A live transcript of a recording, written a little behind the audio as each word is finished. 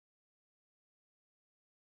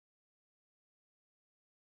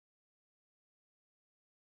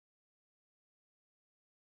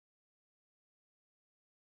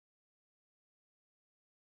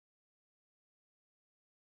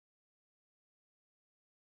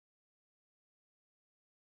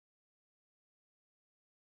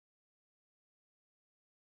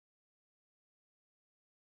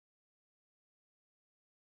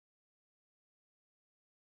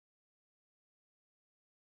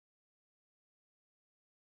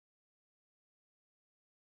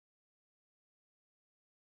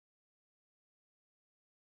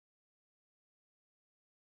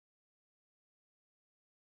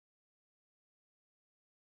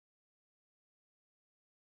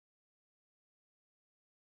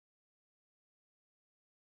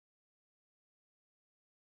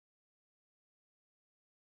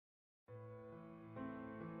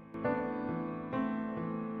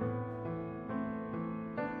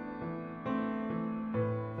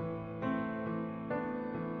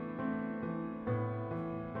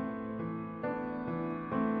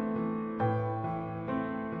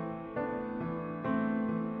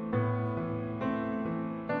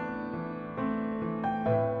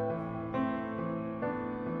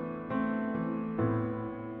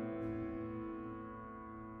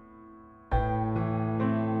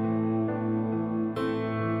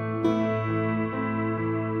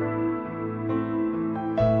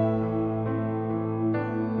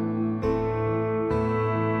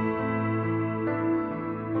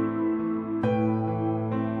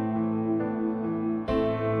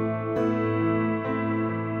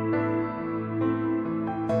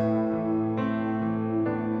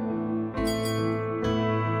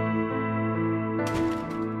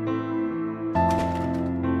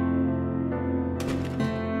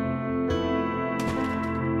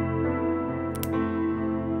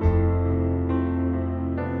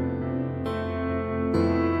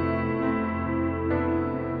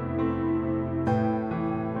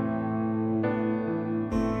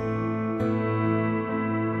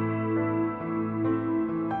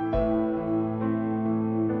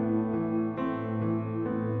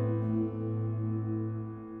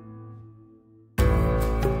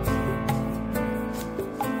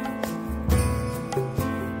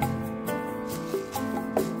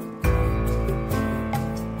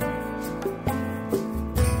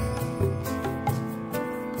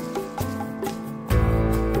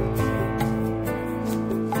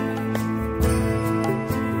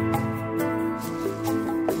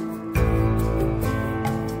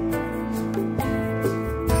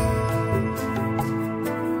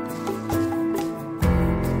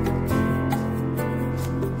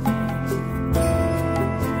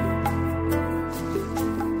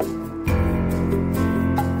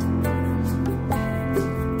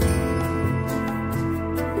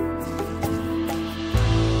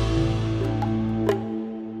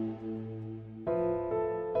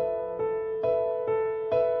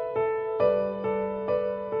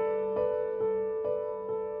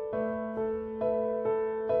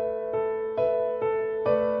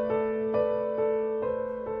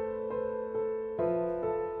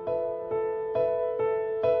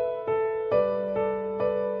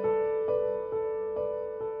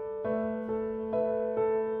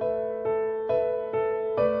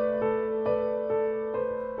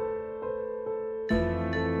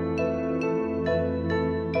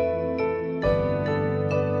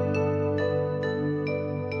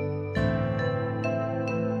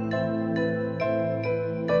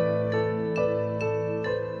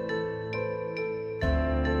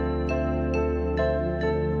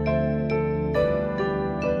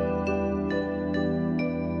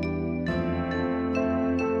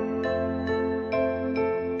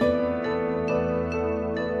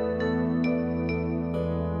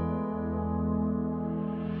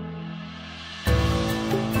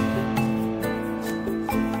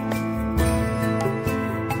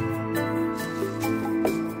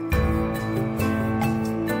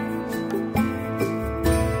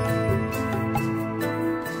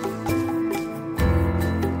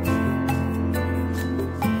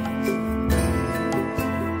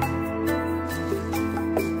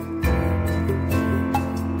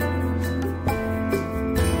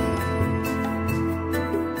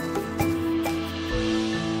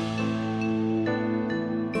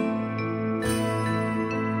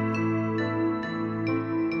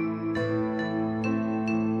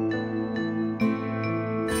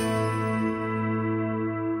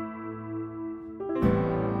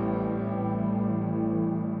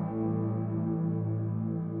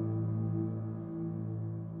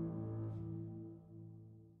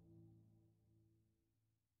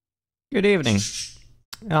Good evening.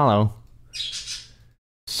 Hello.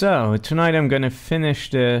 So, tonight I'm gonna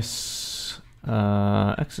finish this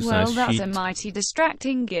exercise sheet. Well, that's a mighty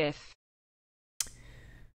distracting gif.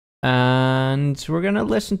 And we're gonna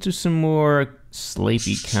listen to some more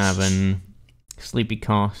Sleepy Cabin, Sleepy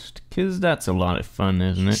Coast, because that's a lot of fun,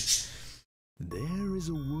 isn't it? There is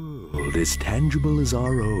a world as tangible as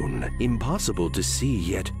our own, impossible to see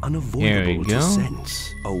yet unavoidable to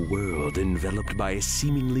sense. A world enveloped by a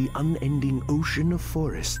seemingly unending ocean of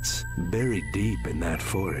forests. Buried deep in that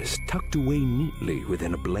forest, tucked away neatly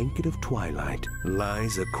within a blanket of twilight,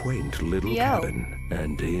 lies a quaint little cabin.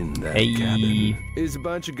 And in that cabin is a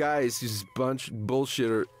bunch of guys who's a bunch of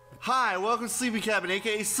bullshitter. Hi, welcome to Sleepy Cabin,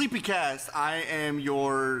 aka Sleepycast. I am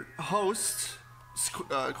your host,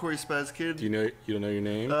 Corey Spaz Kid. You don't know your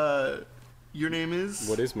name? Your name is?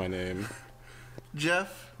 What is my name?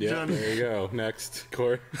 Jeff. Yeah, Johnny. there you go. Next,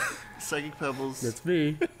 Corey. Psychic Pebbles. That's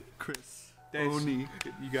me. Chris. Thanks. Oni.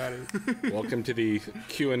 You got it. Welcome to the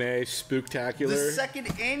Q&A Spooktacular. The second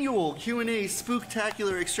annual Q&A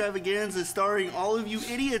Spooktacular Extravaganza starring all of you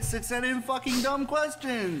idiots that sent in fucking dumb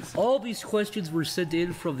questions. All these questions were sent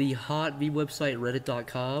in from the hot meme website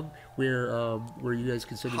reddit.com where you guys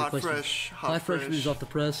can send in the questions. Hot fresh news off the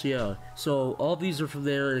press, yeah. So all these are from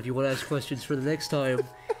there, and if you want to ask questions for the next time,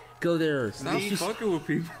 go there. Stop fucking with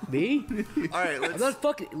people. Me? Alright, let's... I'm not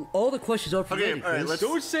fucking... All the questions are from Reddit, alright, let's...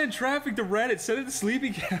 Don't send traffic to Reddit, send it to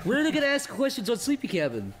Sleepy Cabin. Where are they going to ask questions on Sleepy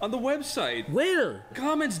Cabin? On the website. Where?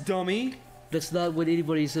 Comments, dummy. That's not what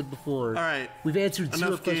anybody said before. Alright. We've answered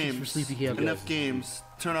zero questions for Sleepy Cabin. Enough games.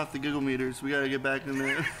 Turn off the Google meters. We gotta get back in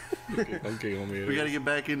there. We gotta get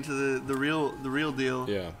back into the real deal.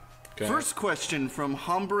 Yeah. Okay. First question from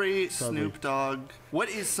Hombre Snoop Dogg. What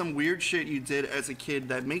is some weird shit you did as a kid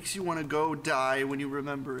that makes you want to go die when you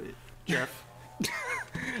remember it? Jeff?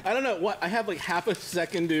 I don't know. What? I have like half a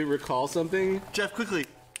second to recall something. Jeff, quickly.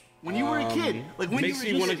 When you were a kid, like when makes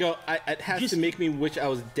you me want to go. It has to make me wish I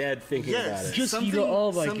was dead thinking about it. Just you go,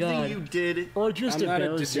 oh my god. Something you did. Or just I'm not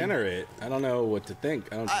a degenerate. I don't know what to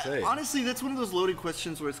think. I don't know what to say. Honestly, that's one of those loaded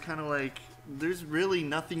questions where it's kind of like, there's really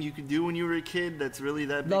nothing you could do when you were a kid that's really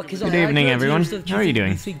that big. Good evening, everyone. How are you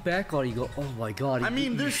doing? You think back on it, you go, oh my god. I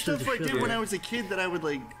mean, there's stuff I did when I was a kid that I would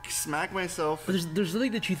like smack myself. But there's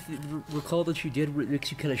nothing that you recall that you did that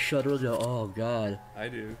makes you kind of shudder and go, oh god. I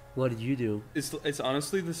do. What did you do? It's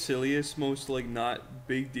honestly the silliest, most like not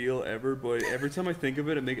big deal ever, but every time I think of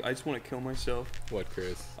it, I just want to kill myself. What,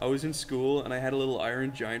 Chris? I was in school and I had a little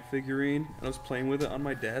Iron Giant figurine and I was playing with it on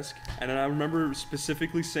my desk, and then I remember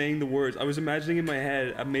specifically saying the words. I was imagining in my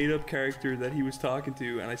head a made-up character that he was talking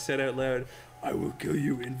to, and I said out loud, "I will kill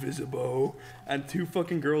you, Invisible." And two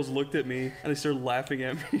fucking girls looked at me and they started laughing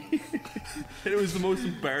at me. It was the most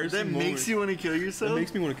embarrassing moment. That makes you want to kill yourself? That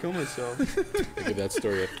makes me want to kill myself. I give that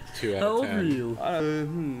story a 2 out of 10. How old were you?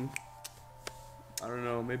 I don't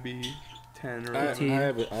know, maybe 10 or 15. I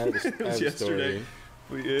have a story.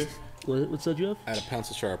 But yeah. What's that, Jeff? I had a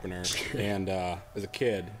pencil sharpener, and as a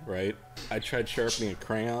kid, right, I tried sharpening a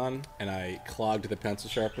crayon, and I clogged the pencil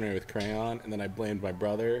sharpener with crayon, and then I blamed my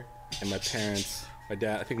brother and my parents. My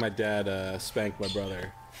dad, I think my dad spanked my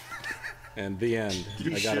brother. And the end. Did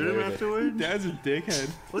you I shoot got away him with afterward? Dad's a dickhead.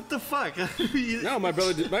 What the fuck? No, my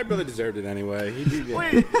brother deserved it anyway.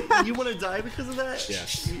 Wait, you want to die because of that?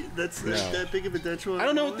 Yes. That's that big of a detriment. I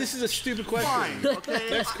don't know. This is a stupid question. Fine. Okay.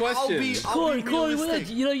 Next question. Corey,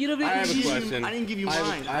 you know, I have a question. I didn't give you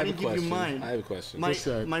mine. I have a question.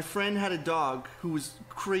 My friend had a dog who was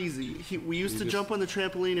crazy. We used to jump on the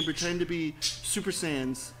trampoline and pretend to be Super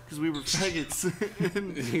Saiyans because we were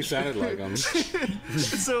faggots. He sounded like them.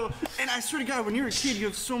 So, and I swear to God, when you're a kid, you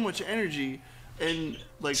have so much energy. And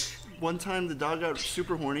like one time, the dog got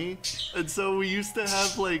super horny, and so we used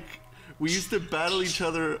to battle each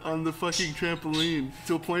other on the fucking trampoline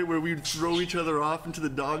to a point where we'd throw each other off into the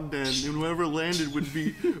dog den, and whoever landed would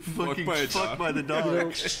be fucking fucked by the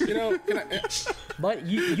dog. You know,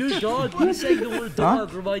 your dog, you saying the word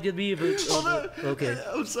dog reminded me of it. Okay.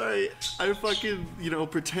 I'm sorry. I fucking,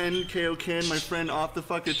 pretend KO Ken, my friend, off the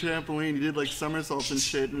fucking trampoline. He did like somersaults and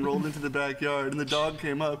shit and rolled into the backyard, and the dog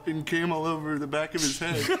came up and came all over the back of his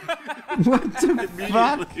head. What the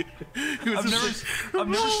fuck? I've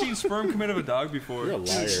never seen sperm come out of a dog before. You're a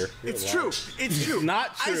liar. It's true. It's true.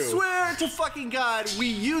 Not true. I swear to fucking God, we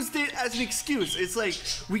used it as an excuse. It's like,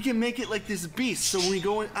 we can make it like this beast, so when we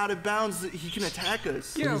go out of bounds, he can attack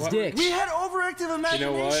us. Yeah, his dick. We had overactive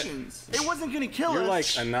imaginations. You know what? It wasn't gonna kill You're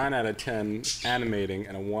us. like a 9 out of 10 animating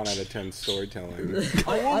and a 1 out of 10 storytelling.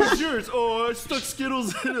 Oh, what was yours? Oh, I stuck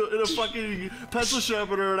Skittles in a fucking pencil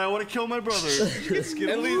sharpener and I want to kill my brother.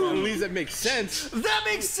 At least that makes sense. That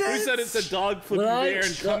makes sense. Who said it it's a dog flipping there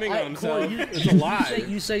and coming on himself. Corey, It's a lie.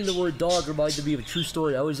 You saying the word dog reminded me of a true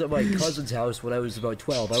story. I was at my cousin's house when I was about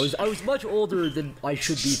 12. I was much older than I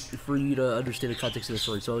should be for you to understand the context of the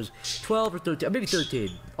story. So I was 12 or 13, maybe 13.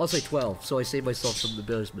 I'll say 12. So I saved myself some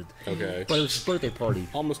embarrassment. Okay. But it was his birthday party.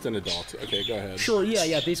 Almost an adult. Okay, go ahead. Sure,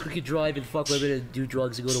 yeah. Basically, could drive and fuck women and do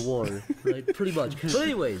drugs and go to war, right? Pretty much. But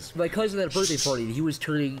anyways, my cousin had a birthday party. And he was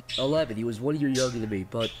turning 11. He was 1 year younger than me,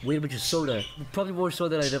 but we had a bunch of soda, probably more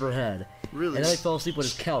soda than I've ever had. Really? And then I fell asleep on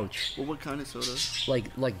his couch. Well, what kind of soda?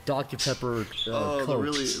 Like Dr. Pepper Coke. The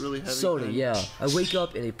really heavy soda, kind. yeah. I wake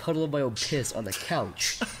up in a puddle of my own piss on the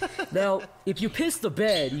couch. Now, if you piss the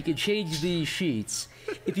bed, you can change the sheets.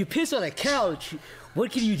 If you piss on a couch,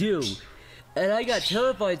 what can you do? And I got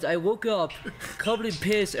terrified. I woke up covered in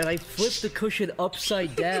piss, and I flipped the cushion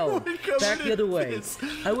upside down, back the other way.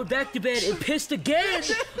 I went back to bed and pissed again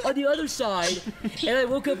on the other side. And I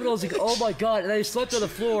woke up and I was like, "Oh my god!" And I slept on the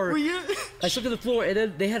floor. I slept on the floor, and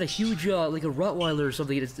then they had a huge, like a Rottweiler or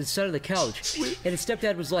something, inside of the couch. And his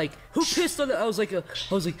stepdad was like, "Who pissed on the?" I was like,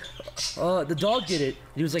 "The dog did it."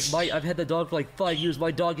 And he was like, "I've had the dog for like 5 years.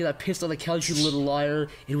 My dog did not piss on the couch, you little liar."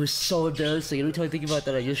 It was so embarrassing. Every time I think about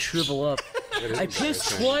that, I just shrivel up. I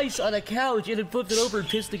pissed twice on a couch and then flipped it over and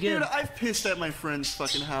pissed again. Dude, I've pissed at my friend's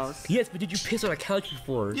fucking house. Yes, but did you piss on a couch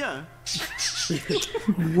before? Yeah.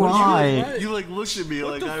 Why? You like looked at me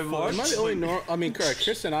like I'm. Am I the only normal? I mean, correct.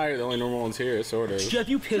 Chris and I are the only normal ones here, sort of. Jeff,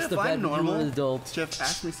 you pissed the bed when you were an adult. Jeff,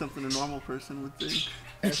 ask me something a normal person would think.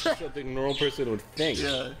 That's something a normal person would think.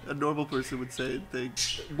 Yeah, a normal person would say and think.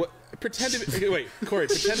 What? Pretend to be. Okay, wait, Corey.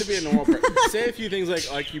 Pretend to be a normal person. Say a few things like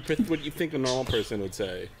what you think a normal person would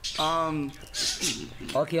say.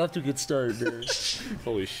 Okay, off to a good start, man.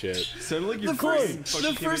 Holy shit. Sounded like your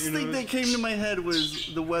The first thing that came to my head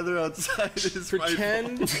was the weather outside is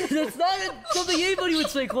Pretend. That's not something anybody would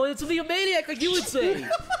say, Corey. That's something a maniac like you would say.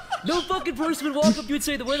 No fucking person would walk up to you and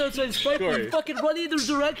say the weather outside is frightful and fucking run either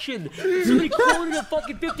direction. Somebody quoted a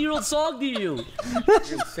fucking 50-year-old song to you.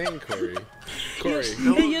 You're insane, Corey. Corey.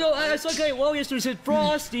 Hey, you know, I saw a guy at Wall yesterday who said,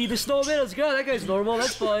 Frosty, the snowman. I was like, oh, that guy's normal,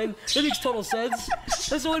 that's fine. That makes total sense.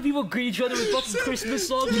 That's why people greet each other with fucking Christmas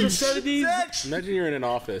songs in the 70s. Imagine you're in an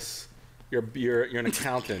office. You're an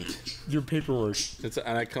accountant. Your paperwork.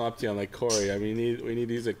 And I come up to you, I'm like, Corey, we need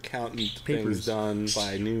these accountant things done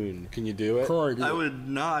by noon. Can you do it? Corey, I would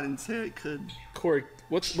nod and say I could. Corey,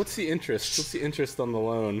 what's the interest? What's the interest on the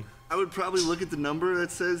loan? I would probably look at the number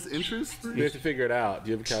that says interest. You have to figure it out.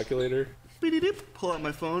 Do you have a calculator? Pull out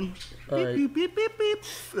my phone. Right. Beep, beep, beep, beep.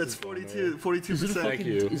 That's 42%. Thank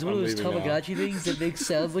you. Is it one of those Tamagotchi things that makes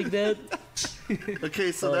sounds like that?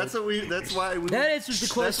 Okay, so that's why we. That answers the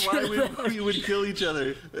question. That's why we would kill each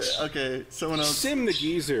other. Okay, someone else. Sim the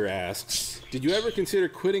Geezer asks, did you ever consider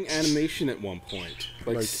quitting animation at one point?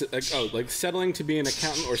 Like settling to be an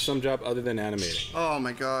accountant or some job other than animating? Oh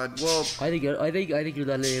my God. Well, I think you're not an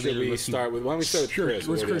animator. Should we start with? Why don't we start with Sure, Chris?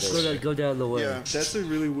 let's Chris go down the way. yeah. That's a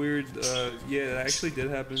really weird. Yeah, it actually did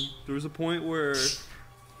happen. There was a point where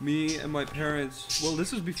me and my parents. Well,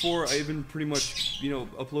 this was before I even pretty much,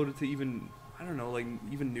 uploaded to even. I don't know, like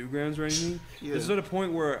even Newgrounds or anything. Yeah. This is at a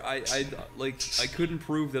point where I couldn't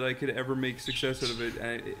prove that I could ever make success out of it.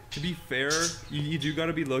 And to be fair, you do got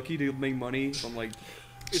to be lucky to make money from like.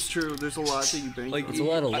 It's true. There's a lot that you bank on. It's a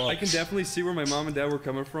lot of luck. I can definitely see where my mom and dad were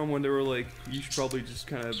coming from when they were like, you should probably just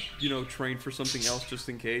kind of, train for something else just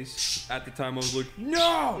in case. At the time, I was like,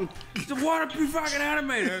 no! I want to be fucking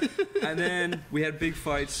animator! And then we had big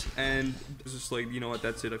fights, and it was just like, you know what,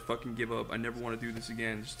 that's it. I fucking give up. I never want to do this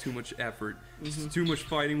again. It's too much effort. It's too much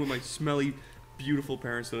fighting with my smelly, beautiful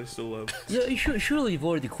parents that I still love. Yeah, surely you've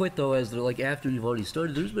wanted to quit, though, after you've already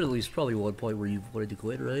started. There's been at least probably one point where you've wanted to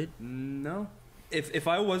quit, right? No. If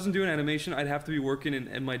I wasn't doing animation, I'd have to be working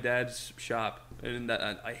in my dad's shop, and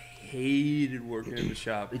I hated working in the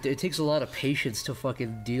shop. It takes a lot of patience to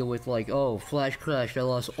fucking deal with oh, flash crashed, I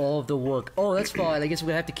lost all of the work. Oh, that's fine. I guess I'm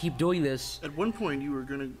gonna have to keep doing this. At one point,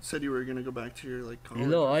 you said you were gonna go back to your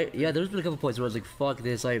college. There's been a couple points where I was like, fuck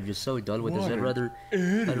this. I am just so done with this. I'd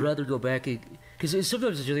rather go back because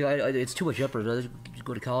sometimes it's just it's too much effort. I'd rather just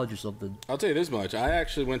go to college or something. I'll tell you this much. I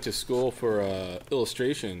actually went to school for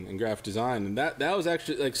illustration and graphic design, and that was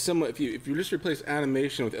actually like somewhat. If you just replace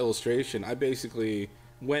animation with illustration, I basically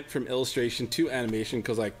went from illustration to animation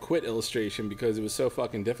because I quit illustration because it was so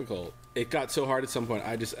fucking difficult. It got so hard at some point.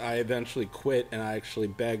 I eventually quit, and I actually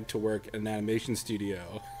begged to work at an animation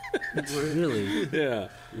studio. Really? Yeah.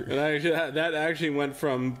 And that actually went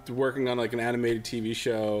from working on like an animated TV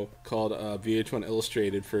show called VH1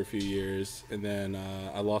 Illustrated for a few years, and then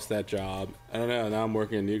I lost that job. I don't know. Now I'm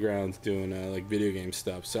working at Newgrounds doing like video game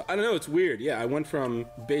stuff. So I don't know. It's weird. Yeah, I went from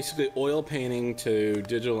basically oil painting to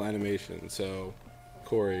digital animation. So,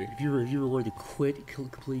 Corey, If you were willing to quit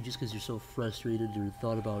completely just because you're so frustrated or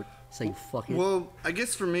thought about saying fuck it. Well, I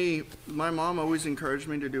guess for me, my mom always encouraged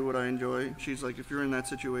me to do what I enjoy. She's like, if you're in that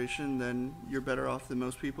situation, then you're better off than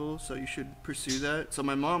most people, so you should pursue that. So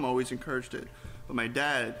my mom always encouraged it, but my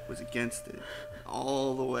dad was against it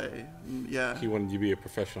all the way. Yeah. he wanted you to be a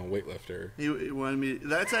professional weightlifter. He wanted me.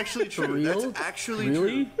 That's actually For true. real? That's actually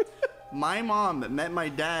Really? true. My mom met my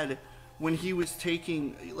dad when he was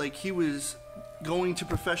taking, like, he was going to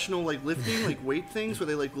professional, like, lifting, like, weight things where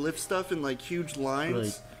they, like, lift stuff in, like, huge lines.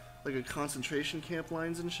 Right. Like a concentration camp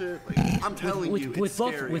lines and shit. Like, I'm telling you, it's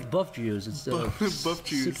scary. With buff Jews instead of Buff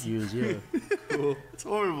Jews. sick Jews, yeah. It's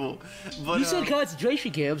horrible. But You said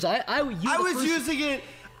concentration camps. I was using it.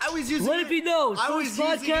 Let it be known. I was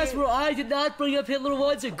First using podcast it. where I did not bring up Hitler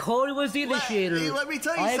once, and Corey was the initiator. Hey, let me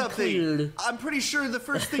tell you I am something. cleared. I'm pretty sure the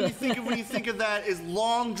first thing you think of when you think of that is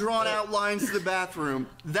long, drawn-out lines to the bathroom.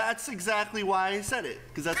 That's exactly why I said it,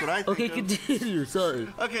 because that's what I think Okay, of. continue. Sorry.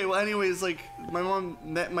 Okay, well, anyways, like, my mom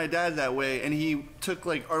met my dad that way, and he took,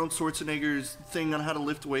 like, Arnold Schwarzenegger's thing on how to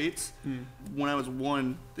lift weights. When I was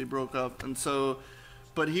 1, they broke up, and so...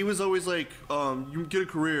 But he was always like, you get a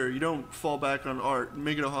career, you don't fall back on art,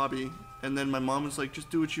 make it a hobby. And then my mom was like, just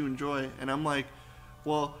do what you enjoy. And I'm like,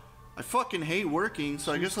 well, I fucking hate working,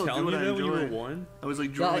 so I guess I'll do what I enjoy. When you were 1? I was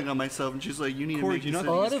like drooling on myself, and she's like, you need Corey, to do you make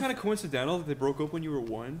not think decisions. it's kind of coincidental that they broke up when you were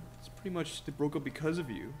 1? It's pretty much, they broke up because of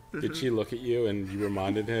you. Did she look at you and you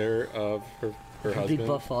reminded her of her Big husband?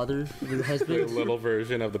 buff father, your Like a husband. little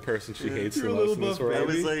version of the person she hates the You're a most little in this buff world. I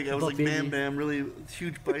was Buff like, baby. bam, bam, really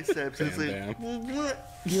huge biceps. and it's Bam, like,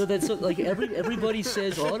 You know that's like everybody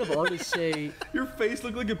says. A lot of artists say. Your face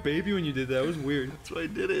looked like a baby when you did that. It was weird. that's why I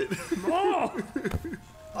did it.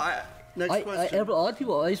 Next A question. lot of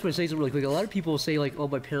people. I just want to say something really quick. A lot of people say like, "Oh,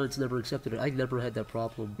 my parents never accepted it." I never had that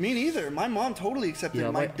problem. Me neither. My mom totally accepted Yeah,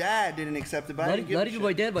 it. My my- dad didn't accept it, but I Not, didn't give not a even shit.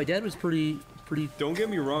 my dad. My dad was pretty. Don't get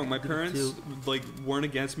me wrong. My parents too. like weren't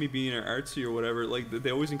against me being artsy or whatever. Like they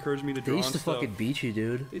always encouraged me to They draw used and to stuff. fucking beat you,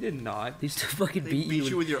 dude. They did not. They used to fucking They beat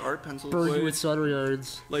you. with your art pencils. Burn you Wait. with soldering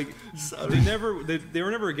irons. Like Sorry. they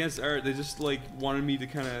were never against art. They just like wanted me to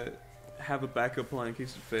kind of have a backup plan in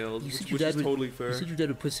case it failed, You said which your dad is would, totally You fair. said your dad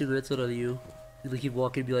would put cigarettes out on you. Like he'd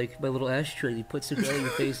walk in and be like, "My little ashtray." He'd put cigarette in your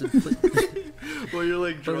face and put. Well, you're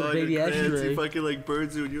like But drawing baby your crayons, ashtray. he fucking like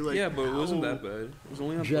burns you, and you're like, Yeah, but it wasn't "Ow." that bad. It was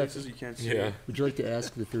only on Jeff. places you can't see. Yeah. Would you like to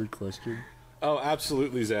ask the third question? Oh,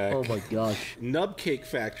 absolutely, Zach. Oh my gosh. Nub Cake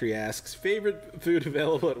Factory asks, favorite food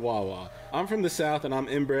available at Wawa? I'm from the South and I'm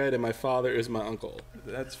inbred and my father is my uncle.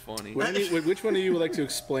 That's funny. Which one of you would like to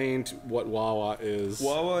explain what Wawa is?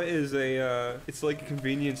 Wawa is it's like a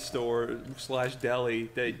convenience store /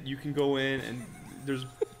 deli that you can go in and there's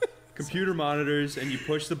computer monitors and you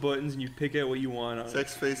push the buttons and you pick out what you want on it.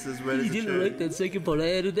 Sex faces red You as a didn't cherry. write that second part. I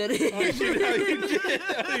added that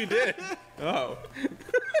in. You did. Oh.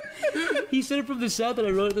 He said it from the south, and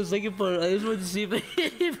I wrote the second part. I just wanted to see if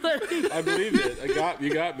anybody. I believed it.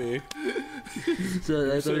 You got me. So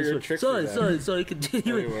you're a trickster then. Sorry.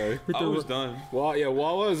 Continue Anyway. with I the was done.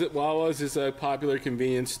 Wawa's is a popular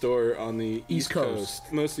convenience store on the East Coast.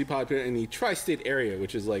 Coast. Mostly popular in the tri-state area,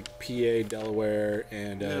 which is like PA, Delaware,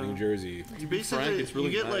 and New Jersey. You basically Frank, it's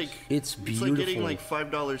really you get nice. like It's it's beautiful. like getting like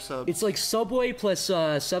 $5 subs. It's like Subway plus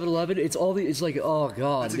 7-Eleven. It's all the. It's like oh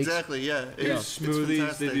god. That's exactly yeah. It's Smoothies, they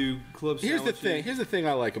fantastic. do club Here's the sandwiches. thing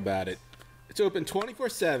I like about it. It's open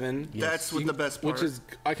 24/7. That's what the best part. Which is,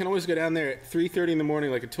 I can always go down there at 3:30 in the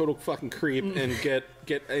morning like a total fucking creep and get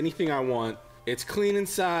anything I want. It's clean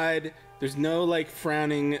inside. There's no like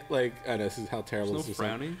frowning, like I know this is how terrible There's this no is.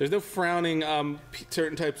 frowning? There's no frowning.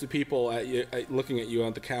 Certain types of people at you, looking at you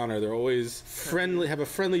at the counter. They're always friendly, have a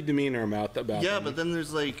friendly demeanor about yeah, them. but then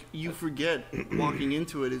there's like you forget walking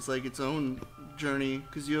into it. It's like its own journey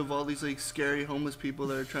because you have all these like scary homeless people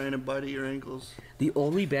that are trying to bite at your ankles. The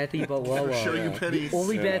only bad thing about Wawa. Show you yeah. pennies. The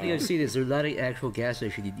only bad thing I've seen is they're not an actual gas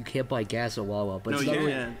station. You can't buy gas at Wawa. But No, it's you not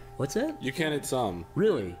like- can. What's that? You can at some.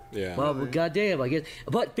 Really? Yeah. Wow, well, goddamn, I guess.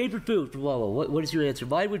 But favorite food from Wawa, what is your answer?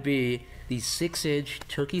 Mine would be the 6-inch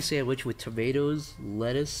turkey sandwich with tomatoes,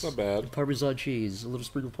 lettuce, Not bad. and Parmesan cheese. A little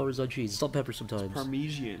sprinkle of Parmesan cheese, salt, pepper sometimes.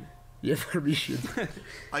 Parmesan. Yeah, Parmesan.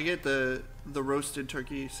 I get the roasted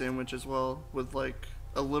turkey sandwich as well with like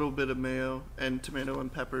a little bit of mayo and tomato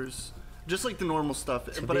and peppers. Just like the normal stuff,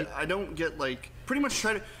 but I don't get like pretty much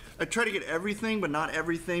try to. I try to get everything, but not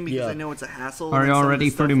everything because I know it's a hassle. Are you all ready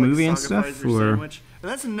for the movie and stuff? Or? And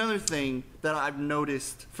that's another thing that I've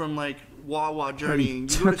noticed from like Wawa journeying.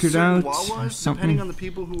 You go tuck to it certain out Wawas, depending on the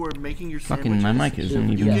people who are making your Fucking sandwiches. my mic isn't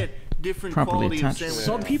You even get different properly quality of attached. sandwiches.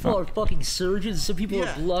 Some people are fucking surgeons. Some people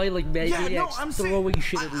are blind like maniacs, throwing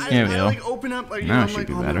shit everywhere. I like open up, like, Now I'm should like,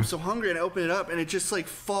 be oh, better. I'm so hungry, and I open it up, and it just like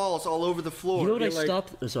falls all over the floor. You know what I like,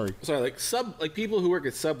 stopped? Oh, sorry. Like people who work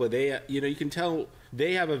at Subway, they, you can tell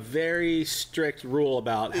they have a very strict rule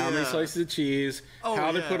about how many slices of cheese,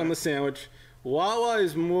 how they put on the sandwich. Wawa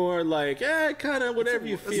is more like, kind of whatever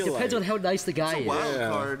you feel like. Depends on how nice the guy is. It's a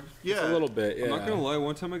wild card. Yeah. A little bit, yeah. I'm not gonna lie,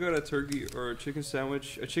 one time I got a turkey or a chicken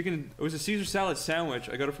sandwich. It was a Caesar salad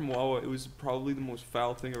sandwich. I got it from Wawa. It was probably the most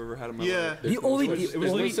foul thing I've ever had in my life.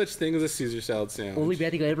 There's no such thing as a Caesar salad sandwich. Only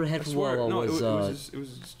bad thing I ever had from Wawa was it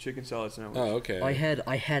was just chicken salad sandwich. Oh, okay. I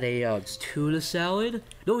had a tuna salad.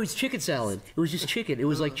 No, it was chicken salad. It was just chicken. It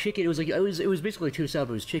was like chicken. It was basically a tuna salad,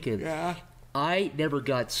 but it was chicken. Yeah. I never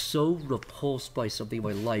got so repulsed by something in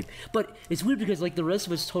my life. But it's weird because like the rest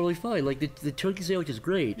of it's totally fine. Like the turkey sandwich is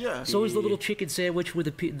great. Yeah. So is the little chicken sandwich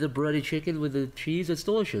with the breaded chicken with the cheese. It's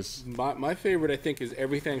delicious. My favorite, I think, is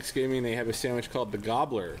every Thanksgiving they have a sandwich called the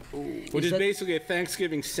Gobbler, which is basically a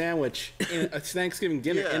Thanksgiving sandwich, a Thanksgiving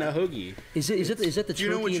dinner in a hoagie. Is that the turkey you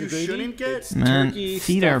know what and you gravy? shouldn't get? It's Man, turkey,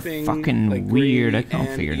 feet are stuffing, fucking like weird. I gravy, can't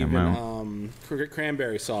and figure them even, out.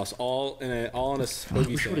 Cranberry sauce, all in a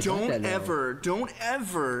hoagie sandwich. Don't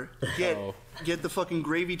ever get the fucking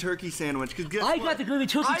gravy turkey sandwich. Cause guess I what? got the gravy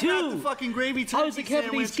turkey too. I got the fucking gravy turkey I was like Happy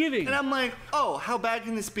sandwich. Thanksgiving. And I'm like, oh, how bad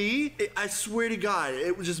can this be? I swear to God,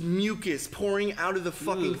 it was just mucus pouring out of the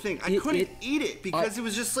fucking thing. I couldn't eat it because it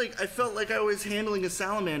was just like, I felt like I was handling a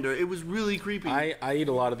salamander. It was really creepy. I eat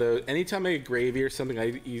a lot of those. Anytime I get gravy or something,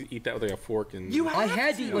 I eat that with like a fork. And I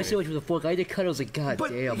had to eat my sandwich with a fork. I had to cut it. I was like, God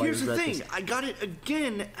but damn. here's I the regret thing. this. I got it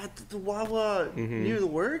again at the Wawa near the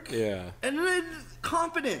work. Yeah. And then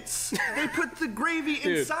confidence. They put the gravy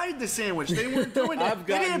inside the sandwich. They weren't doing it.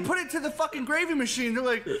 They didn't put it to the fucking gravy machine. They're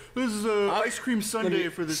like, this is a ice cream sundae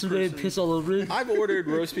for this So they person. piss all over it. I've ordered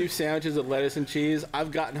roast beef sandwiches with lettuce and cheese.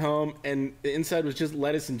 I've gotten home and the inside was just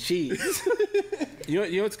lettuce and cheese. You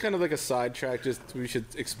know, it's kind of like a sidetrack. Just we should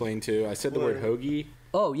explain too. I said the word hoagie.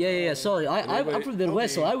 Oh yeah. Sorry, I'm from the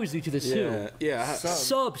Midwest, so I was new to this too. Yeah.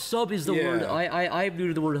 Sub is the word. I'm new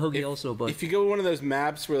to the word hoagie also. But if you go to one of those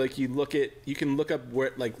maps where like you can look up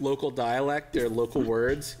where like local dialect or local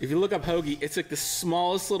words. If you look up hoagie, it's like the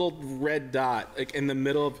smallest little red dot like in the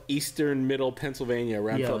middle of middle Pennsylvania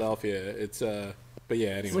around Philadelphia. It's But yeah,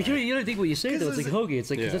 anyway. Like you don't think what you say though. It's like hoagie. It's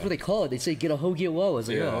like 'cause that's what they call it. They say get a hoagie at Wawa. It's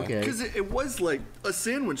like oh okay. Because it was like a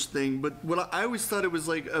sandwich thing, but what I always thought it was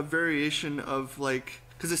like a variation of like.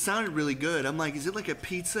 Because it sounded really good. I'm like, is it like a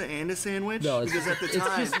pizza and a sandwich? No, because at the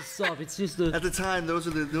time, it's just the stuff. It's just the. At the time, those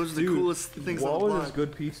are the coolest things. Wawa has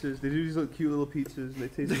good pizzas. They do these little cute little pizzas. And they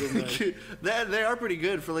taste really nice. They are pretty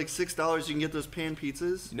good for like $6. You can get those pan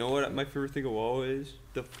pizzas. You know what my favorite thing of Wawa is?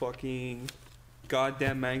 The fucking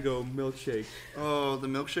goddamn mango milkshake. Oh, the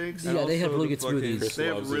milkshakes? Yeah, they have really good smoothies. They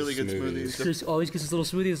have really good smoothies. Chris always gets his little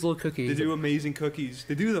smoothie, his little cookie. They do amazing cookies.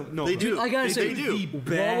 They do them. No, they do. I gotta say, they do.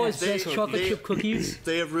 Wawa's best chocolate chip cookies.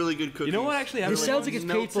 They have really good cookies. You know what actually happened? This sounds like it's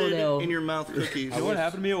paid for now. In your mouth cookies. You know what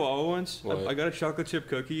happened to me at Wawa once? What? I got a chocolate chip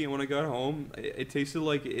cookie, and when I got home, it tasted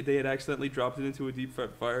like they had accidentally dropped it into a deep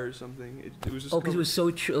fire or something. It was just because it was so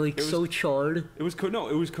so charred. It was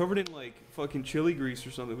it was covered in like fucking chili grease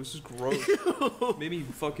or something. It was just gross. Made me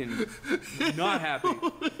fucking not happy.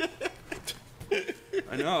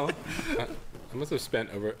 I know. I must have spent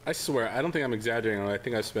over. I swear, I don't think I'm exaggerating. I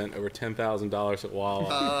think I've spent over $10,000 at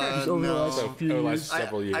Wawa. Over the last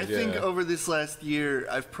several years. I think over this last year,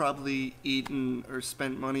 I've probably eaten or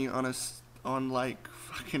spent money on like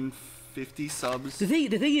fucking 50 subs. The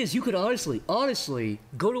thing is, you could honestly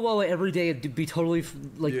go to Wawa every day and be totally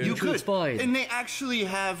like you could. It's fine. And they actually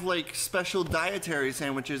have like special dietary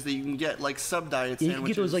sandwiches that you can get, like sub diet sandwiches. You can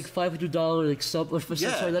get those like $500 like sub.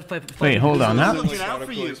 Sorry, that $500. Wait, hold on. How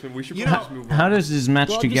does this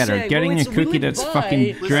match together? Saying, Getting a cookie that's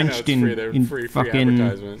fucking drenched in fucking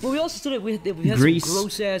well, we also said we had grease, some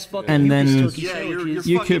gross ass fucking and then turkey sandwiches.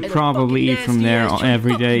 you could probably eat from there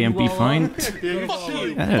every day and be fine.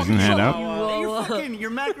 That doesn't add up. Your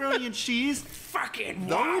macaroni and cheese. Fucking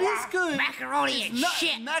though it is good. Macaroni and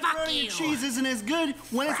shit. Macaroni and cheese isn't as good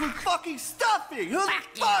when it's with fucking stuffing. Who the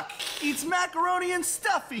fuck eats macaroni and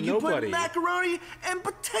stuffing? Nobody. You put macaroni and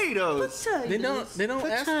potatoes. They don't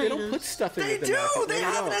put stuffing. They do. They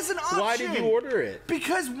have it as an option. Why did you order it?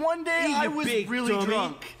 Because one day I was really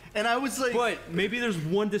drunk. And I was like... But maybe there's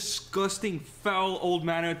one disgusting, foul old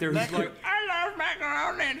man out there who's like, I love macaroni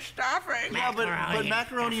macaroni and stuffing. Yeah, but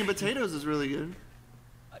macaroni and potatoes is really good.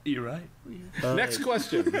 You're right. Next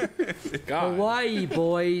question. God. Hawaii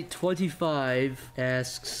Boy 25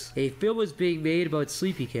 asks, a film is being made about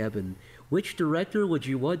Sleepy Cabin. Which director would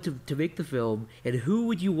you want to make the film, and who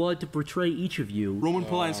would you want to portray each of you? Roman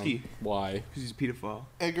Polanski. Why? Because he's a pedophile.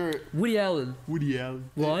 Edgar. Woody Allen. Woody Allen.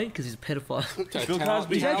 Why? Because he's a pedophile. Bill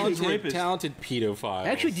Cosby. He's actually a rapist. Talented pedophile.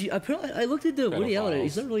 Actually, I looked into Woody Allen.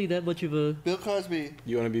 He's not really that much of a... Bill Cosby.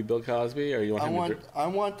 You want to be Bill Cosby, or you want him to... I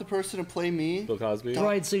want the person to play me. Bill Cosby?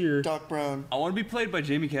 Bryan Singer. Doc Brown. I want to be played by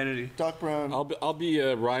Jamie Kennedy. Doc Brown. I'll be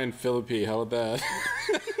Ryan Phillippe. How about that?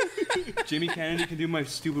 Jamie Kennedy can do my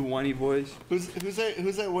stupid whiny voice. Who's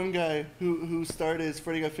that one guy who starred as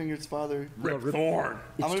Freddy Got Fingered's father? Rip Thorne.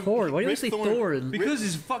 It's Thorne. Why do you say Thorne? Because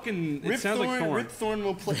he's fucking. It sounds like Thorne. Rip Thorne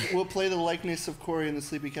will play the likeness of Corey in the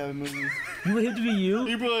Sleepy Cabin movie. You want him to be you?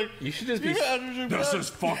 You'd be like, You should just be... This is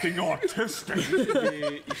fucking autistic.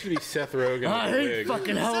 You should be Seth Rogen. I hate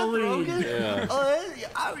fucking Halloween. Seth Rogen?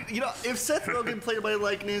 Yeah. If Seth Rogen played my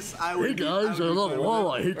likeness, I would. Hey guys, I love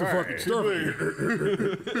wall. I hate the fucking stuff.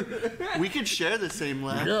 We could share the same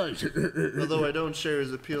laugh. Yes. Although I don't share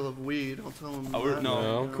his appeal of weed. I'll tell him.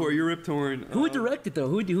 No, Corey, you're Rip Thorne. Who would direct it though?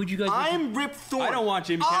 Who'd you guys? I'm Rip Thorne. I don't want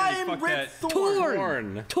Jamie Kennedy. I'm Fuck Rip that.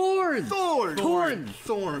 Thorne. Thorne.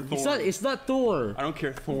 Thorne. It's not Thor. I don't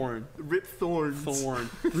care. Thorne. Rip Thorne.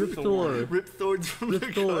 Rip Thor. Rip Thorne's from Rip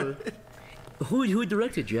the Thor. garden. Who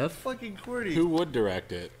directed, Jeff? Fucking Cordy. Who would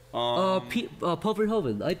direct it? Paul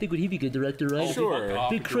Verhoeven. I think he'd be a good director, right? Sure.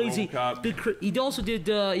 Big crazy. He also did.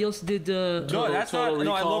 No, that's not.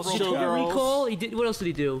 No, I love Total Recall. He did. What else did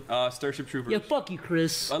he do? Starship Troopers. Yeah, fuck you,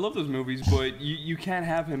 Chris. I love those movies, but you can't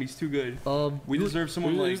have him. He's too good. We deserve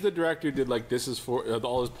someone like. Who's the director who did like This Is For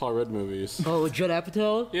all his Paul Rudd movies? Oh, Judd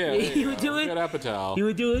Apatow. Yeah, he would do it. Judd Apatow. He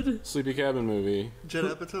would do it. Sleepy Cabin movie. Judd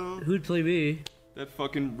Apatow. Who'd play me? That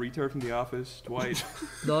fucking retard from The Office, Dwight.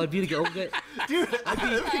 No, I'd be the old guy. Dude, that'd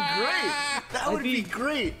be great. That would be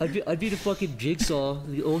great. I'd be the fucking Jigsaw,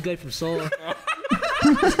 the old guy from Saw.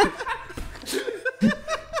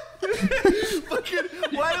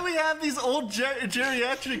 Why do we have these old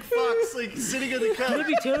geriatric fucks like sitting in the couch? I'd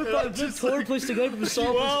be terrified if Rip Thorne plays the guy from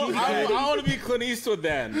Saw. Well, I want to be Clint Eastwood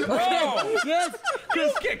then. Oh! Yes,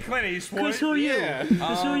 Chris. Get Clint Eastwood. Chris, who are you? Yeah. Chris, who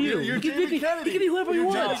are you? You're He can Jamie Kennedy. be whoever you No,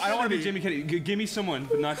 want. I don't want to be Jamie Kennedy. Give me someone,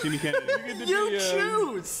 but not Jamie Kennedy. You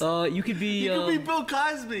choose. You could be. You could be Bill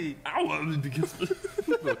Cosby.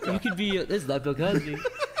 You could be. That's not Bill Cosby.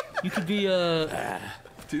 You could be.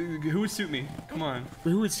 Dude, who would suit me? Come on.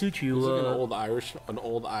 Who would suit you? Like an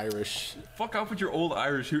old Irish. Fuck off with your old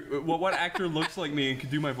Irish. What actor looks like me and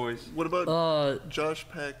could do my voice? What about Josh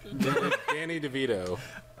Peck? Danny DeVito.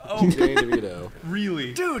 Oh, Danny DeVito.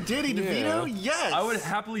 Really? Dude, Danny DeVito? Yes. I would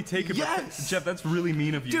happily take it. Yes. Jeff, that's really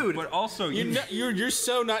mean of you. Dude. But also, You're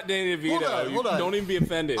so not Danny DeVito. Hold on. Don't even be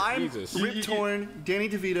offended. I'm Jesus. Rip Torn, Danny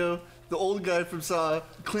DeVito, the old guy from Saw,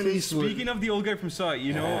 Clint Eastwood. Speaking of the old guy from Saw,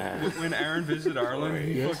 you know, when Aaron visited Ireland,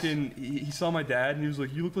 he saw my dad and he was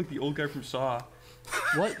like, "You look like the old guy from Saw."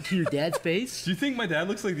 What? To your dad's face? Do you think my dad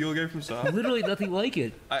looks like the old guy from Saw? Literally nothing like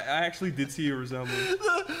it. I actually did see a resemblance.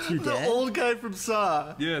 To your The dad? old guy from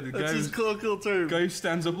Saw. Yeah, the That's his colloquial term. guy who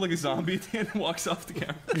stands up like a zombie at the end and walks off the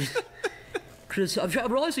camera. Chris, I'm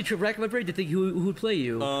honestly racking my brain to think who would play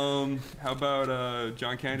you. How about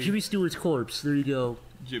John Candy? Jimmy Stewart's corpse. There you go.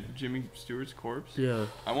 Jimmy Stewart's corpse? Yeah.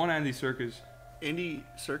 I want Andy Serkis. Andy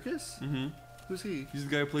Serkis? Mm-hmm. Who's he? He's the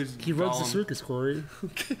guy who plays He runs the Gollum. circus, Corey.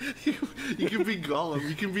 You can be Gollum.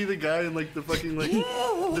 You can be the guy in like the fucking like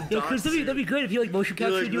the Yeah, Chris, doc that'd be great if you like motion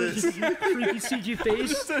captured like you with this. just a freaky CG face.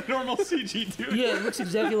 Just a normal CG dude. Yeah, it looks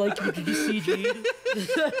exactly like you just CG'd.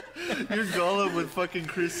 You're Gollum with fucking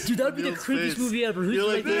Chris. Dude, that'd be the O'Neill's creepiest face. movie ever. Who's You're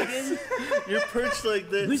like directing it this. You're perched like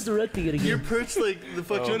this. Who's directing it You're again? perched like the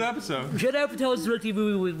fucking. Good episode. Judd Apatow is directing a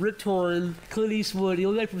movie with Rip Torn, Clint Eastwood, the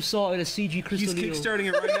old guy from Saw, and a CG Chris He's O'Neill. kickstarting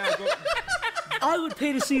it right now. Go. I would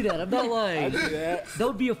pay to see that. I'm not lying. that. That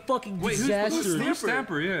would be a fucking Wait, disaster. who's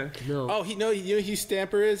Stamper? Yeah. No. Oh, you know who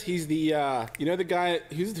Stamper is? He's the the guy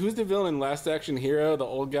who's the villain in Last Action Hero, the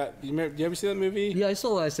old guy. You ever see that movie? Yeah, I saw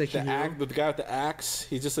Last Action Hero. The guy with the axe.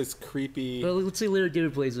 He's just this creepy. Well, let's say Larry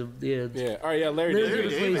David plays him. Yeah. Yeah. Oh yeah, Larry Larry David.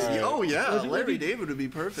 David. All right. Oh yeah, That'd be- Larry David would be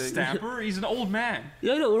perfect. Stamper? He's an old man.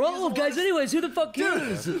 Yeah, I know. We're all old guys anyways. Who the fuck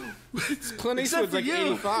cares? Clint Except Eastwood's for like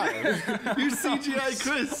you. 85. You're CGI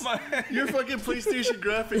Chris. You're fucking PlayStation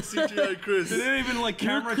graphics CGI Chris. They didn't even like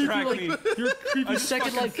camera track me. You're creepy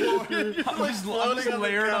second like character. I'm just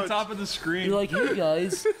layered on top of the screen. You're like, hey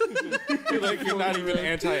guys. You're not even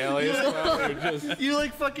anti-alias. You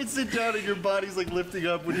like fucking sit down and your body's like lifting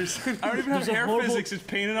up when you're sitting. I don't even have There's a hair horrible- physics. It's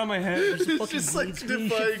painted on my head. There's a It's fucking just like green screen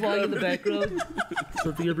defying shit flying in the gravity. background.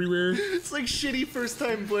 Something everywhere. It's like shitty first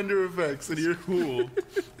time Blender effects, and you're Cool.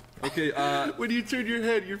 Okay, when you turn your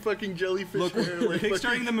head, you're fucking jellyfish look, hair. we're Like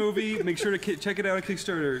kickstarting the movie. Make sure to check it out on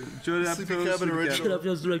Kickstarter. Joe Sleepy Apatow, Cabin Sleepy original. Shut up,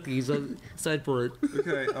 just directing. He's on side for it.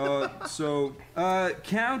 Okay, so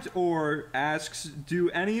Count or asks,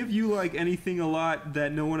 do any of you like anything a lot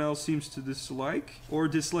that no one else seems to dislike, or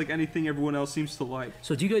dislike anything everyone else seems to like?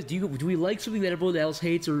 So do we like something that everyone else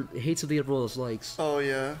hates, or hate something everyone else likes? Oh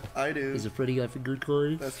yeah, I do. Is it Freddy got fingered,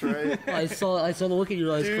 Corey? That's right. I saw the look in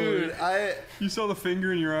your eyes, Dude, Corey. You saw the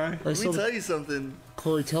finger in your eye? I Let saw me tell you something.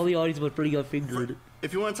 Corey, tell the audience about Freddy got fingered.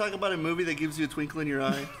 If you want to talk about a movie that gives you a twinkle in your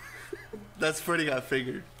eye, that's Freddy Got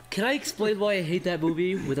Fingered. Can I explain why I hate that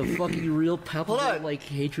movie with a fucking real palpable Hold on. like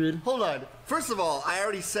hatred? Hold on. First of all, I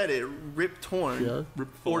already said it. Rip Torn. Yeah.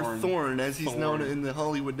 Or Thorn, as he's known in the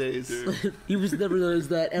Hollywood days. He was never known as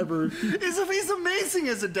that ever. He's amazing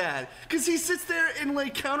as a dad. Because he sits there and,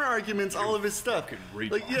 like, counter-arguments all of his stuff.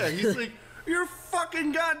 Like, yeah, he's like, you're a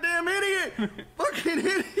fucking goddamn idiot! Fucking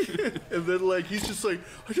idiot! And then, like, he's just like,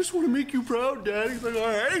 I just want to make you proud, Dad. He's like,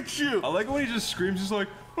 I hate you! I like when he just screams, just like,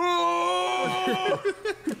 oh!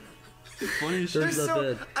 Funny shit. That's not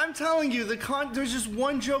bad. I'm telling you, there's just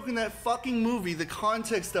one joke in that fucking movie. The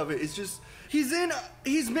context of it is just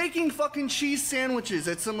he's making fucking cheese sandwiches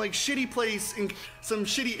at some like shitty place in some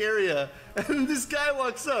shitty area, and this guy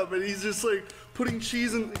walks up and he's just like putting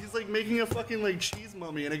cheese in. He's like making a fucking like cheese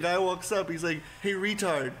mummy, and a guy walks up. He's like, "Hey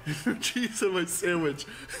retard, cheese on my sandwich."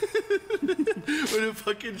 In a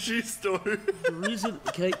fucking cheese store. The reason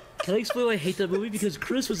can I explain why I hate that movie? Because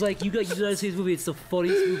Chris was like, you gotta see this movie. It's the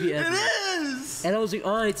funniest movie ever. It is. And I was like,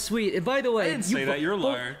 all right, sweet. And by the way, I didn't say that. You're a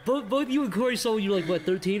liar. Both you and Corey saw when you were like what,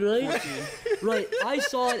 13, right? Right. I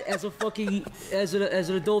saw it as a fucking as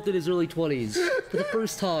an adult in his early 20s for the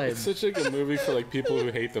first time, Such a good movie for like people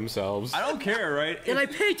who hate themselves. I don't care, right? and I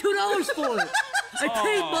paid $2 for it. I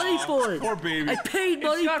paid money for it. Poor baby. I paid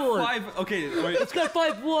money It's got for it. 5. Okay, right. It's got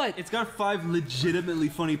 5 what? It's got 5 legitimately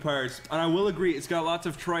funny parts, and I will agree, it's got lots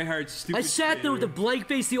of try-hard, stupid. I sat shit. there with a blank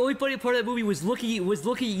face. The only funny part of that movie was looking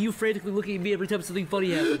at you frantically looking at me every time something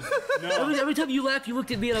funny happened. Every time you laughed, you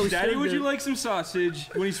looked at me, and I was Daddy, standing would there. you like some sausage?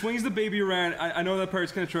 When he swings the baby around, I know that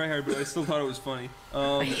part's kind of try-hard, but I still thought it was funny.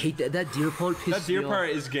 I hate that. That deer part pisses That deer me part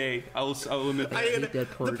off. is gay. I will admit that. I hate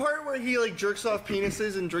that part. The part where he like jerks off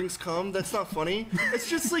penises and drinks cum, that's not funny. It's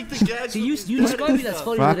just like the gags. So with you his described dad me that's and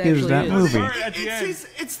funny Fuck than it is actually that is. movie? Sorry, at the end.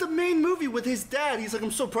 It's the main movie with his dad. He's like,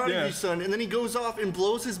 I'm so proud Yeah. of you, son. And then he goes off and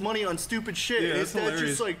blows his money on stupid shit. Yeah, and his that's dad's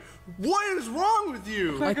hilarious. just like, what is wrong with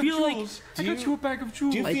you? I feel like I got you a bag of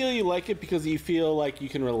jewels. Do you feel you like it because you feel like you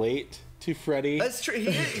can relate to Freddy? That's true. He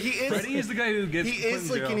is. Freddie is the guy who gets. He is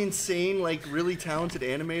put in like an jail. insane, like really talented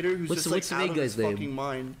animator who's What's just the like main out of guy's his name? fucking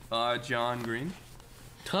mind. John Green.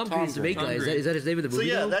 Tom Green's the main Tom guy. Green. Is that his name of the So movie?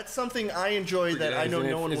 yeah, though? that's something I enjoy that I know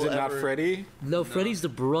Isn't no one is will it not ever. Freddy? No, Freddy's the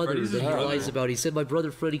brother Freddy's that his he brother. lies about. He said my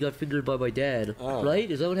brother Freddy got fingered by my dad. Oh. Right?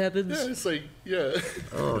 Is that what happens? Yeah, it's like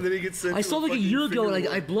and then he gets sent. I to saw like a fucking year ago, and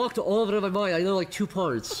finger I blocked all of it out of my mind. I know like 2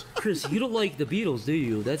 parts. Chris, you don't like the Beatles, do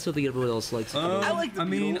you? That's something everyone else likes. I like the I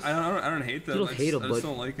mean, Beatles. I don't hate them. You don't hate them, I just but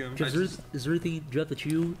don't like them. Is there anything Jeff, that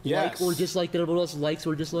you Yes. like or dislike that everyone else likes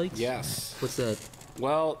or dislikes? Yes. What's that?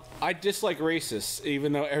 Well, I dislike racists,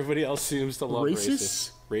 even though everybody else seems to love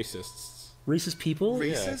Racists? Racists. Racist people?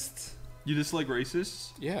 Racist. You dislike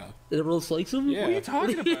racists? Yeah. And everyone else likes them? Yeah. What are you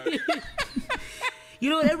talking about? You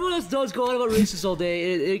know, everyone else does go on about racists all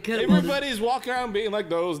day. It kind of Everybody's walking around being like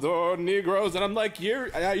those Negroes, and I'm like, you're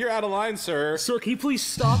out of line, sir. So can you please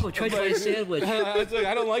stop? I'm trying to find a sandwich. It's like,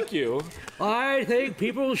 I don't like you. I think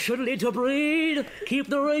people shouldn't interbreed. Keep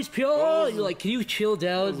the race pure. You're like, can you chill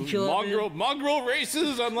down? Chill out, man? Mongrel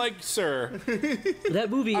races. I'm like, sir. That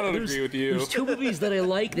movie. I don't there's, agree with you. There's 2 movies that I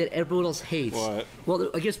like that everyone else hates. What? Well,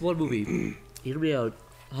 I guess one movie. Hear me out.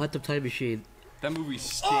 Hot Tub Time Machine. That movie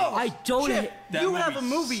stinks. I don't. Chip, That you movie have a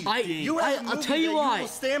movie. stinks. You have a I'll movie tell you that why. you will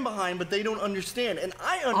stand behind, but they don't understand, and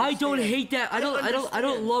I understand. I don't hate that. I don't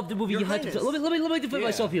understand. love the movie Your Hot Tub. Highness. Let me defend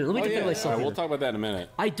myself here. Let me defend myself. We'll here. talk about that in a minute.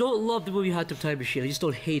 I don't love the movie Hot Tub Time Machine. I just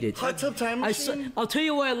don't hate it. Hot Tub Time Machine. I'll tell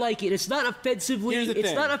you why I like it. It's not offensively. Here's the It's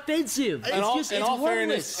thing. not offensive. It's just it's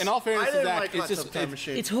harmless. in all fairness, I didn't Zach, like it's Hot just Tub Time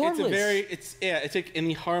Machine. It's it's a harmless. it's like in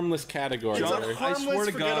the harmless category. It's a Larry. harmless, I swear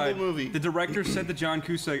to forgettable God, movie. the director said to John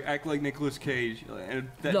Cusack, "Act like Nicolas Cage." stage, and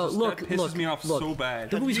that look, pisses me off so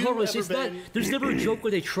bad. The movie's harmless. It's not. There's never a joke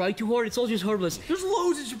where they try too hard. It's all just harmless. There's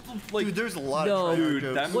loads of Dude, there's a lot of dude,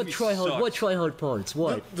 that what movie try hard? sucks. What try hard parts?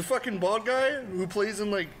 What? The fucking bald guy who plays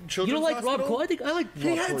in like children's You don't like Rob hospital? Corddry? I think I like Rob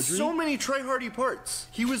He had Corddry. so many try-hardy parts.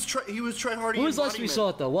 He was try-hardy. When was the last time you saw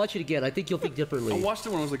it though? Watch it again. I think you'll think differently. I watched it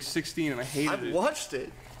when I was like 16 and I hated I've it. watched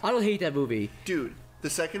it, I don't hate that movie. dude. The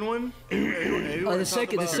second one. The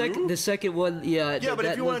second one, yeah. Yeah, but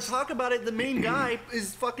if you want was- to talk about it, the main guy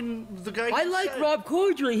is fucking the guy. I you like said. Rob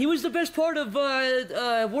Corddry. He was the best part of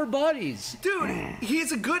Warm Bodies. Dude,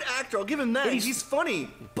 he's a good actor. I'll give him that. He's funny,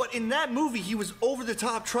 but in that movie, he was over the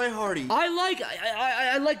top, try-hardy.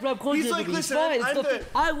 I like Rob Corddry. He's like, movie. listen, fine. I'm the-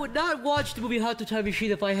 I would not watch the movie Hot Tub Time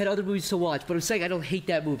Machine if I had other movies to watch. But I'm saying I don't hate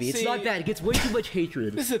that movie. It's See, not bad. It gets way too much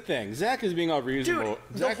hatred. This is the thing. Zach is being all Dude, reasonable.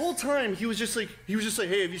 the whole time he was just like,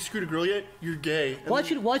 hey, have you screwed a girl yet? You're gay. And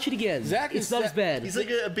Watch it again. Zach it's is not as bad. He's like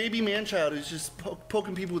a baby man-child who's just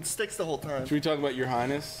poking people with sticks the whole time. Should we talk about Your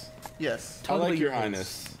Highness? Yes. I like about Your Your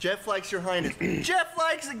Highness. Jeff likes Your Highness. Jeff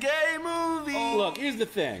likes a gay movie. Look, here's the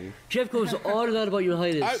thing. Jeff goes on and on about Your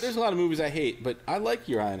Highness. There's a lot of movies I hate, but I like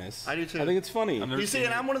Your Highness. I do too. I think it's funny. You see,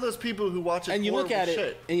 and I'm one of those people who watches And you look at it,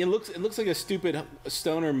 shit. and it looks like a stupid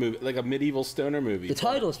stoner movie, like a medieval stoner movie. the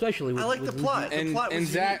title, especially. I like the plot. And the plot was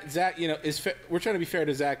Zach, you know, we're trying to be fair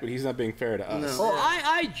to Zach, but he's not being fair to us. No. Oh,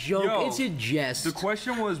 I joke. Yo, it's in jest. The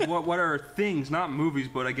question was what are things, not movies,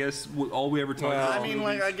 but I guess all we ever talk about. I mean,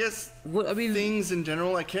 like, I guess things in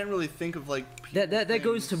general. I can't really think of like that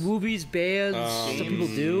goes to movies, bands, stuff people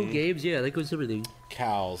do, games. Yeah, that goes to everything.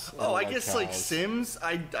 Cows. Oh, I like guess cows. like Sims.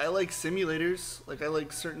 I like simulators. Like I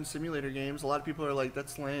like certain simulator games. A lot of people are like,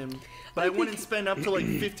 that's lame. But I wouldn't spend up to like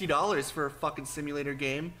 $50 for a fucking simulator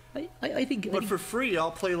game. I think. But for free,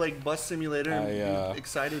 I'll play like Bus Simulator and be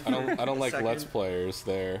excited. I don't for like a Let's second. Players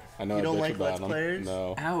there. I know You I don't bitch like about Let's them. Players?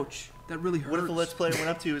 No. Ouch, that really hurts. What if a Let's Player went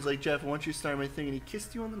up to you and was like, Jeff, I want you to start my thing, and he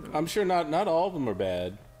kissed you on the nose? I'm sure not all of them are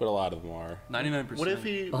bad, but a lot of them are. 99%. What if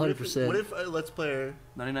he? 100%. What if a Let's Player?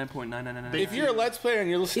 99.999. If you're a Let's Player and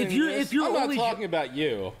you're listening to this, if you're I'm not only talking about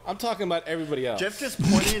you. I'm talking about everybody else. Jeff just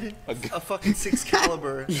pointed a fucking 6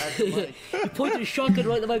 caliber at the mic. He pointed a shotgun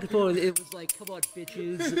right at the microphone. And it was like, "Come on,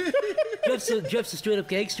 bitches." Jeff's a straight up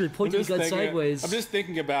gangster. He pointed the gun sideways. I'm just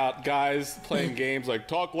thinking about guys playing games like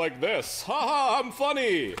talk like this. Ha ha! I'm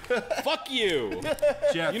funny. Fuck you.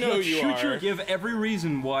 Jeff, You know who you are. Give every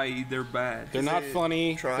reason why they're bad. They're not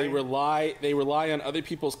funny. try? They rely on other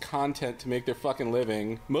people's content to make their fucking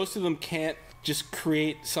living. Most of them can't just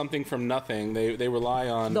create something from nothing. They rely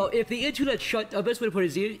on. No, if the internet the best way to put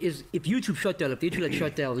it is if YouTube shut down, if the internet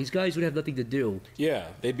shut down, these guys would have nothing to do. Yeah,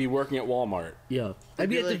 they'd be working at Walmart. Yeah. I They'd mean,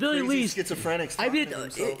 be at the like very crazy least, schizophrenics I mean, talking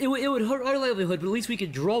to themselves. it would hurt our livelihood, but at least we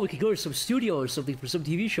could draw. We could go to some studio or something for some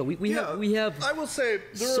TV show. We have. I will say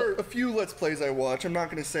there are a few Let's Plays I watch. I'm not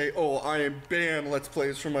going to say, oh, I ban Let's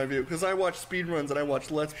Plays from my view, because I watch speedruns and I watch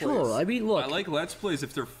Let's Plays. Sure. I mean, look. I like Let's Plays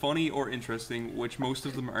if they're funny or interesting, which most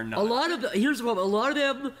of them are not. Here's the problem. A lot of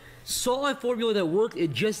them saw a formula that worked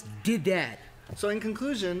and just did that. So in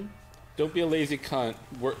conclusion, Don't be a lazy cunt.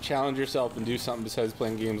 Challenge yourself and do something besides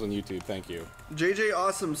playing games on YouTube. Thank you. JJ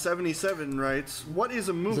Awesome 77 writes, "What is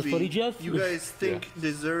a movie funny, Jeff? you guys think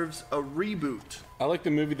deserves a reboot?" I like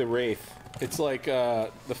the movie The Wraith. It's like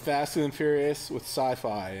the Fast and Furious with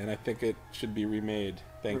sci-fi, and I think it should be remade.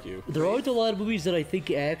 Thank you. There aren't a lot of movies that I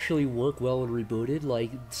think actually work well when rebooted.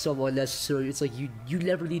 Like some unnecessary. It's like you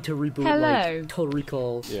never need to reboot. Hello. Like Total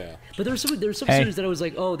Recall. Yeah. But there's some series that I was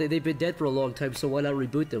like, oh, they've been dead for a long time, so why not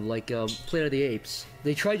reboot them? Like Planet of the Apes.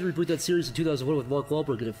 They tried to reboot that series in 2001 with Mark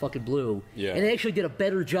Wahlberg, and it fucking blew. Yeah. And they actually did a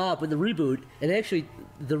better job in the reboot. And actually,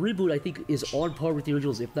 the reboot I think is on par with the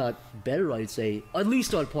originals, if not better. I'd say at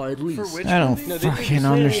least on par. At least. For which I don't movie? No, they fucking did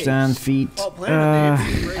understand feet. Oh, Planet of the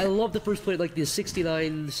Apes is great. I love the first Planet, like the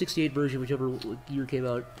 69, 68 version, whichever year came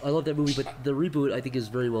out. I love that movie, but the reboot I think is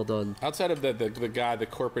very well done. Outside of the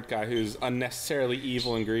corporate guy who's unnecessarily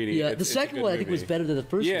evil and greedy. Yeah, it's the a second good one I think was movie. better than the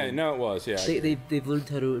first one. Yeah, no, it was. Yeah. They've learned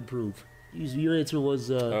how to improve. Your answer was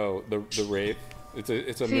Oh, the Wraith. It's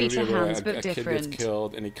a movie Future where hands, a but kid gets different.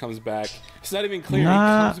 killed and he comes back. It's not even clear.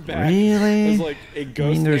 Not he comes back really. as like a ghost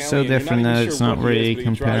I mean, they're so alien. You're different not that even it's sure not what he is, really but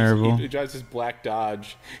comparable. He drives this black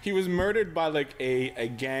Dodge. He was murdered by like a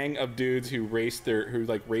gang of dudes who race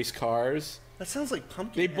cars. That sounds like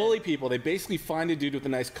Pumpkin. They bully people. They basically find a dude with a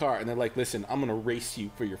nice car, and they're like, "Listen, I'm gonna race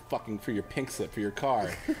you for your pink slip for your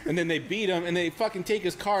car." And then they beat him, and they fucking take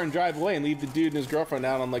his car and drive away, and leave the dude and his girlfriend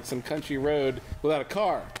out on like some country road without a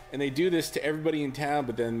car. And they do this to everybody in town,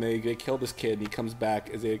 but then they kill this kid, and he comes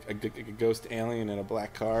back as a ghost alien in a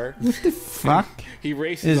black car. What the fuck He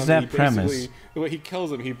races is them, and that he premise? basically- Well, he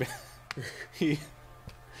kills him. He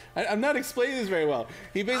I'm not explaining this very well.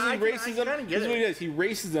 He basically races them. Here's what he does. He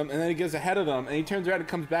races them, and then he goes ahead of them, and he turns around and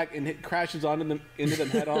comes back and crashes into them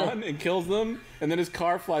head on and kills them. And then his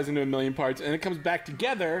car flies into a million parts, and it comes back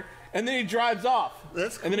together, and then he drives off.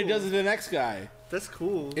 That's cool. And then he does it to the next guy. That's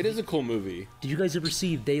cool. It is a cool movie. Did you guys ever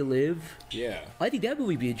see They Live? Yeah. I think that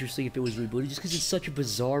movie would be interesting if it was rebooted, just because it's such a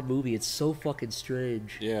bizarre movie. It's so fucking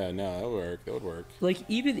strange. Yeah, no, that would work. That would work. Like,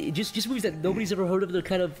 even just movies that nobody's ever heard of. They're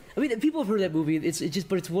kind of. I mean, people have heard that movie.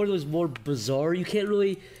 But it's one of those more bizarre. You can't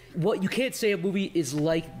really. You can't say a movie is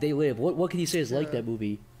like They Live. What can you say is like that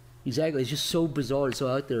movie? Exactly. It's just so bizarre and so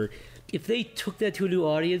out there. If they took that to a new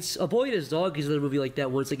audience, A Boy and His Dog is another movie like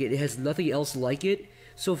that, where it's like it has nothing else like it.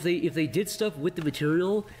 So if they did stuff with the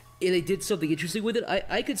material and they did something interesting with it,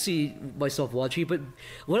 I could see myself watching it. But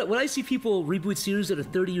when I see people reboot series that are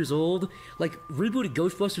 30 years old, like rebooting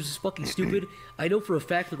Ghostbusters is fucking stupid. I know for a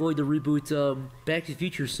fact they're going to reboot Back to the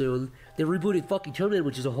Future soon. They're rebooting fucking Terminator,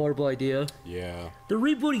 which is a horrible idea. Yeah. They're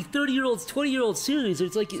rebooting 30-year-olds, 20-year-old series.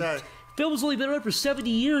 It's like film's only been around for 70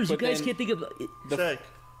 years. But you guys can't think of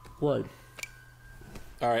what?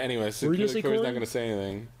 All right. Anyway, so Corey's not going to say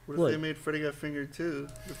anything. What if they made Freddy Got Fingered too?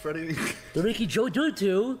 They're making Joe Dirt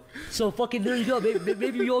too. So fucking there you go.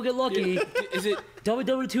 Maybe we all get lucky. Is it Dumb and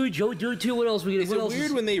Dumber 2, Joe Dirt 2? What else we get? Is it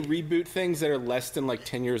weird when they reboot things that are less than like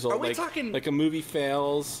 10 years old? Are we talking like a movie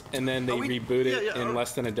fails and then they reboot it in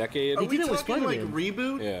less than a decade? Are we talking like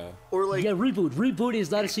reboot? Yeah. Or like reboot. Reboot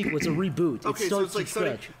is not a sequel. It's a reboot. Okay, so it's like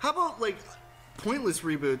scratch. How about like pointless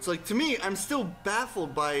reboots? Like to me, I'm still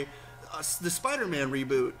baffled by the Spider-Man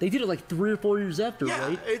reboot. They did it like 3 or 4 years after,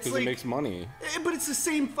 right? It's like it makes money. But it's the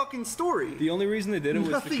same fucking story. The only reason they did it was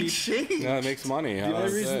Nothing to keep. changed. No, it makes money. The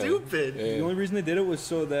only reason, stupid. Yeah. The only reason they did it was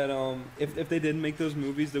so that if they didn't make those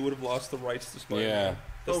movies, they would have lost the rights to Spider-Man. Yeah.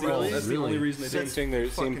 That's the only reason they did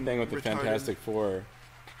it. Same thing with the Fantastic Four.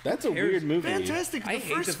 That's a Cares? weird movie. Fantastic. The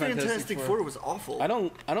first Fantastic Four was awful. I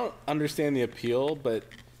don't understand the appeal, but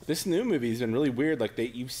this new movie's been really weird. Like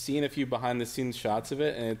you've seen a few behind the scenes shots of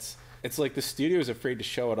it, and it's like the studio's afraid to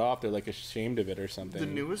show it off. They're like ashamed of it or something. The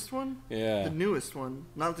newest one? Yeah. The newest one,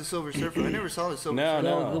 not the Silver Surfer. I never saw the Silver Surfer.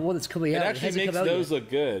 No, the one that's coming out. It actually makes those look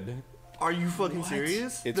good. Are you fucking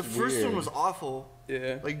serious? It's the first weird. one was awful.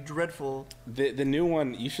 Yeah. Like dreadful. The new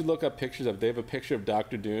one, you should look up pictures of. They have a picture of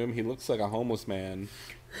Doctor Doom. He looks like a homeless man.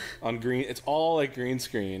 On green, it's all like green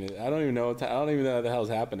screen. I don't even know what the hell's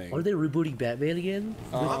happening. Are they rebooting Batman again?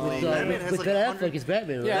 Probably. With Ben Affleck as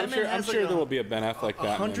Batman, right? Yeah, I'm sure there will be a Ben Affleck Batman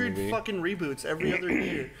 100 movie. fucking reboots every other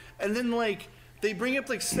year, and then like they bring up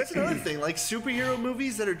like that's another thing, like superhero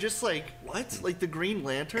movies that are just like what, like the Green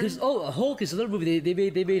Lantern. Because Hulk is another movie.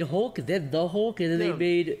 They made Hulk, then the Hulk, and then they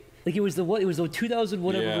made. Like it was the 2000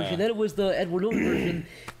 whatever version. Then it was the Edward Norton version.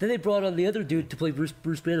 Then they brought on the other dude to play Bruce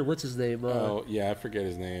Banner. What's his name? I forget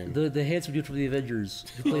his name. The handsome dude from the Avengers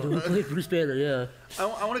who played Bruce Banner. Yeah. I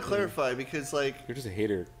want to clarify because like you're just a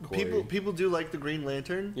hater. Corey. People do like the Green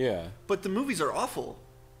Lantern. Yeah. But the movies are awful.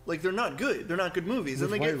 Like they're not good. They're not good movies.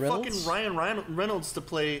 With and they get Reynolds? fucking Ryan Reynolds to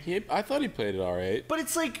play. I thought he played it all right. But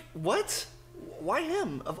it's like what? Why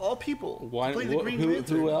him of all people? Why? Play the Green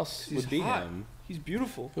Lantern? Who else would be hot. him? He's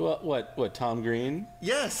beautiful. What? Tom Green?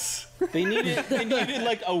 Yes. They needed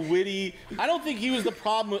like a witty. I don't think he was the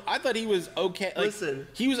problem. I thought he was okay. Like, Listen,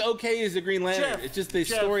 he was okay as the Green Lantern. Jeff, It's just the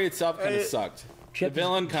story itself kind of sucked. The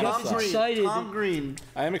villain kind of sucked. Excited. Tom Green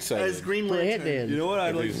I am excited. as Green For Lantern. Ant-Man. You know what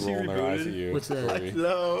I'd like to Everybody's see rolling their eyes at rebooted? you. What's that? Corey.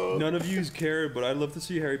 No. None of you care, but I'd love to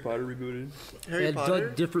see Harry Potter rebooted. Harry And Potter.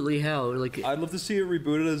 done differently how? Like I'd love to see it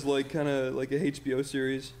rebooted as like kind of like a HBO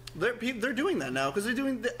series. They're doing that now because they're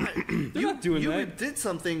doing. They're not doing you that. did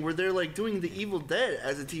something where they're like doing the Evil Dead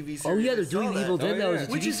as a TV series. oh yeah, I they're saw doing the that. Evil Dead now yeah. as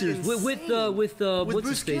a Which TV is series with insane. what's With his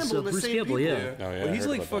Bruce face? Campbell and the Bruce same Campbell, people. yeah. Oh, yeah, But I he's heard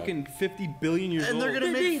like about that. fucking 50 billion years And old. they're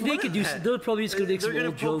gonna make They fun could of do. that. They're probably just gonna make They're some gonna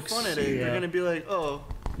old poke jokes. fun at it. Yeah. They're gonna be like, "Oh,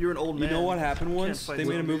 you're an old man." You know what happened once? fight They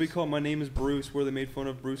made a movie zombies. called My Name is Bruce where they made fun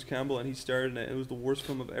of Bruce Campbell and he starred in it. It was the worst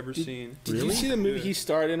film I've ever seen. Did you see the movie he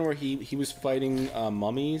starred in where he was fighting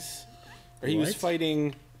mummies, or he was What?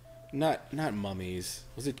 fighting not mummies?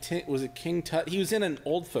 Was it King Tut? He was in an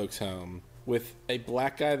old folks home with a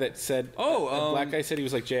black guy that said a black guy said he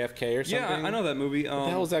was like JFK or something. Yeah, I know that movie. What the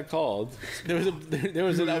hell was that called? There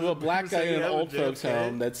was a black guy in an old folks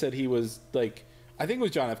home that said he was like, I think it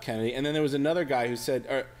was John F. Kennedy, and then there was another guy who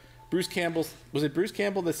said, Bruce Campbell, was it Bruce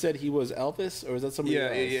Campbell that said he was Elvis, or was that somebody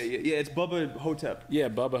else? Yeah. It's Bubba Hotep. Yeah,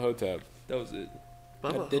 Bubba Hotep. That was it.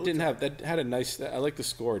 That had a nice. I like the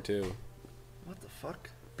score too. What the fuck?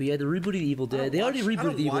 But yeah, they're rebooting the Evil Dead. They already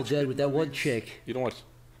rebooted the Evil Dead with that one chick. You don't watch.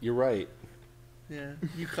 You're right. Yeah,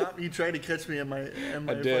 you tried to catch me at my.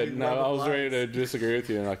 I did. No, I was ready to disagree with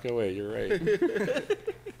you, and like, oh wait, you're right.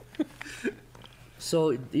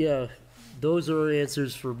 So yeah, those are our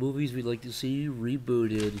answers for movies we'd like to see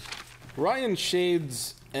rebooted. Ryan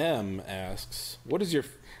Shades M asks, "What is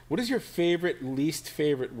your favorite least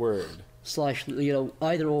favorite word?" Slash,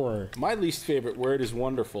 either or. My least favorite word is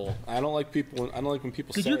wonderful. I don't like when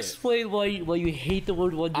people Could say you it. explain why you hate the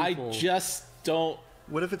word wonderful? I just don't.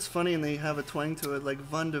 What if it's funny and they have a twang to it, like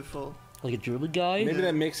wonderful? Like a German guy? Maybe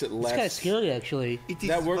that makes it less. It's kind of scary, actually. It is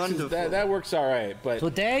That works. wonderful. That works all right, but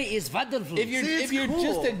Today is wonderful. if you're cool.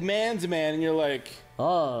 just a man's man and you're like,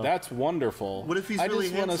 that's wonderful. What if he's I really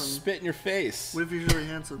just want to handsome? spit in your face. What if he's really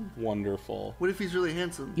handsome? Wonderful. What if he's really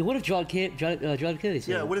handsome? Yeah, what if John Kennedy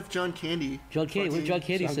said Yeah, it? what if John Candy? What if John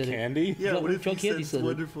Candy John said it? Candy? Yeah, John- what if John he Candy said said it?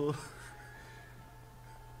 wonderful?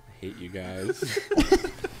 I hate you guys.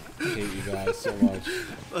 I hate you guys so much.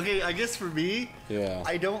 Okay, I guess for me, Yeah.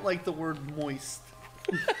 I don't like the word moist.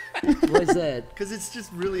 Why is that? Because it's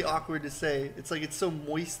just really awkward to say. It's like it's so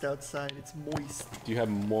moist outside. It's moist. Do you have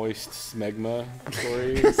moist smegma,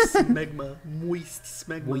 Corey? Smegma. Moist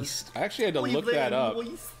smegma. Moist. I actually had to Oh, you look very that up.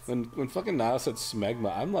 moist. When fucking Niall said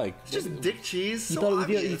smegma, I'm like, It's just dick cheese. You So thought it was-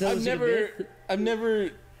 you obvious. thought it was like a myth? I've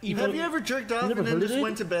never even. Have you ever jerked off never and then heard of just it?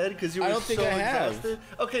 went to bed because you were I don't think so I have. exhausted?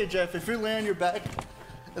 Okay, Jeff, if you're laying on your back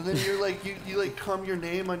and then you're like you like cum your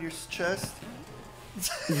name on your chest.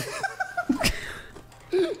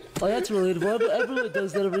 Oh, that's relatable. Everyone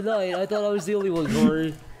does that every night. I thought I was the only one,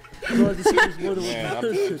 Corey. God, this is more than Man, one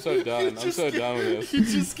I'm so done. I'm so done with this. You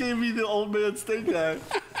just gave me the old man stink eye.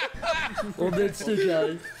 Old man still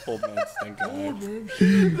guy. Old man stink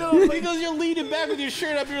eye. No, Because you're leaning back with your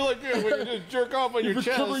shirt up, you're like, yeah, you just jerk off on your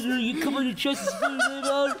You come on chest. your chest and spell your name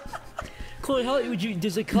out. Corey, how would you?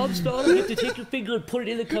 Does the cum spell it? You have to take your finger and put it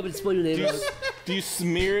in the cum and spell your name out. Do you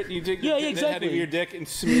smear it? You take Yeah, the head exactly. of your dick and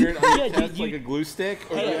smear it on your Yeah, chest you- like a glue stick?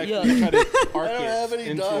 Or Yeah, you yeah. actually try to arc I don't it have any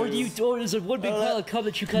into... dogs. Or is there one big pile of cum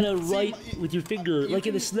that you kind of write with your finger, like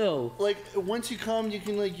in the snow? Like once you come, you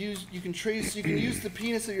can use the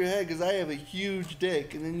penis of your head because I have a huge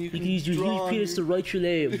dick, and then you You can can use your draw huge on penis to write your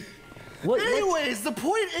name. What? Anyways, the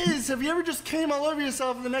point is, have you ever just came all over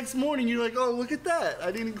yourself and the next morning you're like, oh, look at that,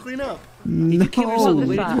 I didn't clean up. If you came yourself the and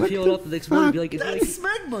waited to fuck? peel it off the next morning, you'd be like, That's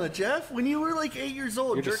smegma, Jeff. When you were like 8 years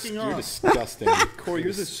old, You're jerking you're off. disgusting. Corey,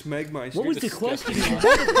 you're the smegma. what was the question? How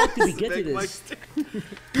the fuck did we get to this?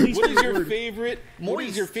 Please What is say your word. favorite? What is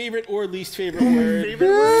Moist. your favorite or least favorite word? Favorite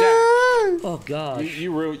word? Zach, Oh gosh.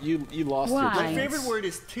 you lost Why? your My chance. favorite word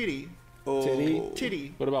is titty. Titty.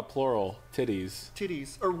 Titty. What about plural? Titties.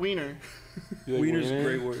 Titties. Or wiener. You like Wiener's a wiener?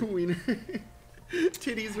 great word. Wiener.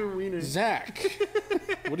 Titties or wiener. Zach,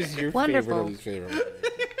 what is your Wonderful. favorite or least favorite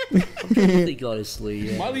word? I think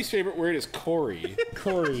honestly, My least favorite word is Corey.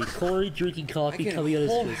 Corey drinking I coffee can coming out of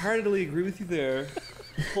his face. wholeheartly agree with you there.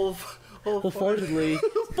 Wholeheartedly.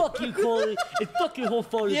 Fuck you, Corey, and fuck you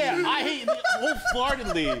wholeheartedly. Yeah, I hate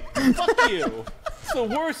wholeheartedly. Fuck you. It's the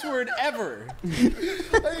worst word ever.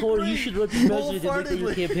 Corey, you should run for president and make that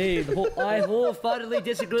your campaign. I wholeheartedly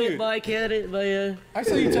disagree with Dude. my candidate. I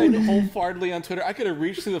saw you type wholeheartedly on Twitter. I could have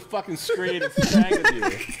reached through the fucking screen and sang with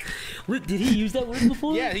you. Wait, did he use that word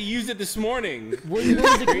before? Yeah, he used it this morning. What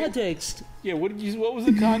was the context? Yeah, what was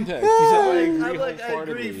the context? He said, I agree I agree.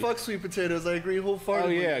 wholeheartedly. Fuck sweet potatoes. I agree Oh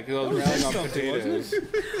wholeheartedly. yeah, because I was rallying on something,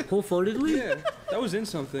 wasn't potatoes. Wholeheartedly? Yeah, that was in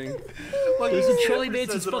something. Like, It was in Charlie Jeff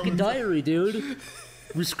Manson's says it all fucking the time. diary, dude.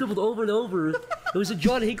 It was scribbled over and over. It was in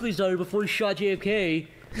John Hinckley's diary before he shot JFK.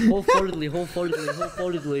 Wholeheartedly.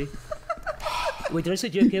 Wait, did I say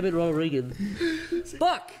JFK? I meant Ronald Reagan.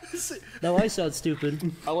 Fuck! Now I sound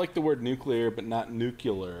stupid. I like the word nuclear, but not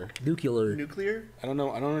nuclear. Nuclear. Nuclear? I don't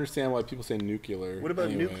know. I don't understand why people say nuclear. What about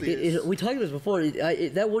anyway. nuclear? We talked about this before.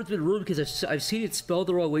 That word's been ruined because I've seen it spelled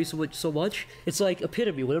the wrong way so much. It's like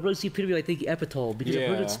epitome. Whenever I see epitome, I think epitome because I've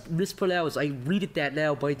heard Yeah. it mispronounced. I read it that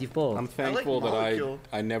now by default. I'm thankful that molecule.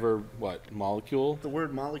 I never molecule. The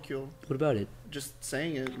word molecule. What about it? Just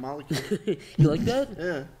saying it. Molecule. You like that?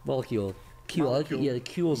 Yeah. Molecule. Q. I like it. Molecule. Yeah, the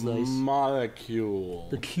Q's nice. Molecule.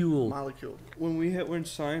 The Q. Molecule. When we're in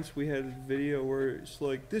science, we had a video where it's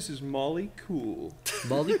like, this is Molly cool.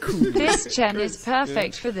 Molecule. This gen is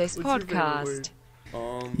perfect for this What's your favorite podcast.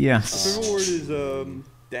 word? Yes. My favorite word is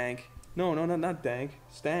dank. No, not dank.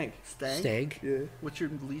 Stank. Stank? Stag. Yeah. What's your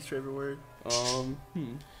least favorite word?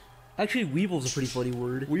 Actually, Weevil's a pretty funny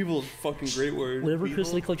word. Weevil's a fucking great word. Whenever Weevil?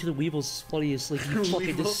 Chris Lee calls you the Weevil's funny, it's like, you fucking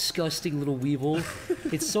Weevil? disgusting little Weevil.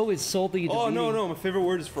 It's so insulting. and Oh no, demeaning. no, my favorite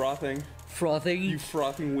word is frothing. Frothing. You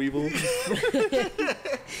frothing weevil.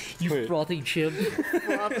 You frothing chimp.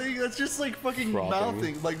 Frothing? That's just like fucking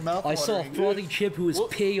mouthing, like mouth I saw a frothing chimp who was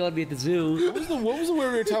peeing on me at the zoo. What was the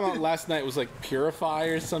word we were talking about last night? It was like purify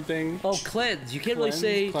or something? Oh, cleanse. You can't really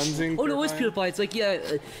say... Cleansing? Oh, no, it's purify. It's like, yeah...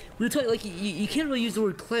 we were talking, like, you can't really use the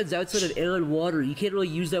word cleanse outside of air and water. You can't really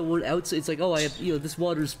use that word outside. It's like, oh, I have, this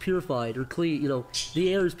water is purified or clean,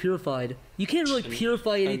 the air is purified. You can't really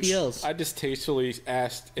purify anything else. I just tastefully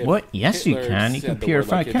asked if What? Yes, you Hitler can. You can said the word,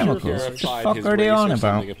 purify like, it chemicals. What the purified fuck his are they race on or about?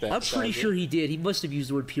 something, if that I'm pretty sounds sure he did. He must have used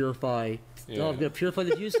the word purify. Yeah. Oh, I'm going to purify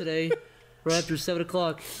the Jews today, right after 7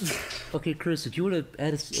 o'clock. Okay, Chris, if you want to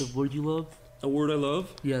add a word you love? A word I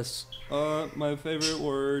love? Yes. My favorite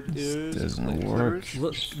word is... Doesn't work.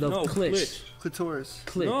 No, clit. Clitoris.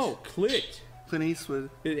 Clit. No, clit. Clint Eastwood.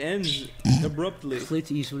 It ends abruptly. Clit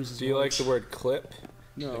Eastwood is Do you like the word clip?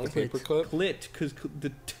 No. Like a paper clip? Clit, because the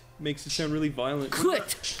t makes it sound really violent.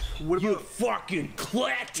 Clit! What You about fucking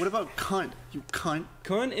clit! what about cunt? You cunt.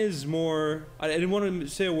 Cunt is more... I didn't want to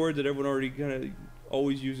say a word that everyone already kind of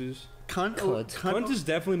always uses. Cunt. Cunt. Cunt is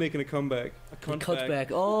definitely making a comeback. A cunt Cut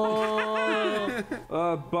back. Oh!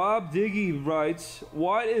 Bob Diggy writes,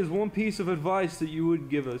 what is one piece of advice that you would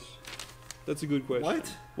give us? That's a good question.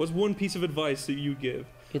 What? What's one piece of advice that you give?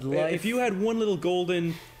 In life, If you had one little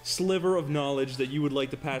golden sliver of knowledge that you would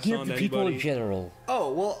like to pass give on the to people in anybody. general.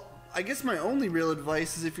 Oh well, I guess my only real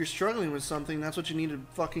advice is if you're struggling with something, that's what you need to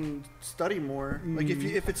fucking study more. Like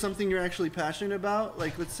if it's something you're actually passionate about,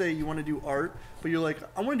 like let's say you want to do art, but you're like,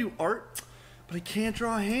 I want to do art, but I can't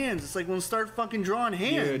draw hands. It's like, well, start fucking drawing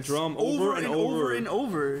hands. Yeah, draw 'em over and over. and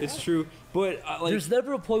over. It's true, but like There's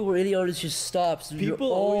never a point where any artist just stops. You're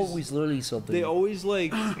People always learning something. they always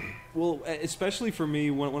like, well, especially for me,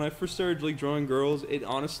 when I first started like drawing girls, it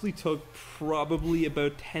honestly took probably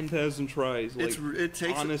about 10,000 tries. Like, it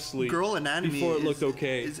takes honestly girl anatomy before it is- looked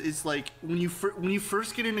okay. Is like when you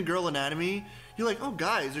first get into girl anatomy, you're like, oh,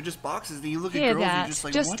 guys, they're just boxes. And you look at Hear girls and that. you're just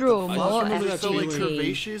like, Just what draw the more fuck? They're FGT. so like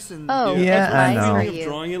curvaceous and Oh, Yeah, I advice know. for Of you.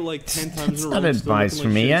 drawing it like 10 times It's in a not row. and still advice looking for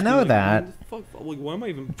like me, shit, I know like, that. Fuck, like, why am I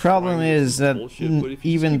even Problem trying is this that bullshit? But if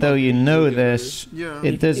you even just though keep you on know doing it, this, yeah.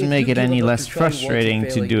 it doesn't If make you it give any up less after trying once and frustrating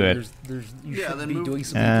to failing, do then it. you Yeah, should then be move- doing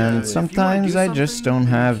something And different. sometimes I just don't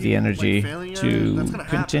have the energy failing at it, to that's gonna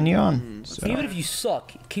happen. continue on. So. Even if you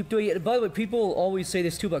suck, keep doing it. And by the way, people always say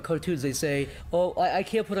this too about cartoons. They say, oh, I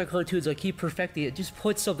can't put on cartoons, I keep perfecting it. Just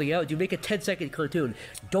put something out. You make a 10-second cartoon.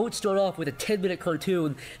 Don't start off with a 10-minute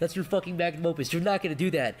cartoon. That's your fucking magnum opus. You're not going to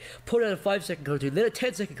do that. Put out a 5-second cartoon, then a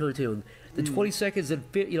 10-second cartoon, then 20 seconds, then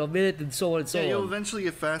a minute, and so on and so Yeah, you'll on. eventually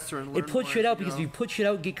get faster and learn And put more shit as out, you because go. if you put shit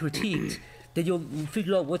out and get critiqued, then you'll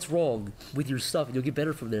figure out what's wrong with your stuff, and you'll get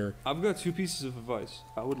better from there. I've got 2 pieces of advice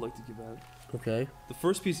I would like to give out. Okay? The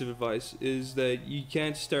first piece of advice is that you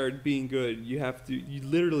can't start being good. You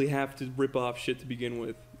literally have to rip off shit to begin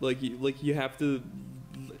with. You have to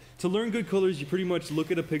learn good colors. You pretty much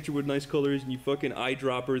look at a picture with nice colors and you fucking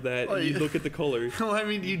eyedropper that and you look at the colors. Well, I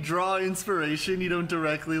mean, you draw inspiration. You don't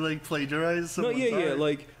directly like plagiarize. No, someone's yeah, art.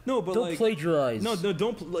 like no, but Don't like plagiarize. no,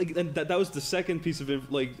 don't like. And that was the second piece of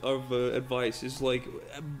advice. Is like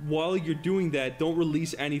while you're doing that, don't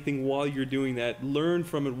release anything while you're doing that. Learn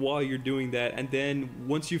from it while you're doing that, and then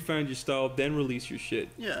once you found your style, then release your shit.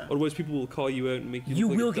 Yeah. Otherwise, people will call you out and make you. You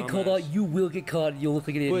look will like a get called dumbass. out. You will get caught. You'll look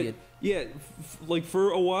like an But idiot. yeah, like for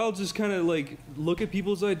a while, just kind of like look at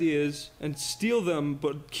people's ideas and steal them,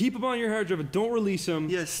 but keep them on your hard drive and don't release them.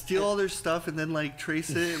 Yeah, steal all their stuff and then like trace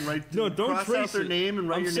it and write. No, don't cross trace out their it. name and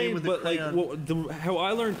write I'm your saying, name with but a like, crayon. how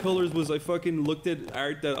I learned colors was I fucking looked at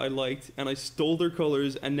art that I liked and I stole their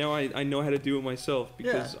colors, and now I know how to do it myself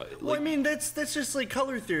Yeah. because Well, I mean, that's just like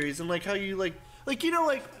color theories and like how you like you know,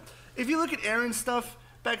 like if you look at Aaron's stuff.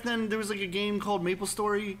 Back then, there was like a game called Maple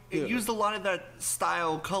Story. It used a lot of that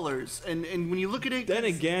style colors, and when you look at it, then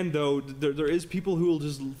again though there is people who will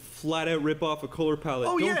just flat out rip off a color palette.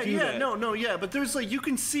 oh Don't do yeah, that. no, yeah, but there's like you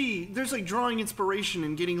can see there's like drawing inspiration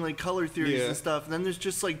and getting like color theories Yeah. and stuff. And then there's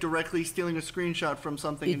just like directly stealing a screenshot from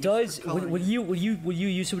something. It and does just coloring when it. you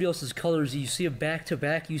use somebody else's colors, you see them back to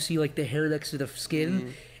back. You see like the hair next to the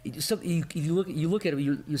skin. You look at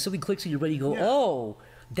it. Something clicks in your brain. You go, Yeah. oh,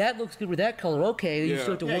 that looks good with that color. Okay, you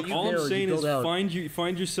start to work from All there. I'm saying you is build out.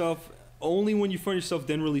 find yourself. Only when you find yourself,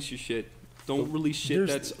 then release your shit. Don't release shit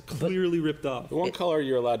There's- that's clearly ripped off. The one color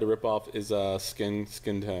you're allowed to rip off is skin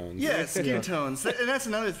tones. Yeah, skin tones, and that's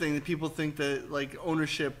another thing that people think that like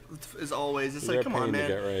ownership is always. It's They're like, come on, pain to man.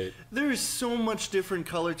 get right. There is so much different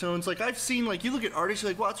color tones. Like I've seen, like you look at artists,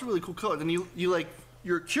 you're like, wow, that's a really cool color. Then you like,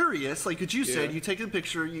 you're curious, like what you said. Yeah. You take a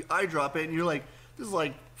picture, you eyedrop it, and you're like, this is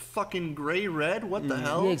like fucking gray red. What the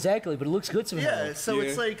hell? Yeah, exactly. But it looks good somehow. Yeah, so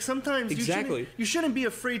it's like sometimes Exactly. you shouldn't be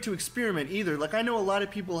afraid to experiment either. Like I know a lot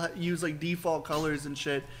of people use like default colors and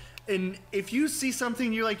shit. And if you see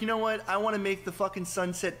something, you're like, you know what? I want to make the fucking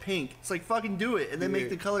sunset pink. It's like fucking do it, and then make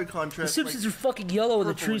the color The contrast. Simpsons are fucking yellow, and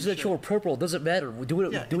the purple trees and that show are purple. It doesn't matter. Do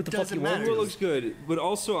it. Yeah, Do it what the fuck doesn't you want. matter. It looks good, but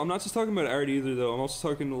also I'm not just talking about art either though. I'm also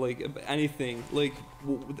talking like anything. Like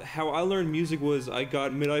how I learned music was I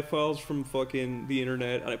got MIDI files from fucking the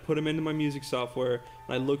internet and I put them into my music software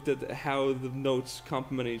and I looked at how the notes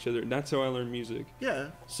complement each other, and that's how I learned music. Yeah.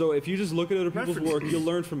 So if you just look at other people's Reference. work, you'll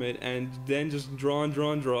learn from it, and then just draw and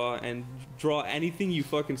draw and draw and draw anything you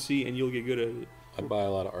fucking see, and you'll get good at it. I buy a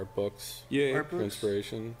lot of art books Yeah, Art for books?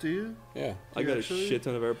 inspiration. Do you? Yeah. I got actually? a shit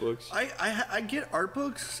ton of art books. I get art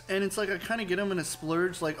books, and it's like I kind of get them in a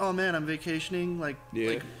splurge. Like, oh man, I'm vacationing. Like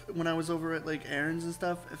when I was over at like Aaron's and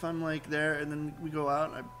stuff. If I'm like there, and then we go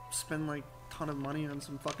out, I spend like a ton of money on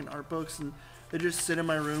some fucking art books, and they just sit in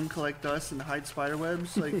my room, collect dust, and hide spider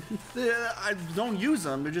webs. Like I don't use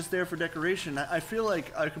them; they're just there for decoration. I feel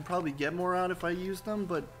like I could probably get more out if I used them,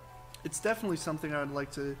 but it's definitely something I would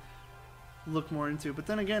like to look more into. But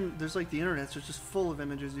then again, there's like the internet, so it's just full of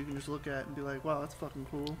images you can just look at and be like, wow, that's fucking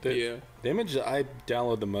cool. The images I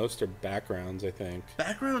download the most are backgrounds, I think.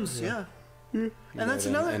 Backgrounds, yeah. And More that's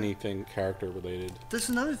than another anything character related. That's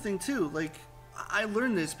another thing too. Like I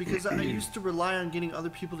learned this because I used to rely on getting other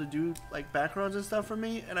people to do like backgrounds and stuff for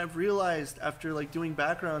me, and I've realized after like doing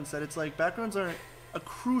backgrounds that it's like backgrounds are a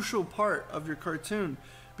crucial part of your cartoon.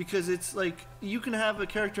 Because it's like, you can have a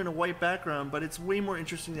character in a white background, but it's way more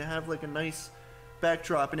interesting to have like a nice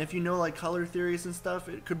backdrop. And if you know like color theories and stuff,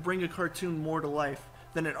 it could bring a cartoon more to life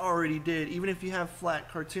than it already did. Even if you have flat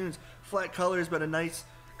cartoons, flat colors, but a nice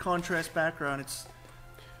contrast background, it's...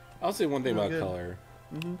 I'll say one thing about good. color.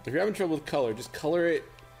 If you're having trouble with color, just color it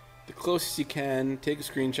the closest you can. Take a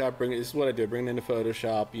screenshot, bring it. This is what I do. Bring it into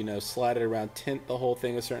Photoshop, you know, slide it around, tint the whole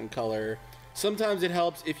thing a certain color. Sometimes it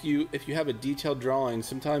helps if you have a detailed drawing.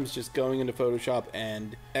 Sometimes just going into Photoshop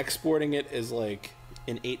and exporting it as like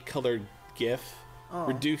an 8-color GIF,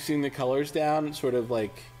 reducing the colors down, sort of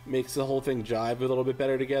like makes the whole thing jive a little bit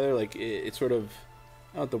better together. Like it sort of,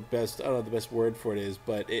 I don't know what the best word for it is,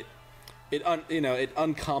 but it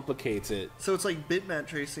uncomplicates it. So it's like bitmap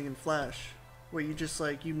tracing in Flash, where you just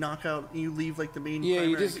like you knock out, you leave like the main. Yeah,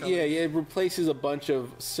 primary colors. it replaces a bunch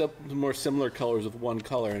of more similar colors with one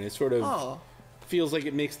color, and it sort of feels like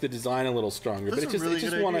it makes the design a little stronger. That's but it's a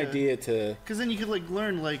just really one good idea to. Because then you could like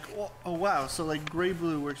learn like, oh wow, so like gray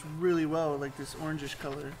blue works really well with like this orangish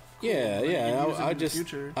color. Yeah, Like, you yeah. can use it I in the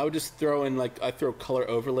future. would just throw in I throw color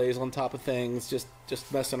overlays on top of things, just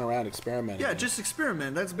messing around, experimenting. Yeah, just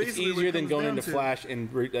experiment. That's It's basically what easier it than comes going down into to. Flash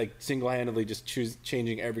and like single-handedly just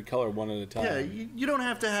changing every color one at a time. Yeah, you don't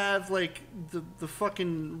have to have like the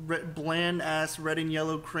fucking bland ass red and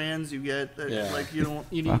yellow crayons you get. That, like you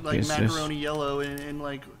need Fuck like is this? macaroni yellow and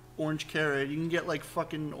like orange carrot. You can get like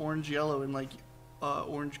fucking orange yellow and like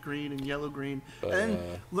orange green and yellow green. And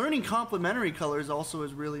learning complementary colors also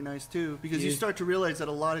is really nice too, because you start to realize that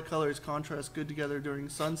a lot of colors contrast good together during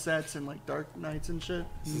sunsets and like dark nights and shit.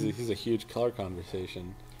 This is a huge color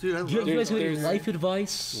conversation. Dude, I Do you love guys have any there's- life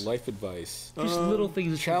advice? Life advice. Just little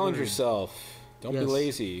things that you Challenge learn. yourself. Don't be Yes.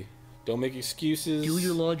 lazy. Don't make excuses. Do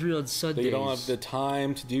your laundry on that Sundays. you don't have the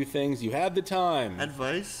time to do things. You have the time.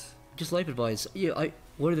 advice. Just life advice. Yeah,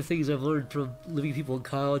 one of the things I've learned from living with people in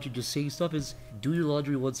college and just seeing stuff is do your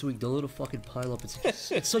laundry once a week. Don't let it fucking pile up.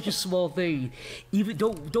 It's such a small thing. Even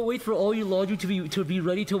don't wait for all your laundry to be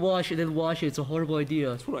ready to wash and then wash it. It's a horrible idea.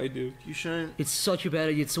 That's what I do. You shouldn't. It's such a bad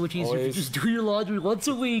idea. It's so much easier if you Always. just do your laundry once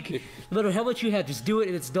a week. No matter how much you have, just do it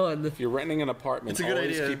and it's done. If you're renting an apartment, It's a good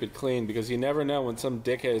always idea. keep it clean, because you never know when some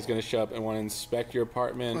dickhead is going to show up and want to inspect your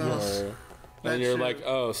apartment, and you're true. like,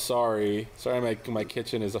 oh, sorry, my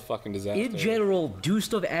kitchen is a fucking disaster. In general, do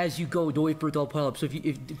stuff as you go. Don't wait for it to all pile up. So if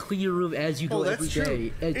you clean your room as you go Oh, every that's true.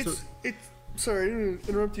 day. And so, It's sorry, I didn't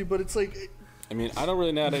interrupt you, but it's like I mean, I don't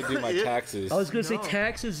really know how to do my Yeah. taxes. I was gonna say No.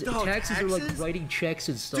 taxes. No, Taxes are like taxes? writing checks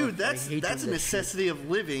and stuff. dude, I hate doing that's a that necessity of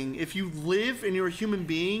living. If you live and you're a human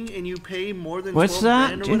being and you pay more than What's 12 that,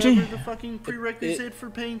 grand or Ginger? whatever the fucking prerequisite for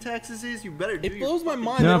paying taxes is, you better do It your blows my fucking-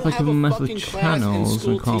 mind. You know, I if don't I have could a mess with fucking class in channels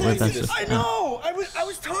school and call teaching it me that's this just- I stuff. know. I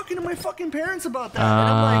was talking to my fucking parents about that, and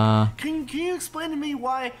I'm like, can you explain to me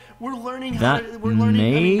why we're learning how That to, we're learning?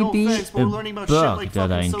 I mean, no may be offense, but we're a learning about shit book like that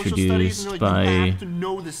fucking I social studies, and introduced they're like, you by have to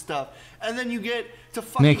know this stuff. And then you get to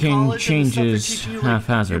fucking making college changes and the stuff they're teaching you,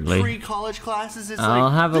 haphazardly. your pre-college classes is I'll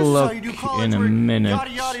like, have a this is how look you do college, in a where minute yada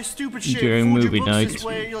yada stupid shit, during fold your movie books night. this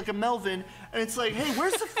way, you're like a Melvin, and it's like, hey,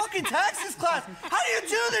 where's the fucking taxes class? How do you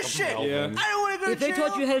do this shit? Yeah. I don't want to go to If they jail.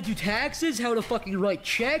 taught you how to do taxes, how to fucking write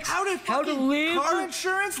checks, How to live, car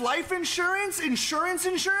insurance, life insurance, insurance,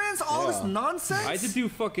 all this nonsense. I had to do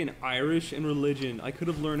fucking Irish and religion. I could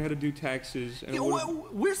have learned how to do taxes. And Yeah,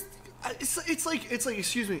 where's it's like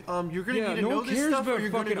excuse me, you're gonna need to no know one this cares stuff or about you're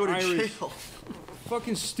gonna fucking go to Irish. jail.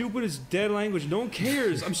 Fucking stupid as dead language. No one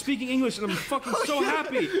cares. I'm speaking English and I'm fucking so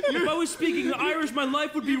happy. If I was speaking Irish, my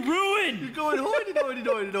life would be ruined. You're going hoity.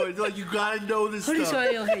 Like you gotta know this stuff.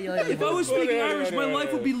 If I was speaking Irish, my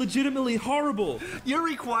life would be legitimately horrible. You're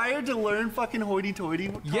required to learn fucking hoity-toity.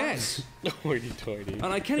 Yes. Hoity-toity. And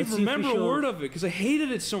I can't even remember a word of it because I hated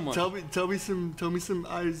it so much. Tell me some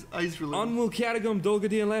eyes related. On will carigum dolga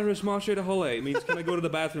di alaris marche de hole. It means can I go to the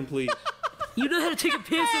bathroom, please? You know how to take a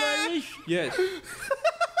piss in Irish? Yes.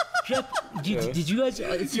 Jeff, did you guys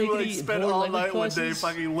take You like any spent foreign all language night one day classes?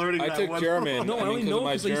 fucking learning I that took one. German. No, I only know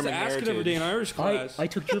because because I used to ask it every day in Irish class. I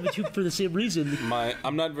took German too for the same reason.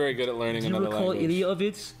 I'm not very good at learning Do you another recall language. any of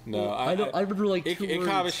it? No, I remember like two Ich words.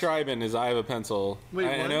 habe schreiben is I have a pencil. Wait,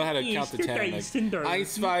 I what? know how to count to 10. Like, 1, 2,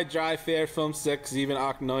 3, 4, 5, 6, 7,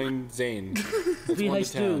 8, 9, 10. That's Wie 1 to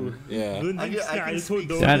heißt 10. du? Yeah. I can speak.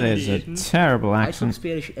 That is a terrible I took accent.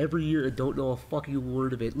 Spanish every year and don't know a fucking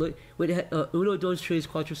word of it. Look, wait, uno, dos, tres,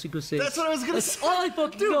 cuatro, cinco, seis. That's what I was gonna That's say. all I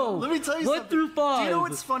fucking Dude, know. let me tell you 1 something. through 5. Do you know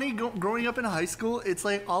what's funny? Growing up in high school, it's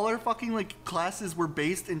like all our fucking like classes were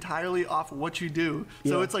based entirely off what you do.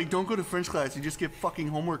 So Yeah. it's like, don't go to French class, you just get fucking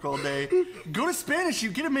homework all day. Go to Spanish, you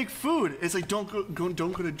get to make food. It's like don't go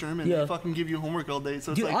to German. Yeah. They fucking give you homework all day.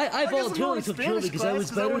 So it's Dude, like I guess I'm going voluntarily to took Spanish German because I class was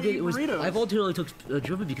 'cause I better wanna than eat it was. burritos. I voluntarily took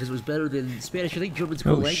German because it was better than Spanish. I think German's Oh,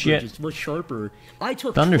 cool language. shit. It's much sharper. I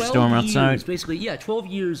took Thunderstorm 12 years, outside. basically. Yeah, 12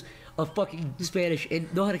 years of fucking Spanish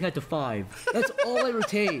and know how to count to 5. That's all I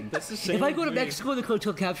retain. That's the same If I go with to me. Mexico and the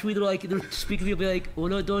cartel capture me, they're speaking to me, I'll be like,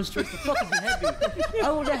 uno, dos, tres, the fucking behead me. I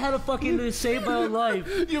don't know how to fucking save my own life.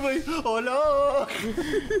 You're like, oh no.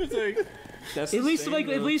 It's like, That's At the least, same,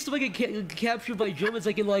 if I get captured by Germans,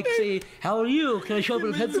 I can like say, "How are you? Can I show up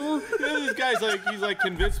with a pencil?" this guy's like, he's like,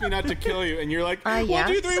 convince me not to kill you. And you're like, Yeah, 1,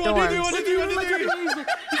 2, 3, 1, 2, 3, 1, 2, 3, 1, 2, 3. He's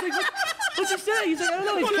like, what's he saying? He's like, I don't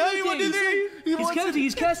know. He's 1, 2, 3, 1, 2, counting. 3. He's counting.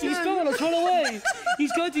 He's casting his spell. Let's run away.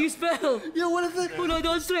 He's counting his spell. Yo, what if the Uno,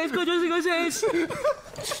 dos, tres, cuatro, cinco,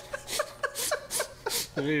 seis.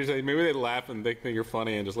 And you're just like, maybe they laugh and they think you're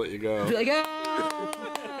funny and just let you go. Be like, ah.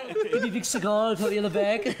 Give me a big cigar, put me in the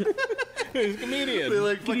back. He's a comedian. they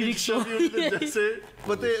like fucking Big shove you into the shot. desert?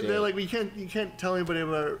 But they're shit. like, you can't tell anybody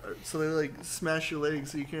about it, so they like smash your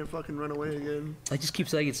legs so you can't fucking run away again. I just keep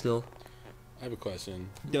saying it still. I have a question.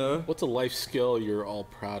 Duh. What's a life skill you're all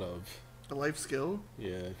proud of? A life skill?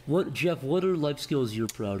 Yeah. What, Jeff? What are life skills you're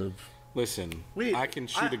proud of? Listen, Wait, I can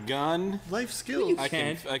shoot a gun. Life skills? I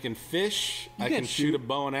can can't. fish. I can't can shoot a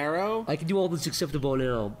bow and arrow. I can do all this except the bow and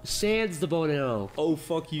arrow. Sans the bow and arrow. Oh,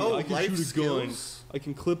 fuck you. Oh, I can life shoot a gun. skills? I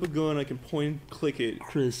can clip a gun. I can point and click it.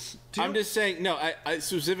 Chris. I'm just saying. No, I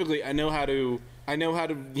specifically I know how to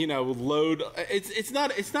load. It's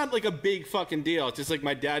not like a big fucking deal. It's just like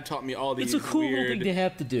my dad taught me all these. It's a cool weird, thing to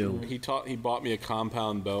have to do. He bought me a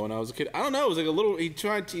compound bow when I was a kid. I don't know. It was like a little.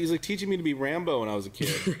 He's like teaching me to be Rambo when I was a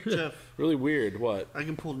kid. Jeff, Really weird. What? I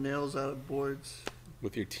can pull nails out of boards.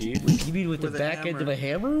 With your teeth? You mean with the With a back end of hammer. a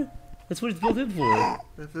hammer? That's what it's built in for.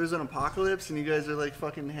 If there's an apocalypse and you guys are like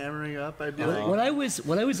fucking hammering up, I'd be like, When I was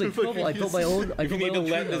like 12, I built my own. I You built my need to own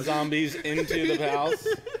let the treehouse. zombies into the house.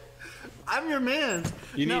 I'm your man.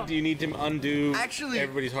 You need to undo Actually-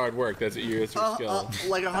 everybody's hard work. That's your skill.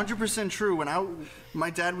 Like 100% true. My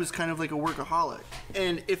dad was kind of like a workaholic,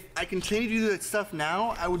 and if I continue to do that stuff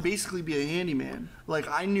now, I would basically be a handyman. Like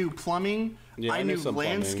I knew plumbing, Yeah, I I know knew some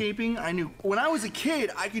plumbing. landscaping. I knew when I was a kid,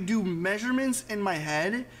 I could do measurements in my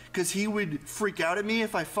head because he would freak out at me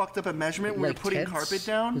if I fucked up a measurement when we were putting tents carpet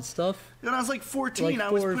down. and stuff. When I was like 14, Like I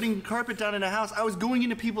was for- putting carpet down in a house. I was going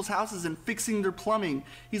into people's houses and fixing their plumbing.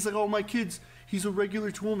 He's like, "Oh, my kid's he's a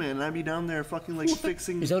regular tool man," and I'd be down there fucking like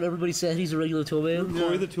fixing. Is that what everybody said? He's a regular tool man?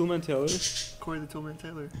 Corey the Toolman Taylor. Corey the Toolman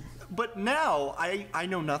Taylor. But now I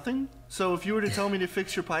know nothing. So if you were to tell me to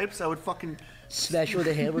fix your pipes, I would fucking. Smash with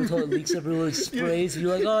a hammer until it leaks everywhere and sprays, and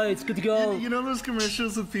you're like, oh, it's good to go. You know those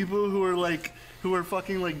commercials of people who are like who are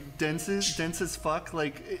fucking like dense as fuck,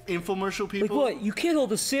 like infomercial people. Like what? You can't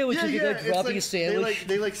hold a sandwich and you're it's dropping like, a sandwich.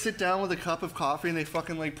 They like sit down with a cup of coffee and they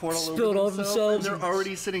fucking like pour it all Spill it over over themselves. themselves. And they're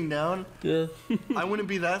already sitting down. Yeah. I wouldn't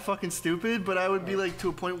be that fucking stupid, but I would be like to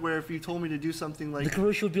a point where if you told me to do something like The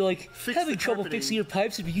commercial would be like, Fix having the trouble carpeting. fixing your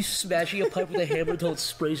pipes, and you smashing a pipe with a hammer until it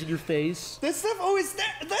sprays in your face. that stuff always.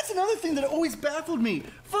 That's another thing that always baffled me.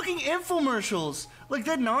 Fucking infomercials, like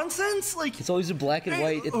that nonsense. Like It's always in black and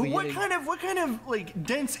white at the what beginning. kind of like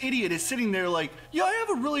dense idiot is sitting there like, yeah, I have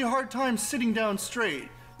a really hard time sitting down straight.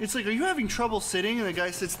 It's like, are you having trouble sitting? And the guy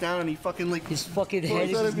sits down and he fucking like His fucking head,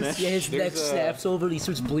 Pulls out of his neck snaps over and he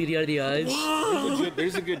starts bleeding out of the eyes.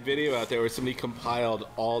 There's a good video out there where somebody compiled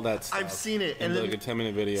all that stuff. I've seen it, and into then like a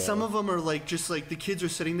 10-minute video. Some of them are like just like the kids are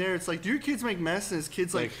sitting there. It's like, do your kids make mess? And his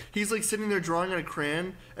kids like he's like sitting there drawing on a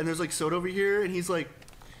crayon, and there's like soda over here, and he's like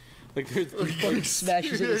there's Fucking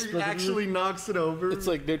smashes it. he actually knocks it over. It's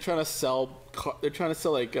like they're trying to sell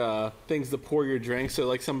like things to pour your drink. So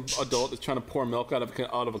like some adult is trying to pour milk out of a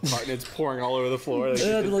carton. It's pouring all over the floor.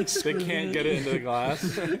 They can't get it into the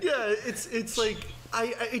glass. Yeah, it's like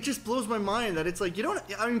it just blows my mind that it's like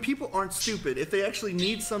people aren't stupid. If they actually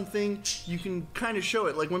need something, you can kind of show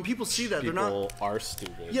it. Like when people see that, they're not. People are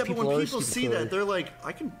stupid. Yeah, but when are people stupid, see Corey. that, they're like,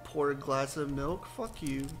 I can pour a glass of milk. Fuck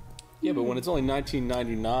you. Yeah, but when it's only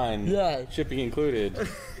 $19.99, Yeah. shipping included,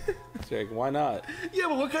 it's like, why not? Yeah,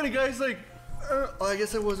 but what kind of guy's like? I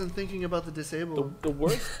guess I wasn't thinking about the disabled. The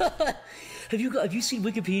worst. Have you seen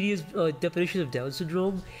Wikipedia's definition of Down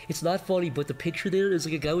syndrome? It's not funny, but the picture there is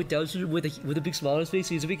like a guy with Down syndrome with a big smile on his face.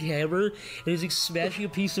 He has a big hammer and he's like smashing a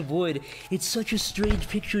piece of wood. It's such a strange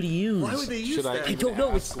picture to use. Why would they use Should I that? even don't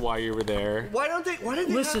know, ask why you were there? Why don't they? Why did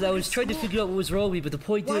they? Listen, have, I like, was a trying to school- figure out what was wrong with me, but the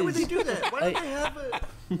point Why is, would they do that?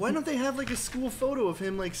 Why don't they have like a school photo of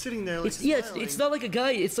him like sitting there? Like, it's not like a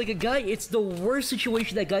guy. It's like a guy. It's the worst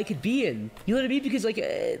situation that guy could be in. You know what I mean? Because like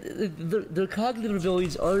their cognitive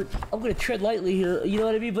abilities aren't. I'm gonna tread lightly here. You know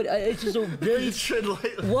what I mean? But it's just a very. Tread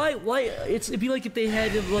lightly. Why? It'd be like if they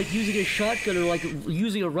had him like using a shotgun or like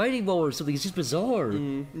using a riding mower or something. It's just bizarre.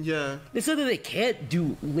 Yeah. It's not that they can't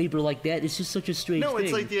do labor like that. It's just such a strange No, thing.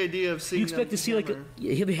 it's like the idea of seeing. You expect to see like him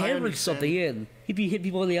hammering understand. something in. He'd be hitting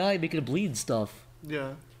people in the eye, making them bleed and stuff.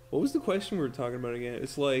 Yeah. What was the question we were talking about again?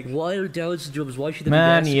 It's like, Why are Down syndromes? Why should they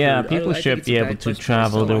Man, be yeah, massacred? I people think should it's be a able bad to question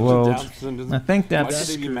travel the myself. world. I think Why that's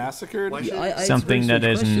should they be massacred? Why should- It's a something very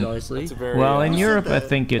that strange question, isn't. honestly. That's a very, Well, in said Europe, I that?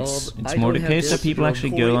 think it's I more don't the have case that this people from actually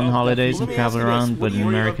Corey. go on holidays Let and me travel ask you this. around. What But do in you-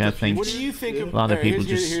 America, I think What do you think of a lot of people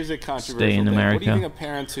here's just a controversial stay in thing. What do you America. think of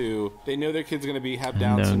parents who they know their kid's going to have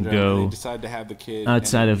Down don't syndrome go and they decide to have the kid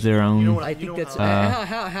outside and of their You know own what? I You think know that's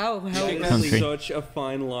how- that's country. such a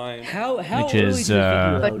fine line. how Which early is, do you think you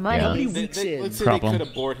But are? money- How many They- weeks they- in? let's say Problem. they could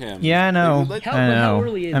abort him. Yeah, I know. How- I how know.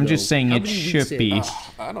 early in, I'm just though? saying How it many should weeks in? be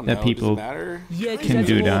I don't know. that people Does it matter? Yeah, can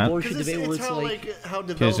do that. Abortion Because debate where it's it's how like, how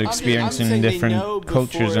because developed. experiencing saying they different know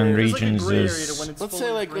cultures and before- There's like a regions gray area is when it's Let's fully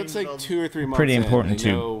say like brain 2 or 3 months. pretty in, important they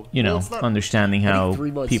to, know- you know, Well, it's not- understanding I how think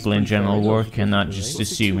 3 months people is in pretty fair general enough, work right? and not just Let's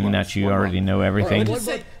say 2 assuming months, that you 1 already month. know everything.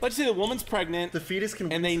 Let's say the woman's pregnant. The fetus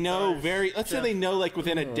can. And they know very. Let's say Jeff. they know like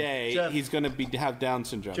within a day Jeff. he's gonna have Down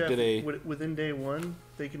syndrome. Jeff, Do they? within day 1,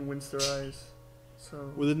 they can wince their eyes. So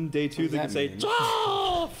Within day 2, they What can does say, that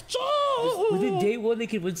mean? within day one they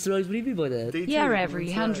can win steroids. What do you mean by that? day 2, Yeah, they can every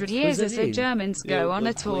wince 100 their eyes. years What or does that so mean? Germans go on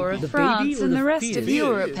a tour the of France baby or and the the rest fetus? of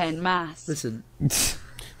Europe en masse. Listen,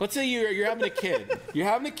 Let's say you're having a kid. You're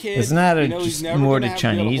having a kid. Isn't that you know, he's just never more gonna the be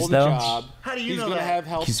able to Chinese, hold a though? job. How do you He's know gonna that? have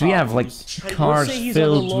health Because we have like problems. cars Let's say he's on the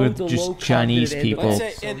filled low- with the just low Chinese cognitive end of people it.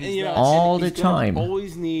 Let's say, and, you know, all and the he's gonna time.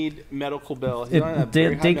 Always need medical bills. He's gonna have They,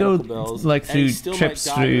 very high they go medical bills, like and he through still might trips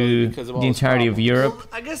die early through because of all the his entirety of problems. Europe, Well,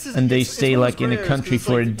 I guess and they it's stay one of like those in a gray areas, country 'cause,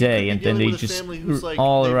 for like, a you day, could be and then dealing they with a just family who's, like,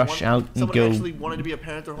 all they rush want- out and someone go. actually wanted to be a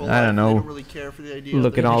parent their whole I life, don't they know. don't really care for the idea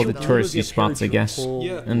Look that at all they the should die. touristy spots, I guess,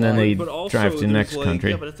 Yeah, and then they but also drive to the there's, next like- country.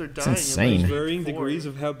 Yeah, but if they're It's dying, insane. There's like, varying before- degrees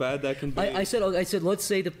of how bad that can be. I said let's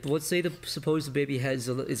say the supposed baby is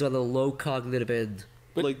on a low cognitive end.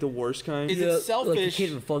 But like the worst kind. Is Yeah, it like you selfish can't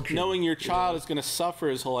even function. knowing your child is going to suffer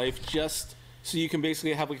his whole life just so you can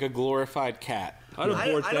basically have like a glorified cat? I'd abort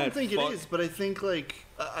I that. don't think fuck. it is, but I think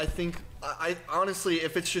I honestly,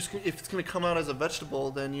 if it's gonna come out as a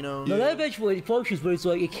vegetable, then you know. No, that eventually functions, but it's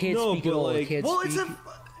like it can't No, speak at but, all. like- It can't Well, speak.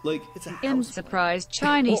 Like, it's a I'm house. surprised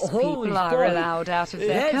Chinese Oh, holy people are fuck. allowed out of It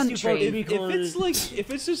their has to fucking country. be if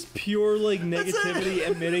it's just pure like negativity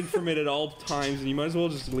emitting from it at all times, and you might as well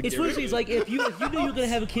just like. It's get rid seriously, of it's it. like if you knew you were gonna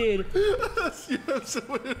have a kid, Yeah,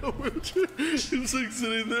 someone in a wheelchair. He's like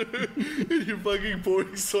sitting there, and you're fucking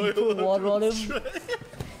pouring soil. put water on him.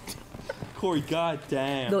 Corey,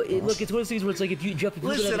 goddamn. No, look, it's one of those things where it's like if you Jeff, if you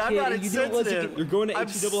Listen, have a I'm kid not and you didn't want to insensitive. You're going to I'm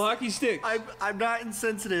HE double hockey sticks. I'm not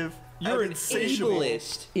insensitive. You're I'm an insatiable.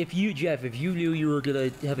 ableist. if you knew you were gonna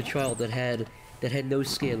have a child that had no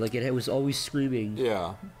skin, like it was always screaming.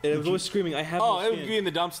 Yeah. And it was always screaming, I have Oh, no it would skin. be in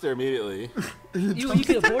the dumpster immediately. You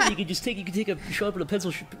can afford it. You can take a sharpened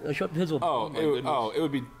pencil. It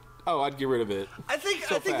would be. Oh, I'd get rid of it. I think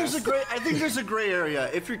fast. there's a gray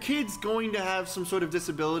area. If your kid's going to have some sort of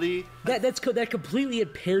disability, that completely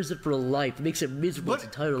impairs it for life. It makes it miserable its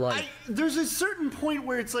entire life. there's a certain point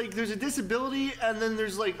where it's like there's a disability and then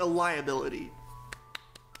there's like a liability.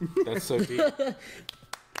 That's so deep.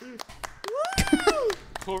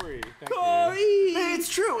 Corey, thank you. Hey, it's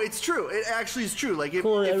true. It's true. It actually is true. Like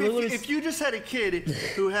Corey, if you just had a kid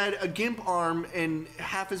who had a gimp arm and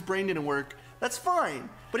half his brain didn't work, that's fine.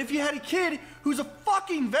 But if you had a kid who's a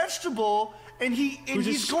fucking vegetable and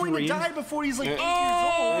he's going to die before he's like 8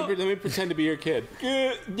 years old. Let me pretend to be your kid.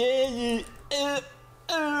 I'm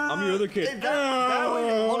your other kid. That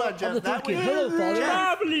way, hold on, Jeff. I'm the That third kid. way, Hello, father.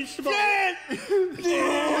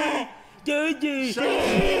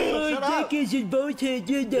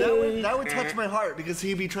 that would touch my heart because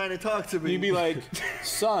he'd be trying to talk to me. You'd be like,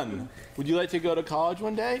 son, would you like to go to college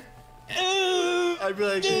one day? I'd be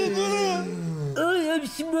like, I am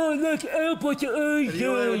small like apple to you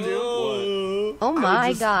know what I would do? Oh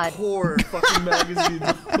my god. Pour fucking magazines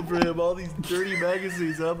over him, all these dirty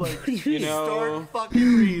magazines. I'm like, start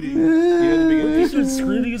fucking reading. He starts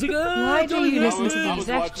screaming. He's like, Why do you listen to I these was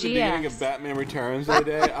watching the beginning of FGS? Batman Returns the other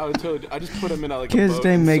day. I just put him in like a Kids, boat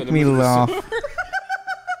they and make sent him me into the laugh. sewer.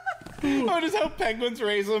 I just hope penguins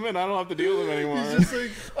raise him and I don't have to deal with him anymore. He's just like,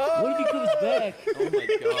 what if he comes back? Oh my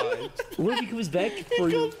god. What if he comes back for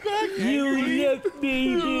He you? comes back You angry. left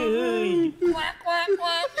me behind.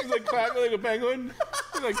 He's like quacking like a penguin.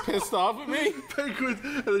 He's like pissed off at me. penguin,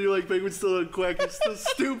 and then you're like, penguin's still a quack, he's still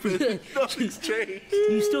stupid. Nothing's changed.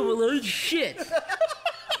 You still haven't learned shit.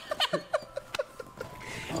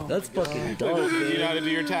 That's fucking dumb, You know man. how to do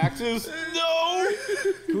your taxes? No!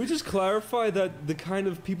 Can we just clarify that the kind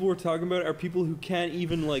of people we're talking about are people who can't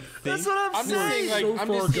even, like, think? That's what I'm I'm just saying. saying, like, So I'm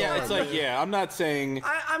far just, yeah, gone. it's like, yeah, I'm not saying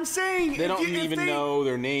I'm saying they don't even know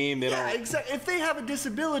their name. They Yeah, don't. exactly. If they have a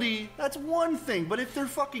disability, that's one thing. But if they're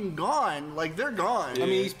fucking gone, like they're gone. I mean,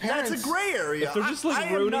 these parents. That's a gray area. If they're just, I like,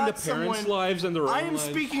 am ruining not the parents' someone- lives and their I own am lives.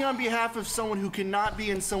 speaking on behalf of someone who cannot be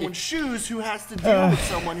in someone's shoes, who has to deal with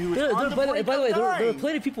someone who is on the By brink the way, of there are dying.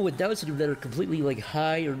 plenty of people with Down syndrome that are completely like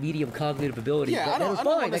high or medium cognitive ability. Yeah, that I don't are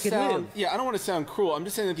want fine. to That can sound. live. Yeah, I don't want to sound cruel. I'm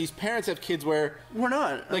just saying that these parents have kids where, We're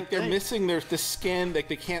not. like, they're missing the skin. Like,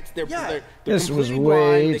 they can't. They're Yeah. This was completely way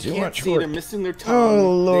blind. They too can't much see. work. They're missing their tongue.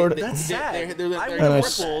 Oh, Lord. That's sad. They're I And I crippled,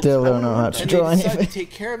 still don't know how to and draw they decide anything. to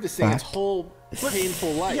take care of this thing its whole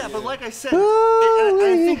painful life. Yeah, but like I said, Oh, and I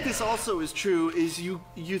yeah. think this also is true. Is you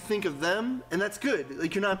think of them, and that's good.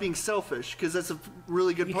 Like you're not being selfish, because that's a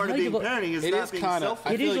really good You part of kind being of- parenting is It not is being kind of. selfish.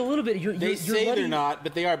 I It feel is a like little bit. They say they're letting- not,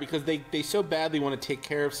 but they are because they so badly want to take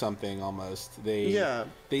care of something. Almost they Yeah.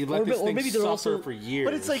 they let this or thing maybe they're suffer also- for years.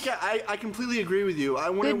 But it's like I completely agree with you. I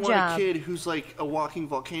wouldn't Good want job. a kid who's like a walking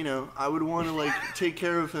volcano. I would want to like take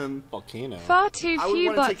care of him. volcano. Far too I would few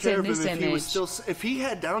want to take butts care in of him this if he was image. still if he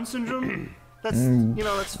had Down syndrome. That's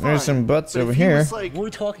that's fine. There's some butts But if over he here. was, like,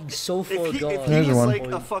 We're talking so far if he gone. There's was one. like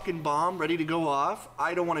a fucking bomb ready to go off,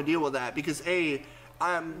 I don't want to deal with that because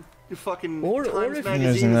I'm fucking Or Times if- magazine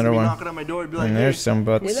There's is another gonna be one. knocking on my door and be like, And hey, there's some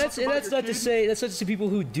butts. And that's Talk about not your to kid. say that's not to say people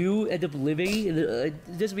who do end up living.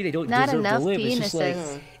 It doesn't mean they don't Not deserve to enough live. It's just like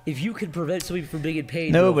penises. if you could prevent somebody from being in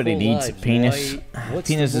pain. Nobody their whole needs a lives, penis. what's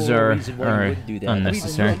the Penises moral are- reason why you are wouldn't do that?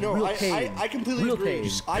 unnecessary. No, real I pain. I completely Real agree. pain.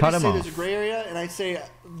 Just I cut just 'em say off. there's a gray area, and I say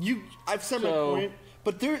I've said my So- point.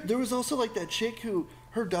 But there was also like that chick who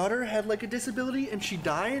her daughter had like a disability and she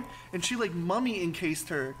died, and she like mummy encased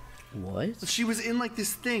her. What? She was in like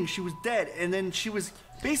this thing. She was dead, and then she was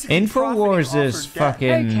basically Infowars profiting off is her death. fucking-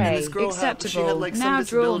 And Okay, this girl she had acceptable. like some Now draw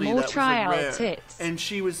disability more that was, like, trial rare. tits. And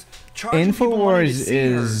she was charging people money to Infowars see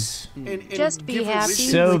her is and Just be give her happy.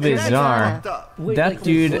 wishes. So Like, that's bizarre. fucked up. Wait, That like,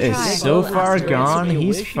 dude before is Try. so Well, far that's gone. right.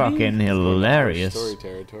 He's Wish you? fucking hilarious. Story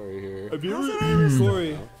territory here. Have you How's ever, that honest?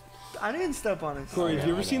 Corey, I didn't step on it. Corey, have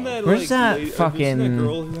you ever seen that? Where's like, that have you seen fucking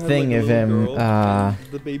girl who had, thing like, a of little him, girl, and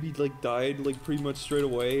the baby like died like pretty much straight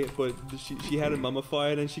away, but she had it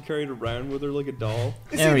mummified and she carried it around with her like a doll.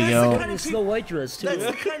 There we that's go. The kind The of Snow people, White dress too. that's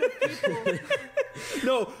the kind of people.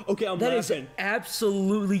 No, okay, I'm That is laughing.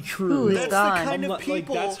 absolutely Who true. is That's the gone? kind I'm of like,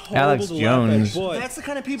 people. that's horrible Alex to laugh at, Jones. but That's the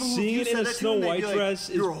kind of people who seeing you it said in a that to Snow them, they'd White be like, dress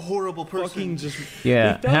is you're a horrible person. fucking just.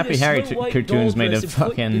 Yeah, They found Happy a Harry Snow White cartoons doll made a dress and put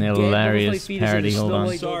fucking the dead hilarious mummified fetus in a parody. Hold Snow on.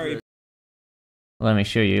 White doll Sorry. dress. Let me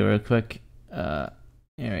show you real quick. Here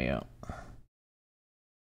we go.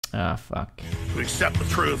 Ah, fuck. To accept the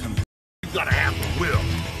truth, and you gotta have the will.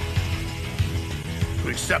 To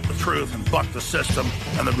accept the truth and buck the system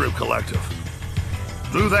and the group collective.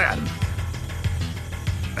 Do that,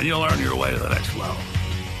 and you'll earn your way to the next level.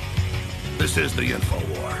 This is the Info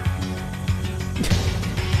War.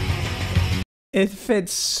 It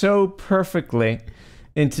fits so perfectly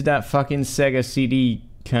into that fucking Sega CD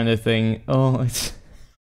kind of thing. Oh, it's...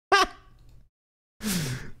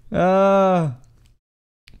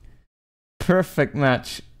 perfect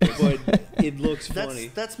match. But it looks funny.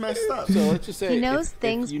 That's messed up. So let's just say He knows if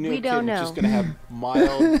things you knew we a kid don't was know. just gonna have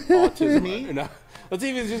mild autism. Or no, let's see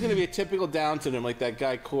if it's just gonna be a typical Down syndrome, like that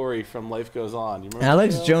guy Corey from Life Goes On. You remember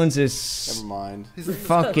Alex that show? Jones is Never mind.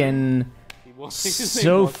 fucking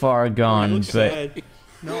so far gone, but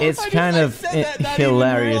it's kind of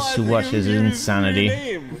hilarious to watch his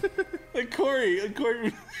insanity. Like Corey.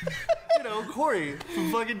 You know, Corey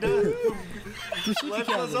from fucking Death. Life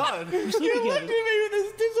Goes On. You looked at me with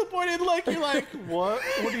this disappointed look. You're like, what?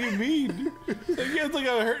 What do you mean? Like, yeah, it's like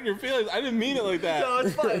I'm hurting your feelings. I didn't mean it like that. No,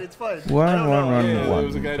 it's fine. It's fine. There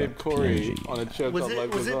was a guy named Corey on a show called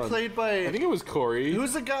Life Goes On. Was it played by... I think it was Corey.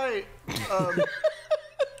 Who's the guy...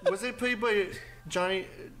 was it played by Johnny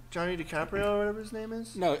DiCaprio or whatever his name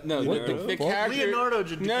is? No. The character... Leonardo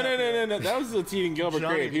DiCaprio. No. That was the Stephen Gilbert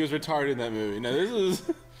Grape. He was retarded in that movie.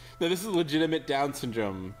 No, this is a legitimate Down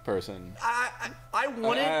syndrome person. I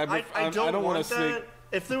want it. I don't want that.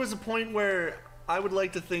 If there was a point where I would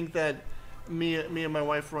like to think that me and my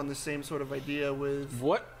wife were on the same sort of idea with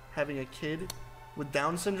having a kid with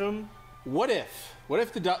Down syndrome. What if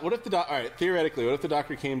the all right, theoretically, what if the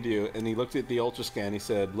doctor came to you and he looked at the ultrascan, he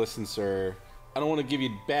said, "Listen, sir, I don't want to give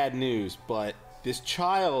you bad news, but this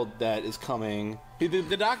child that is coming,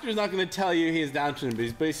 the doctor's not going to tell you he has Down syndrome, but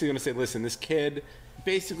he's basically going to say, listen, this kid,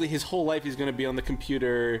 basically his whole life he's going to be on the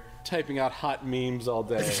computer typing out hot memes all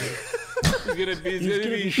day. He's going to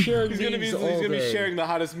be sharing the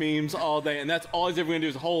hottest memes all day, and that's all he's ever going to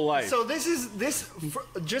do his whole life. So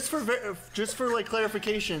just for like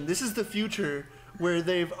clarification, this is the future where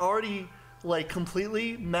they've already like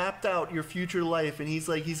completely mapped out your future life, and he's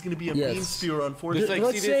going to be a meme spewer on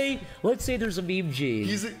 4chan. Let's say there's a meme gene,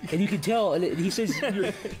 and you can tell, and he says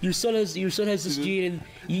your son has this gene, and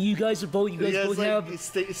you guys both have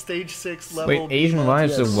stage 6 level. Wait, Asian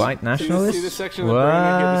wives of white nationalists? See the section what?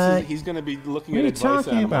 Of he's going to be looking at advice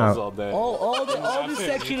animals all day. All this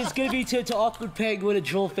section is going to be to Awkward Penguin and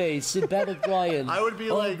Trollface and Battle Brian. I would be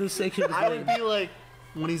like,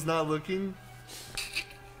 when he's not looking.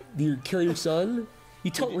 Do you kill your son?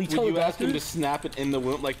 Would you ask him to snap it in the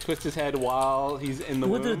womb, like twist his head while he's in the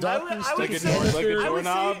womb? I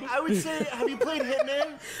would say, have you played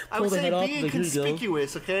Hitman? I would say, be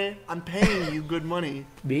inconspicuous, okay? I'm paying you good money.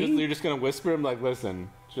 You're just gonna whisper him, like, listen,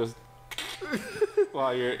 just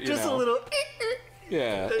while you're, just a little.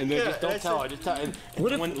 Yeah, and then just don't tell her. Just tell. And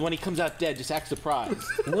when he comes out dead, just act surprised.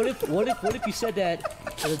 What if you said that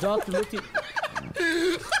and the doctor looked at?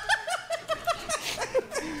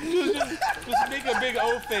 Just make a big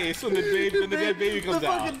O face when the dead baby comes out. The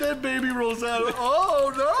fucking dead baby rolls out.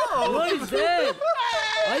 Oh no! What is that?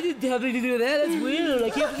 I didn't have anything to do with that. That's weird. I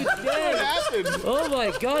can't believe it's dead. What happened? Oh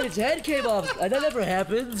my god, its head came off. That never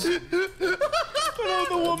happens.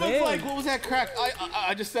 The woman's like, what was that crack?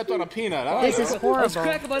 I just stepped on a peanut. This is horrible. I was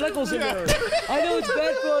cracking my knuckles in there. I know it's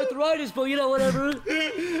bad for arthritis, but whatever.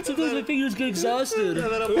 Sometimes my fingers get exhausted.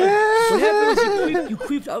 What happened is you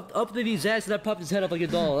creeped up baby's ass and I popped his head up like a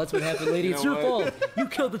doll. That's what happened, lady. It's your fault. You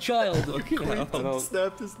killed the child.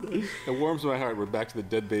 Snapped his neck. It warms my heart. We're back to the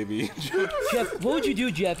dead baby. Jeff, what would you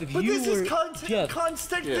do, Jeff, if you were... Jeff,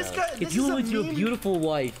 if you were with your beautiful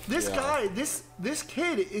wife... This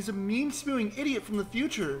kid is a meme-spewing idiot from the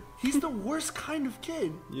future. He's the worst kind of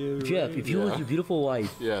kid. Yeah, right. Jeff, if you were with your beautiful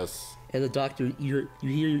wife... Yes. And the doctor, you're at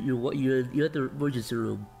the emergency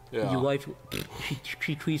room. Yeah. And your wife,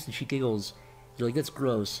 she tweets and she giggles. You're like, that's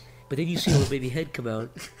gross. But then you see her baby head come out.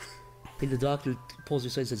 And the doctor pulls her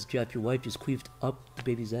aside and says, Jeff, your wife just queefed up the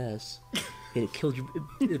baby's ass. And it killed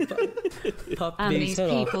it popped the baby's head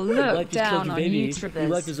off. And these people look down on you for Your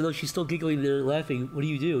wife this. is, she's still giggling there, laughing. What do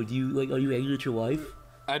you do? Are you angry at your wife?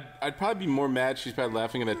 I'd probably be more mad she's probably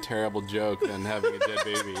laughing at a terrible joke than having a dead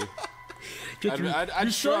baby.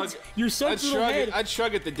 I'd shrug. Your son's little head. I'd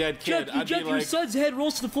shrug at the dead kid. Jeff, your son's head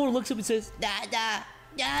rolls to the floor, looks up and says, "Dada,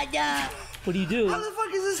 dada." What do you do? How the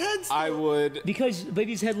fuck is his head still? I would... Because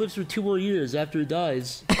baby's head lives for 2 more years after it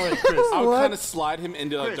dies. All right, Chris. I would kind of slide him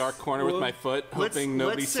into a dark corner with my foot, hoping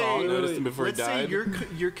nobody noticed him before he died. Let's say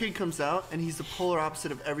your kid comes out and he's the polar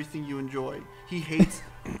opposite of everything you enjoy. He hates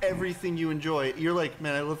everything you enjoy. You're like,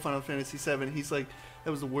 man, I love Final Fantasy VII. He's like,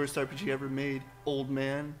 That was the worst RPG ever made, old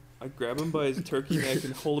man. I grab him by his turkey neck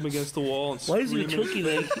and hold him against the wall and Why is he a turkey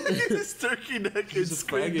neck? His turkey neck is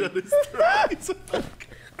screamed faggot. at his throat. He's a faggot.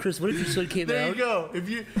 Chris, what if your son came There out? you go.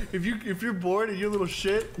 If you're bored and you're a little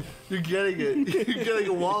shit, you're getting it. You're getting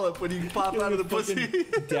a wallop when you pop out of the pussy.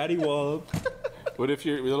 Daddy wallop. What if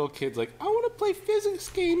your little kid's like, I want to play physics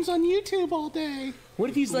games on YouTube all day? What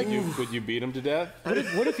if he's like, Would you beat him to death?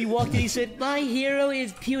 what if he walked in and he said, my hero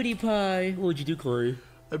is PewDiePie? What would you do, Corey?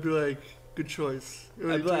 I'd be like, good choice.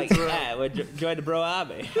 I'd be like, join the bro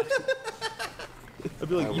army. I'd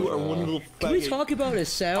be like, you are one little faggot. Can we talk about a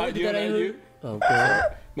sound that I heard? Oh,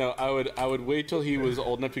 God. No, I would wait till he was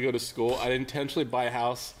old enough to go to school. I'd intentionally buy a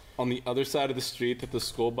house on the other side of the street that the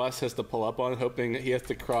school bus has to pull up on, hoping that he has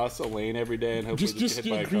to cross a lane every day and hopefully Just get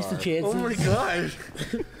hit by a increase car. the chances. Oh my god.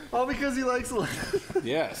 All because he likes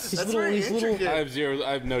Yes. That's very intricate.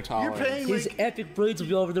 I have no tolerance. You're paying His epic braids will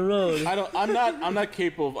be over the road. I'm not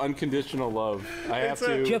capable of unconditional love. I have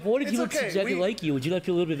to. Jeff, what if he It's looks okay. exactly like you? Would you not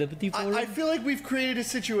feel a little bit of empathy for him? I feel like we've created a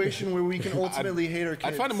situation where we can ultimately hate our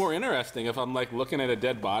kids. I find it more interesting if I'm like looking at a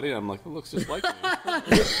dead body and I'm like, it looks just like me. That'd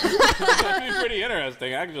be pretty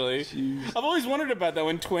interesting, actually. I've always wondered about that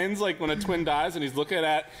when twins, like when a twin dies and he's looking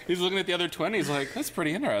at the other twin, he's like, that's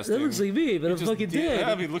pretty interesting. That looks like me, but I'm fucking dead.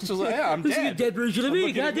 Yeah, he looks just like, yeah, I'm Looks dead. like a dead version of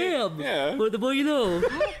me, goddamn. Yeah. But the more you know. So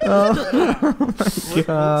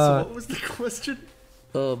what was the question?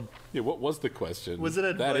 Yeah, what was the question? Was it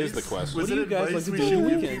advice? That is the question. Was it do you guys advice like we to do should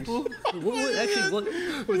give weekends? people?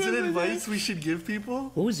 Was it advice we should give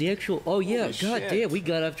people? What was the actual? Oh yeah, Holy god shit. damn, we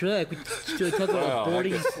got off track. We started talking about Wow,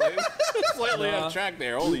 boarding. Slightly off track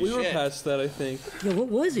there. Holy We were shit. past that, I think. Yeah, what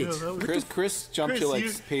was it? Chris jumped to like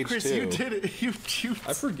page Chris, 2. you did it. You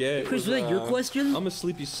I forget. Chris, was that your question? I'm a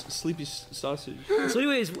sleepy sausage. So,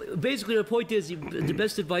 anyways, basically, our point is the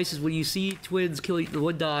best advice is when you see twins kill the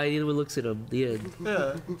one die, the other one looks at them. The end.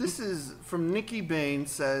 Yeah. This is from Nikki Bain.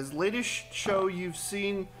 Says latest show you've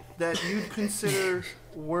seen that you'd consider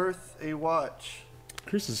worth a watch.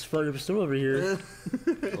 Chris is front of the store over here.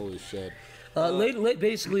 Holy shit.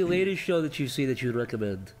 Basically, latest show that you've seen that you'd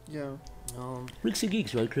recommend. Yeah. Freaks and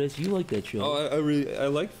Geeks, right, Chris? You like that show? Oh, I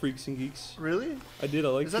like Freaks and Geeks. Really? I did. I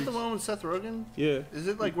like. Is that the Freaks. one with Seth Rogen? Yeah. Is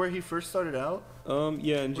it like where he first started out?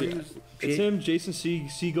 Yeah, and Where he was- it's him, Jason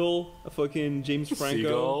Segel, a fucking James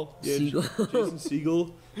Franco. Segel? Yeah, Jason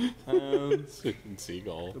Segel.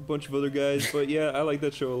 Seagull. A bunch of other guys, but yeah, I like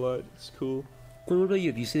that show a lot. It's cool. What about you?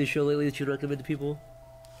 Have you seen a show lately that you'd recommend to people?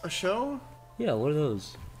 A show? Yeah, one of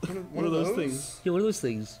those. One of those things. Yeah, one of those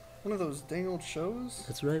things. One of those dang old shows?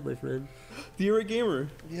 That's right, my friend. The Irate Gamer.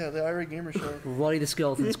 Yeah, the Ira Gamer Show. Ronnie the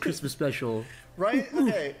Skeleton's Christmas special. Right?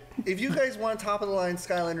 Okay. If you guys want top of the line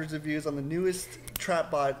Skylanders reviews on the newest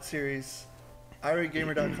Trapbot series,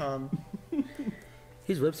 iragamer.com.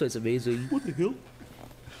 His website's amazing. What the hell?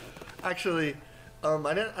 Actually, I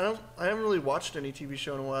haven't really watched any TV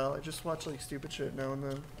show in a while. I just watch like stupid shit now and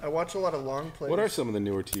then. I watch a lot of long plays. What are some of the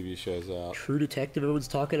newer TV shows out? True Detective, everyone's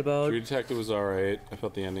talking about. True Detective was alright. I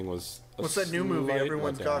felt the ending was. What's that new movie slight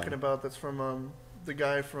everyone's letdown. talking about? That's from the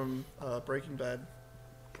guy from Breaking Bad.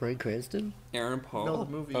 Bryan Cranston? Aaron Paul. No, the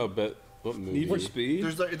movie. Oh, but what movie? Need for Speed.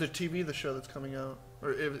 There's the TV, the show that's coming out,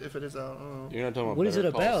 or if it is out. I don't know. You're not talking about What is Better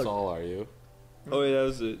it Call about? Saul, are you? Oh yeah, that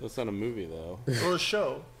was it. That's not a movie though. Well, the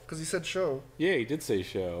show, because he said show. Yeah, he did say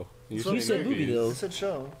show. So You said movie though. He said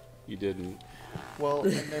show. You didn't. Well,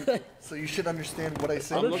 and then, so you should understand what I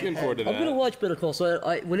said. I'm looking forward to I'm that. gonna watch Better Call Saul.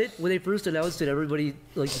 When they first announced it, everybody,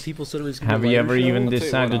 like the people said it was. Have a you live ever show. even I'll tell you what,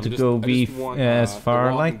 decided to go I be just want, as The far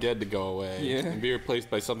Walking like? Dead to go away and be replaced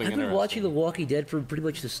by something I've been interesting. watching The Walking Dead from pretty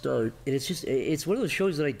much the start, and it's one of those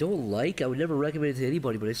shows that I don't like. I would never recommend it to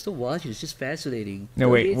anybody, but I still watch it. It's just fascinating. No,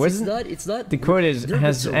 wait, it's not. The quote is, there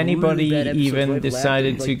has some anybody really bad episodes even where I've laughed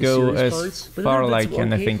decided at, like, to the go serious as parts, but far there have like? been some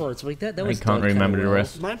And I okay think parts like that. That I was can't done kinda remember the well.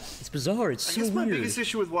 rest. It's bizarre. It's I so guess my weird. biggest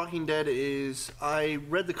issue with Walking Dead is I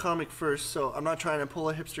read the comic first, so I'm not trying to pull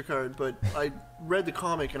a hipster card, but I read the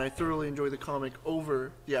comic and I thoroughly enjoyed the comic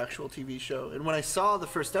over the actual TV show. And when I saw the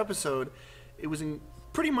first episode, it was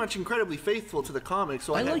pretty much incredibly faithful to the comic,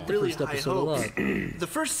 so I had liked the really first high episode a hopes. The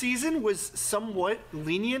first season was somewhat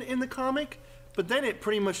lenient in the comic, but then it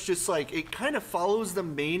pretty much just like it kind of follows the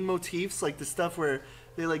main motifs, like the stuff where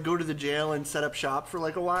they like go to the jail and set up shop for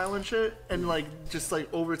like a while and shit, and like just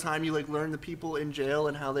like over time you like learn the people in jail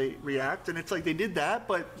and how they react, and it's like they did that,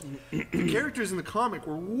 but the characters in the comic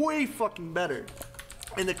were way fucking better,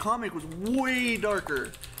 and the comic was way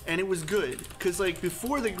darker, and it was good because like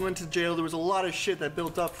before they went to jail there was a lot of shit that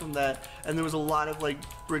built up from that, and there was a lot of like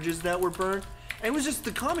bridges that were burned. And it was just,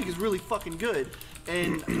 the comic is really fucking good.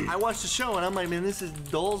 And I watched the show and I'm like, man, this is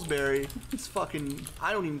Dullsbury. It's fucking,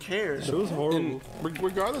 I don't even care. The show's horrible. And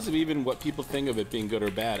regardless of even what people think of it being good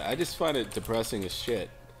or bad, I just find it depressing as shit.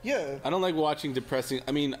 Yeah. I don't like watching depressing.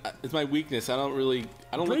 I mean, it's my weakness. I don't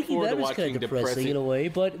look forward to watching depressing in a way,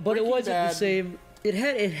 but it wasn't the same. It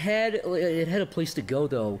had a place to go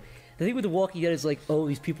though. The thing with The Walking Dead is like, oh,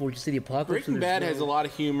 these people were just in the apocalypse. Breaking Bad has a lot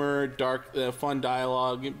of humor, dark, fun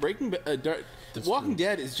dialogue. Walking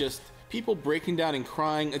Dead is just people breaking down and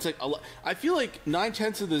crying. It's like I feel like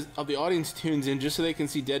 9/10 of the audience tunes in just so they can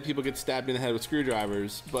see dead people get stabbed in the head with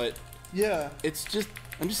screwdrivers. But yeah, it's just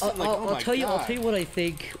I'm just like, oh my God. I'll tell you what I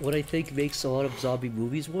think makes a lot of zombie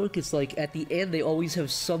movies work. It's like at the end they always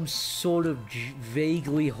have some sort of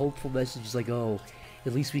vaguely hopeful message. It's like, oh,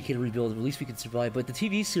 at least we can rebuild, at least we can survive. But the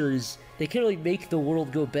TV series, they can't really make the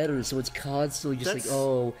world go better, so it's constantly just like,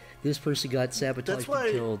 oh, this person got sabotaged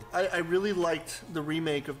and killed. I really liked the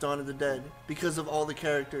remake of Dawn of the Dead because of all the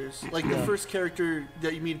characters. Like the first character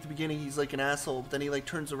that you meet at the beginning, he's like an asshole, but then he like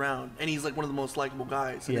turns around and he's like one of the most likable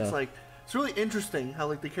guys. And it's like, it's really interesting how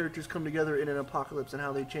like the characters come together in an apocalypse and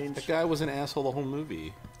how they change. That guy was an asshole the whole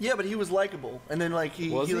movie. Yeah, but he was likable, and then like he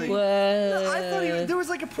was he? Like, no, I thought there was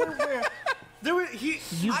like a point where there were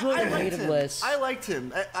I liked him. Less. I liked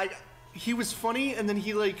him. He was funny, and then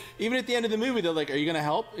he like even at the end of the movie, they're like, "Are you gonna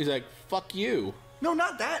help?" He's like, "Fuck you." No,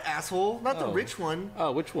 not that asshole. Not the rich one.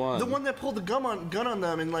 Oh, which one? The one that pulled the gun on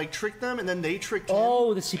them and like tricked them, and then they tricked him.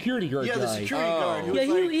 Oh, the security guard guy. Yeah, the security guard.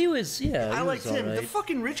 Yeah, he was. Yeah, I liked him. Right. The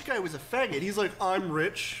fucking rich guy was a faggot. He's like, I'm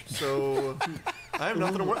rich, so I have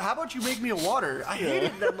nothing to worry. How about you make me a water? I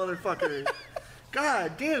hated that motherfucker.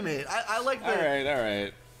 God damn it. I like that. All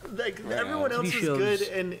right. Like everyone else is good,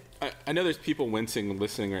 and I know there's people wincing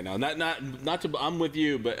listening right now. Not to. I'm with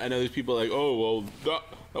you, but I know there's people like, oh well,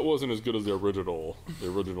 that wasn't as good as the original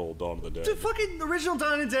Dawn of the Dead. The fucking original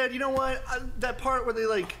Dawn of the Dead. You know what? That part where they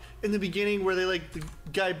like in the beginning where they like the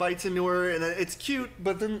guy bites into her and it's cute,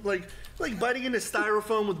 but then like biting into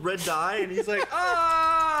styrofoam with red dye, and he's like,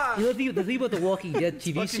 ah. You know, the thing about the Walking Dead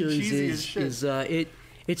TV series is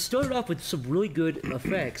it started off with some really good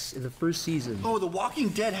effects in the first season. Oh, The Walking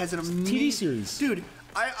Dead has an amazing TV series. Dude,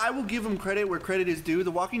 I will give them credit where credit is due.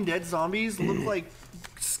 The Walking Dead zombies look like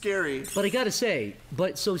scary. But I gotta say,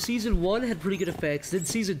 so season 1 had pretty good effects. Then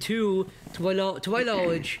season 2, to my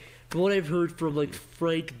knowledge, from what I've heard from like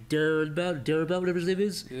Frank Darabont, whatever his name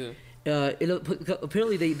is. Yeah.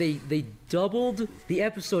 Apparently they doubled the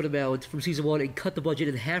episode amount from season 1 and cut the budget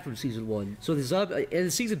in half from season 1. So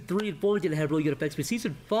and season 3 and 4 didn't have really good effects, but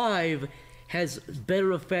season 5 has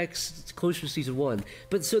better effects closer to season 1.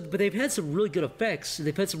 But they've had some really good effects, and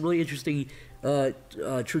they've had some really interesting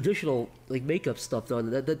traditional like makeup stuff done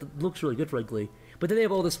that looks really good, frankly. But then they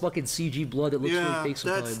have all this fucking CG blood that looks really fake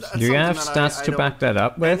sometimes. Do you have stats to back that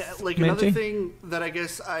up with? And, like another thing that I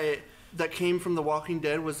guess that came from The Walking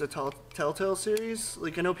Dead was the Telltale series.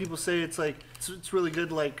 Like I know people say it's like it's really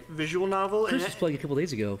good like visual novel. Chris was playing a couple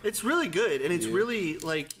days ago. It's really good, and it's really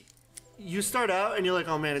like you start out and you're like,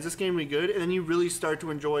 oh man, is this game really good? And then you really start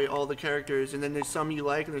to enjoy all the characters, and then there's some you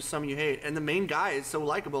like and there's some you hate, and the main guy is so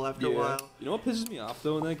likable after a while. You know what pisses me off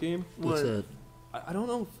though in that game? What's that? I don't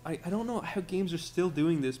know. I don't know how games are still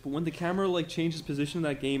doing this, but when the camera like changes position in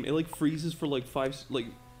that game, it like freezes for like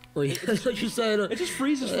it just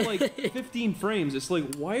freezes for like 15 frames. It's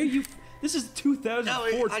like, why are you? This is 2014,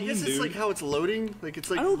 no, I guess it's like how it's loading. Like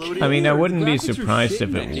it's like loading. I mean, I wouldn't be surprised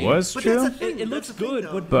if it was true. It looks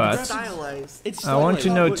good, but it's stylized. I want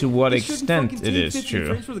to know to what extent it is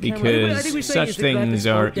true, because such things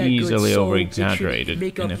are easily over-exaggerated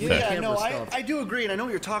in effect. Yeah, no, I do agree, and I know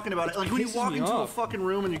what you're talking about. Like when you walk into a fucking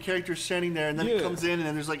room and your character's standing there, and then it comes in, and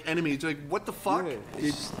then there's like enemies. You're like, what the fuck?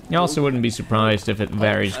 You also wouldn't be surprised if it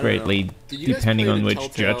varies greatly depending on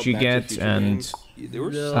which judge you get and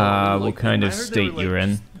what kind of state you're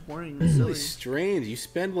in. It's really strange. You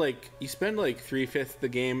spend like 3/5 the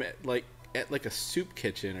game at like a soup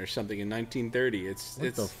kitchen or something in 1930. It's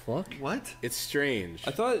the fuck? What? It's strange.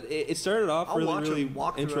 I thought it started off really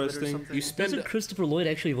interesting. You spend. Doesn't Christopher Lloyd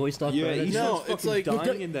actually voice Doc Yeah, Brown? no, it's like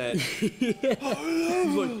dying in that. He's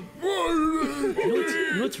like,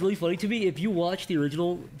 you know what's really funny to me? If you watch the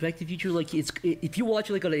original Back to the Future, like if you watch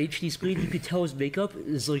it like on an HD screen, you could tell his makeup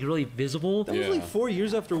is like really visible. That was like 4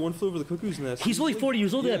 years after One Flew Over the Cuckoo's Nest. He's only 40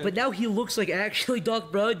 years old, but now he looks like actually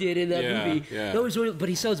Doc Brown did in that movie. Yeah. That was really, but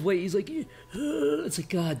he sounds way. He's like, it's like,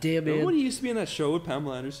 god damn, man. Remember when he used to be in that show with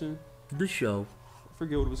Pamela Anderson? The show. I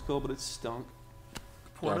forget what it was called, but it stunk.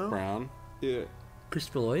 Porno? Doc Brown. Yeah.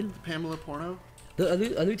 Christopher Lloyd. Pamela Porno.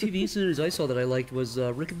 The other TV series I saw that I liked was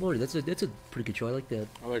Rick and Morty. That's a pretty good show. I like that.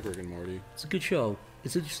 I like Rick and Morty. It's a good show.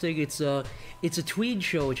 It's interesting. It's a tween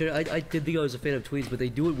show, which I didn't think I was a fan of tweens, but they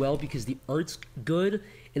do it well because the art's good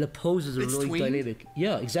and the poses are really dynamic.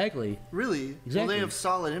 Yeah, exactly. Really? Exactly. Well, they have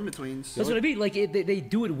solid in-betweens. That's what I mean. Like they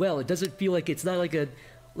do it well. It doesn't feel like it's not like a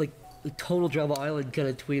Total Drama Island kind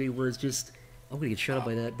of tweeting where it's just. I'm gonna get shut up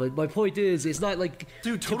by that, but my point is, it's not like...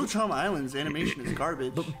 Dude, Total Drama Island's animation is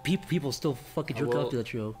garbage. But people still fucking jerk off to that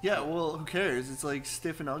show. Yeah, well, who cares? It's like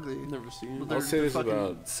stiff and ugly. Never seen it. I'll say this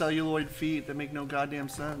about... celluloid feet that make no goddamn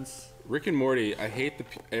sense. Rick and Morty, I hate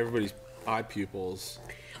everybody's eye pupils.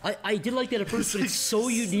 I did like that at first, but it's so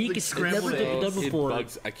unique. It's never been done before. It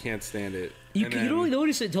bugs, I can't stand it. You don't really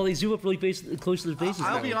notice it until they zoom up really close to their faces.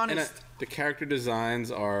 I'll be honest. The character designs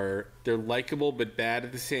they're likable but bad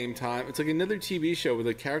at the same time. It's like another TV show where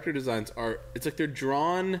the character designs it's like they're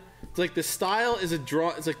drawn. It's like the style is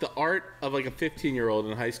it's like the art of like a 15-year-old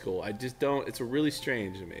in high school. I just don't. It's really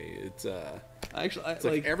strange to me. It's it's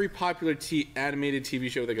like every popular animated TV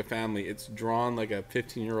show with like a family, it's drawn like a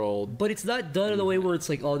 15-year-old. But it's not done in a way where it's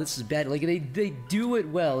like, oh, this is bad. Like they do it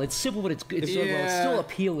well. It's simple, but it's done well. It's still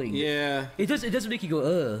appealing. Yeah. It doesn't make you go,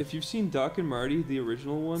 ugh. If you've seen Doc and Marty, the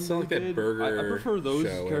original one, it's like that burger. I prefer those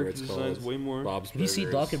show, character designs way more. Bob's Have you seen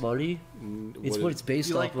Doc and Marty? It's what it's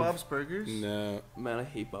based off off like Bob's Burgers? No. Man, I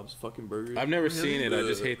hate Bob's fucking burgers. I've never seen it. I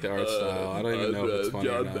just hate the art style. I don't even know if it's funny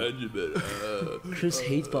or not. Benjamin. Chris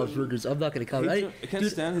hates Bob's Burgers. I'm not gonna comment. I can't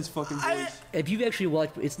stand his fucking voice. If you've actually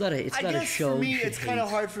watched, it's not a show. For me, it's kind of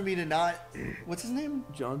hard for me to not. What's his name?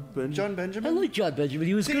 John Benjamin. John Benjamin. I like John Benjamin.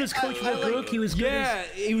 He was good as Coach McGurk. He was good.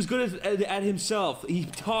 He was good at himself. He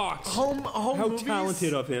talks. How movies?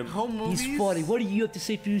 Talented of him. Home movies. He's funny. What do you have to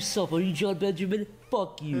say for yourself? Are you John Benjamin?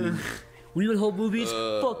 Fuck you. Were you in home movies?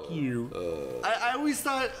 Fuck you. I always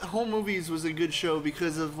thought Home Movies was a good show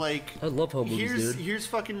because of like. I love Home Movies, dude. Here's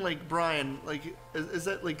fucking like Brian. Like, is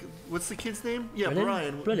that like what's the kid's name? Yeah,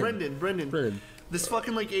 Brendan. Brendan. This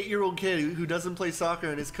fucking like 8-year-old kid who doesn't play soccer,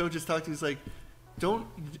 and his coach is talking to him. He's like,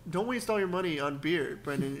 Don't waste all your money on beer,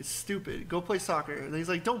 Brendan. It's stupid. Go play soccer. And he's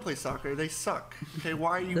like, don't play soccer. They suck. Okay,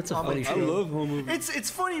 why are you? That's a funny show. I love Home Movies.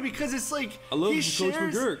 It's funny because it's like I love Coach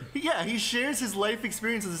McGurk. Yeah, he shares his life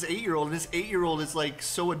experience with this 8-year-old, and this 8-year-old is like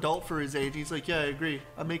so adult for his age. He's like, yeah, I agree.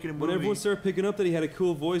 I'm making a movie. When everyone started picking up that he had a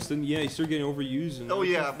cool voice, then yeah, he started getting overused. And oh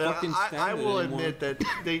yeah, but I will admit that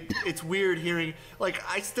it's weird hearing. Like,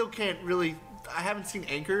 I still can't really. I haven't seen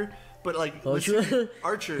Anchor. But like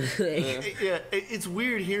Archer, yeah, it's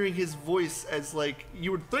weird hearing his voice as like you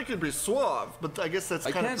would think it'd be suave, but I guess that's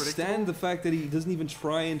kind of predictable. I can't stand the fact that he doesn't even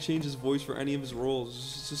try and change his voice for any of his roles.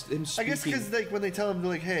 It's just him speaking. I guess because like when they tell him, they're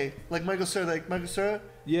like, "Hey, like Michael Cera,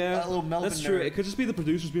 yeah, a little Melvin that's true. Nerd. It could just be the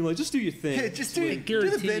producers being like, "Just do your thing." Yeah, just do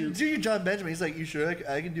your John Benjamin. He's like, "You sure?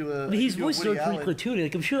 I can do a." But his voice is pretty cartoony.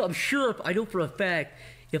 Like I'm sure. I know for a fact.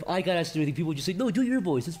 If I got asked to do anything, people would just say, "No, do your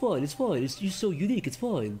voice. It's fine. It's fine. You're so unique. It's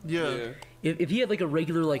fine." Yeah. If he had like a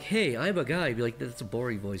regular like, "Hey, I'm a guy," I'd be like, "That's a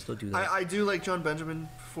boring voice. Don't do that." I do like John Benjamin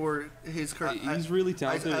for his. He's really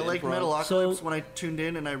talented. I like Metalocalypse when I tuned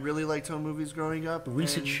in, and I really liked home movies growing up.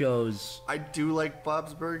 Recent shows. I do like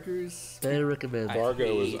Bob's Burgers. I recommend. I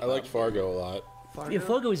liked Fargo a lot. Yeah,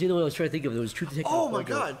 Fargo was the other one I was trying to think of. It was True Detective. Oh my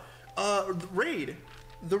god, The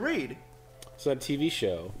Raid. It's a TV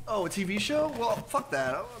show. Oh, a TV show? Well, fuck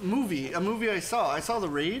that. A movie I saw. I saw The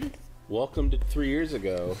Raid. Welcome to 3 years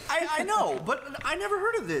ago. I know, but I never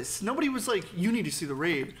heard of this. Nobody was like, you need to see The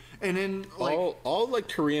Raid. And then, like... All like,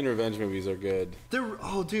 Korean revenge movies are good.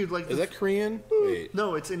 Oh, dude, like... Is that Korean? Wait.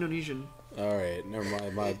 No, it's Indonesian. Alright, never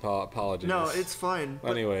mind. My apologies. No, it's fine.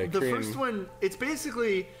 Anyway, the first one, it's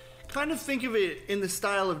basically... Kind of think of it in the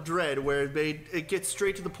style of Dread, where it gets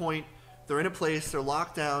straight to the point. They're in a place, they're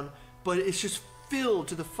locked down, but it's just filled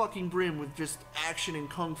to the fucking brim with just action and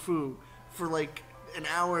kung fu for like an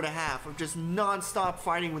hour and a half of just non-stop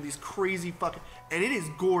fighting with these crazy fucking, and it is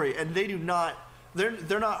gory, and they do not,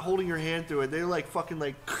 they're not holding your hand through it. They're like fucking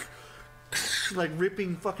like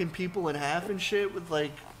ripping fucking people in half and shit with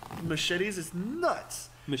like machetes. It's nuts.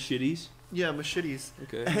 Machetes? Yeah, machetes.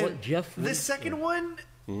 Okay. And what, Jeff? The second one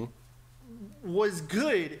was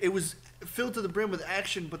good. It was filled to the brim with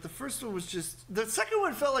action, but the first one was just... The second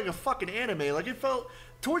one felt like a fucking anime. Like, it felt...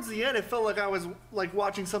 Towards the end, it felt like I was, like,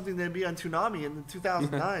 watching something that'd be on Toonami in the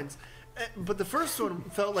 2009s. But the first one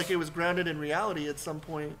felt like it was grounded in reality at some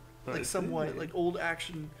point. Like, somewhat. Like, old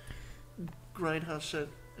action grindhouse shit.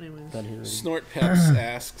 Snort Peps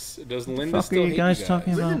asks, "Does Linda still hate you guys?"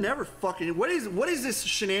 Linda never fucking. What is this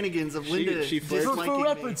shenanigans of Linda? She flirts. For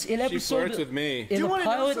reference, in episode, she flirts with me. In the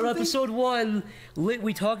pilot of episode 1,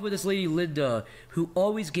 we talked with this lady Linda, who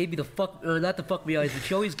always gave me the fuck, or not the fuck me eyes, but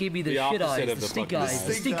she always gave me the shit eyes, the stink eyes,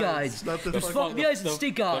 the stink eyes, the fuck me eyes, and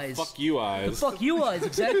stink eyes, the fuck you eyes, the fuck you eyes,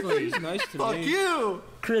 exactly. She's nice to fuck me. you.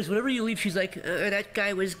 Chris, whenever you leave, she's like, that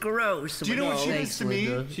guy was gross. Do you know what she does to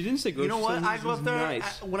me? She didn't say gross. You know what? I go up there.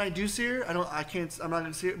 Nice. When I do see her, I'm not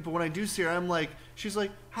gonna see her. But when I do see her, I'm like, she's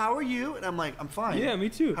like, "How are you?" And I'm like, "I'm fine." Yeah, me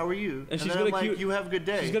too. How are you? And she's then got I'm a cute. Like, you have a good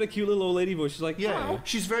day. She's got a cute little old lady voice. She's like, yeah, "Hi."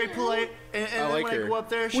 she's very polite. And then like when her. I go up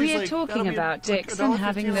there, she's We are like, talking about dicks $1.50. and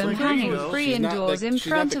having them Like, hanging here you go. free She's not indoors in she's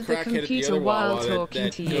not front the of the crackhead at the computer other while Wawa talking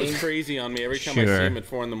that to goes you. crazy on me every time I see him at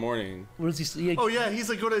 4 in the morning. What does he say? Oh yeah, he's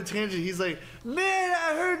like going on a tangent. He's like, "Man,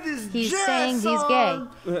 I heard this He's jazz saying he's song.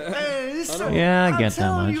 Hey, this song, Yeah, I I'm get that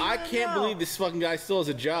telling much. you I right can't now." believe this fucking guy still has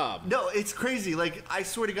a job. No, it's crazy. Like, I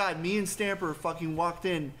swear to God, me and Stamper fucking walked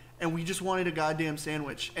in, and we just wanted a goddamn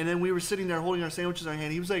sandwich. And then we were sitting there holding our sandwiches in our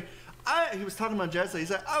hand. He was like, he was talking about jazz. He's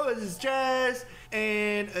like, "Oh, this is jazz,"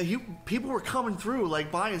 and people were coming through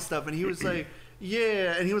like buying stuff, and he was like,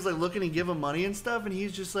 "Yeah," and he was like looking to give him money and stuff, and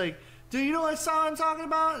he's just like, "Do you know what song I'm talking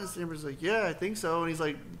about?" And Stamper's like, "Yeah, I think so," and he's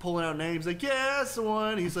like pulling out names, like, "Yeah, that's the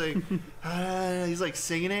one." He's like, he's like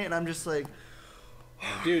singing it, and I'm just like,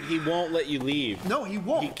 dude, he won't let you leave. No, he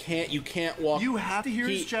won't. You can't walk. You have to hear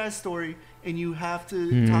his jazz story, and you have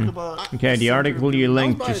to talk about. Okay, the article you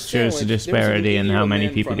linked just shows the disparity in how many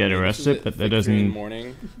people get arrested, but that doesn't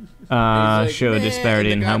show a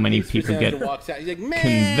disparity in how many people get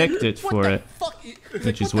convicted for it,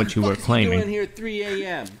 which is what you were claiming. Doing here at 3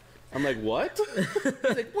 a.m. I'm like, what?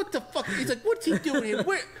 He's like, what the fuck? He's like, what's he doing here?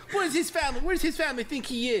 Where's his family? Where does his family think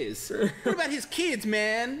he is? What about his kids,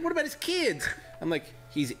 man? What about his kids? I'm like,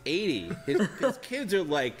 he's 80. His kids are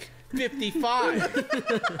like 55.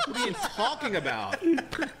 What are you talking about?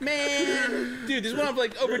 Man, dude, this went on for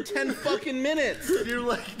like over 10 fucking minutes. You're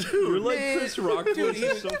like, dude, You're like Chris Rock, dude. He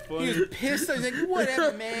was so funny. He was pissed. I was like,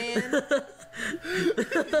 whatever, man.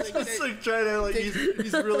 Just like trying to like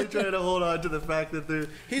he's really trying to hold on to the fact that they're.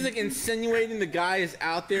 He's like insinuating the guy is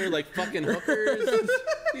out there like fucking hookers.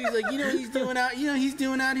 He's like, you know what he's doing out. You know he's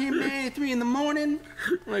doing out here, man, at 3 in the morning.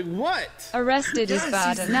 I'm like, what? Arrested is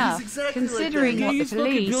bad enough, exactly considering like what the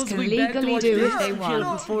police can legally do if they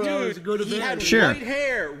want. Dude, he had Sure. white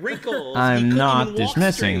hair, wrinkles. I'm not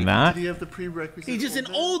dismissing that. Do you have the prerequisites? He's just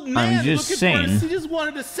an old man. I'm just saying, he just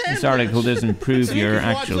wanted a sandwich. this article doesn't prove So you your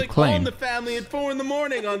can watch, actual like, claim. All in the Family at 4 in the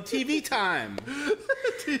morning on TV time.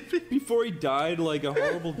 Before he died, like a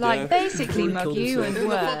horrible Like death. basically mug you and And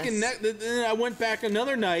the fucking worse. then I went back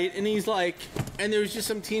another night, and he's like, and there was just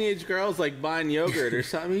some teenage girls like buying yogurt or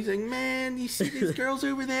something. He's like, man, you see these girls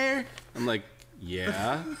over there? I'm like,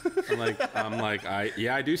 yeah.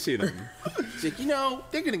 I do see them. He's like, you know,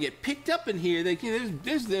 they're gonna get picked up in here. Like, you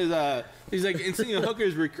know, he's like, insinuating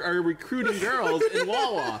hookers are recruiting girls in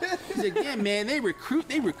Wawa. He's like, yeah, man, they recruit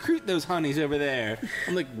those honeys over there.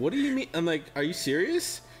 I'm like, what do you mean? I'm like, are you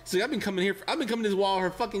serious? He's like, I've been coming to this Wawa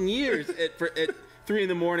for fucking years at 3 in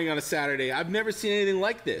the morning on a Saturday. I've never seen anything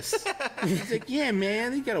like this. He's like, yeah,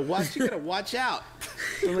 man, you gotta watch out.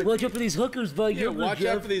 Like, watch out for these hookers, bud. Yeah, watch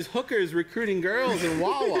out for these hookers recruiting girls in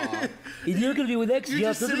Wawa. If you're gonna be with X,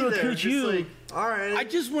 Jeff, they're gonna recruit you. Like, all right. I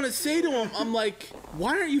just want to say to him, I'm like,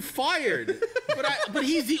 why aren't you fired? But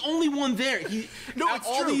he's the only one there.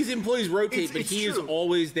 All these employees rotate, but he is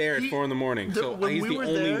always there at 4 in the morning. So he's the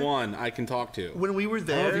only one I can talk to. When we were I don't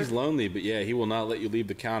know there, if he's lonely, but yeah, he will not let you leave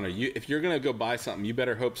the counter. If you're gonna go buy something, you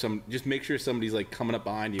better hope just make sure somebody's like coming up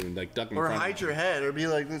behind you and like ducking in or front hide of you. your head, or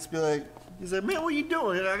let's be like, he's like, man, what are you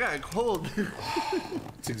doing? I got a cold.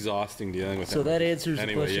 It's exhausting dealing with him. So that answers the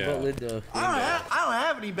Anyway, question yeah. about Linda. I don't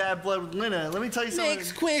have any bad blood with Lena. Let me tell you something.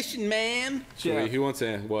 Next question, man. Yeah. Wait, who wants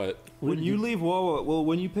to what? When you leave Wawa, well,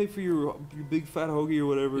 when you pay for your big fat hoagie or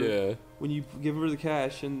whatever, Yeah. when you give her the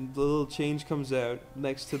cash and the little change comes out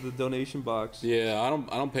next to the donation box. Yeah, I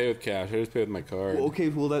don't pay with cash. I just pay with my card. Well, okay,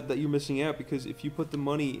 well that you're missing out, because if you put the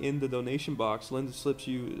money in the donation box, Linda slips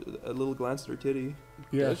you a little glance at her titty.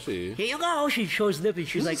 Yeah. Does she? Here you go. She shows lip and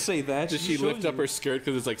she's Doesn't like, say that. Does she lift up her skirt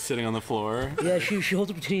because it's like sitting on the floor? yeah, she holds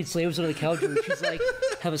up her titty and slams it on the couch and she's like,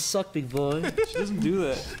 have a suck, big boy. She doesn't do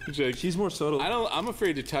that. She's more subtle. I'm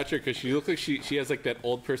afraid to touch her because because she looks like she has like that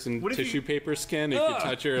old person tissue paper skin. If you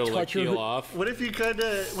touch her, it'll like peel off. What if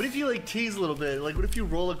you like tease a little bit? Like what if you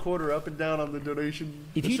roll a quarter up and down on the donation?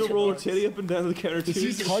 If you roll a titty up and down the counter too.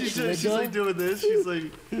 She's like doing this. She's like,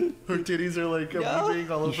 her titties are like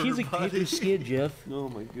moving all over She's her like body. paper skin, Jeff. Oh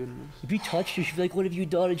my goodness. If you touched her, she'd be like, "What have you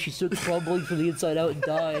done?" And she'd start crumbling from the inside out and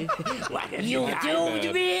die. What have you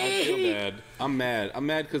done me? I feel bad. I'm mad. I'm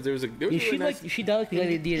mad because there was a really nice... She died like the guy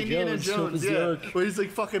in Indiana Jones, yeah. Where he's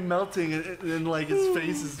like fucking melting and like his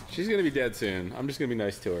face is... She's gonna be dead soon. I'm just gonna be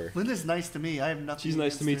nice to her. Linda's nice to me. I have nothing. She's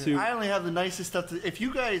nice to me too. I only have the nicest stuff to... If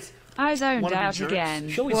you guys... I zoned out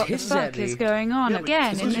again. What the fuck is going on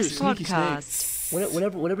again in this podcast?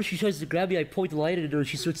 Whenever she tries to grab me, I point the light at her and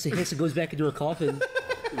she starts to hiss and goes back into her coffin.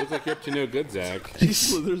 You look like you're up to no good, Zach. She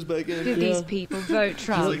slithers back in. Do these people vote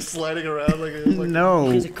Trump? She's like sliding around like a... No.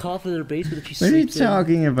 She has a coffin in her basement that she What are you sleeps in.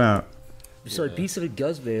 talking about? Sorry, B7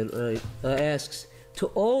 Guzman asks, to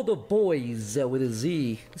all the boys with a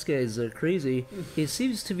Z, this guy's crazy, it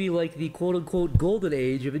seems to me like the quote-unquote golden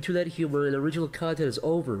age of internet humor and original content is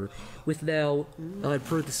over, with now, in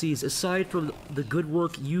parentheses, aside from the good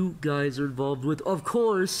work you guys are involved with, of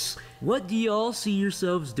course, what do y'all see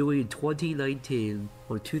yourselves doing in 2019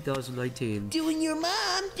 or 2019? Doing your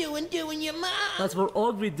mom, doing your mom. That's what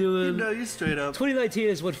I'll be doing. No, you straight up. 2019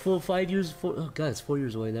 is what, 5 years? Oh god, it's 4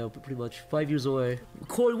 years away now, pretty much. 5 years away.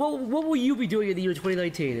 Corey, what will you be doing in the year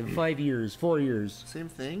 2019? In 5 years, 4 years? Same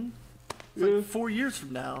thing. It's like 4 years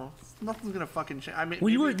from now. Nothing's gonna fucking change. I mean, well,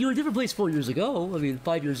 you were in a different place 4 years ago. I mean,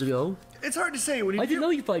 5 years ago. It's hard to say. When you I didn't know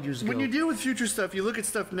you 5 years ago. When you deal with future stuff, you look at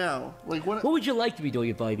stuff now. Like what would you like to be doing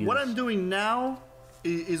in 5 years? What I'm doing now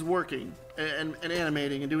is working and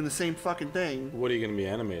animating and doing the same fucking thing. What are you gonna be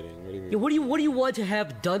animating? What do you mean? Yeah, what do you want to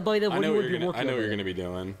have done by then? I know what you're gonna be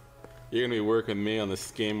doing. You're gonna be working with me on this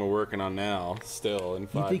game we're working on now. Still in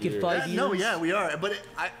 5 years. You think in 5 years? No, yeah, we are. But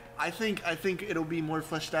I think it'll be more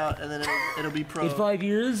fleshed out, and then it'll be pro. In 5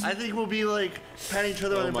 years? I think we'll be like patting each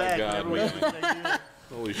other on the back. God,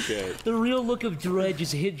 holy shit! The real look of dread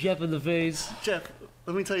just hit Jeff in the face. Jeff,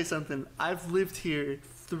 let me tell you something. I've lived here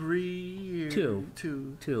 3 years.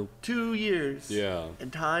 2 years. Yeah.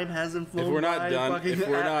 And time hasn't flown. If we're not by done, fucking if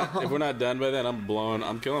we're not done by then,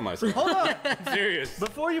 I'm killing myself. Hold on. I'm serious.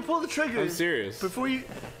 Before you pull the trigger. I'm serious. Before you,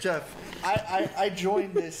 Jeff, I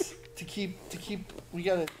joined this to keep. We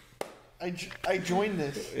gotta. I joined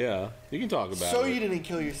this. Yeah, you can talk about it. So you didn't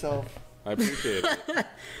kill yourself. I appreciate it.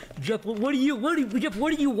 Jeff, what do you want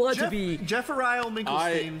to be? Jeff Ariel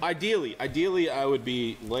Minkelstein. Ideally, I would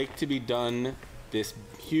like to be done this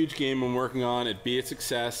huge game I'm working on. It be a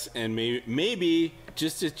success, and maybe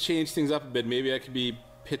just to change things up a bit, maybe I could be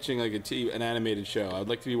pitching like an animated show. I'd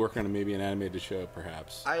like to be working on maybe an animated show,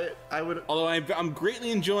 perhaps. I would. Although I'm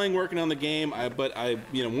greatly enjoying working on the game, but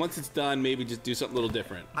once it's done, maybe just do something a little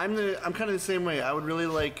different. I'm kind of the same way. I would really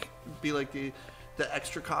be like the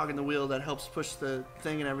extra cog in the wheel that helps push the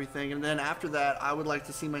thing and everything. And then after that, I would like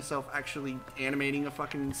to see myself actually animating a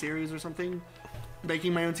fucking series or something,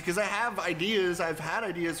 making my own. Because I have ideas. I've had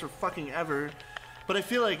ideas for fucking ever, but I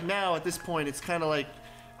feel like now at this point, it's kind of like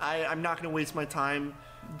I'm not gonna waste my time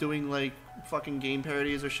doing like fucking game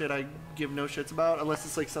parodies or shit I give no shits about, unless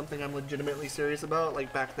it's like something I'm legitimately serious about,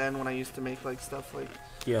 like back then when I used to make like stuff like.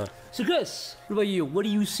 Yeah. So Chris, what about you? What do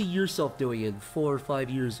you see yourself doing in 4 or 5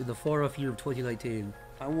 years in the far off year of 2019?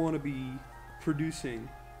 I want to be producing.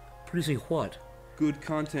 Producing what? Good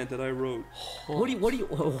content that I wrote. What do you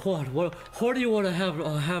want to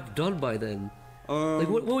have done by then? Like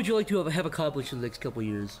what would you like to have accomplished in the next couple of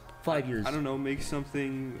years? 5 years? I don't know. Make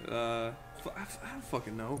something. I don't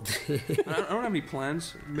fucking know. I don't have any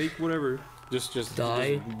plans. Make whatever. Just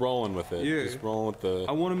die. Just rolling with it. Yeah. Just rolling with the.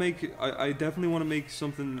 I want to make. I definitely want to make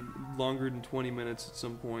something longer than 20 minutes at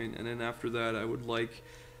some point, and then after that, I would like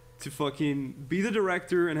to fucking be the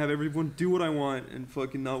director and have everyone do what I want and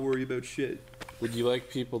fucking not worry about shit. Would you like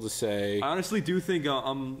people to say? I honestly do think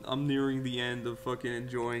I'm nearing the end of fucking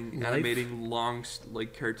enjoying animating long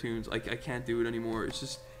like cartoons. I can't do it anymore. It's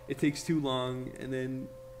just it takes too long, and then.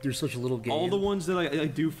 There's such a little game. All the ones that I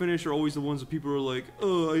do finish are always the ones that people are like,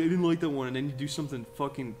 oh, I didn't like that one, and then you do something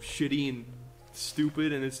fucking shitty and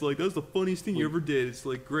stupid, and it's like, that's the funniest thing you ever did. It's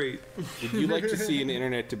like, great. Would you like to see an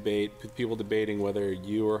internet debate with people debating whether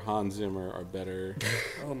you or Hans Zimmer are better?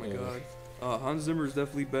 Oh my god. Hans Zimmer is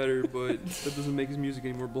definitely better, but that doesn't make his music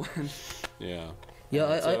any more bland. Yeah.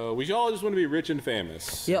 Yeah, so we all just want to be rich and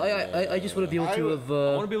famous. Yeah, I just want to be able to have.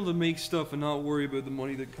 I want to be able to make stuff and not worry about the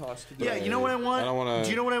money that costs to do it. Yeah, you know what I want? I don't wanna... Do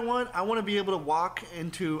you know what I want? I want to be able to walk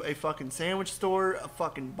into a fucking sandwich store, a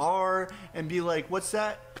fucking bar, and be like, "What's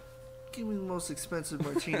that?" give me the most expensive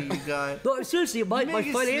martini you got. No, seriously, my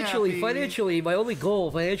financially, my only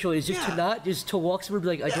goal financially is just to walk somewhere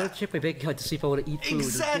and be like, I don't check my bank account to see if I want to eat food.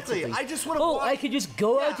 Exactly. I just want to walk. I could just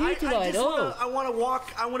go out to eat tonight. I want to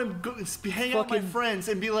walk. I want to go hang out with my friends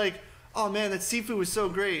and be like, oh man, that seafood was so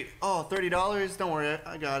great. Oh, $30? Don't worry,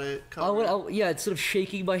 I got it. Instead of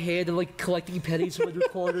shaking my hand and like collecting pennies from the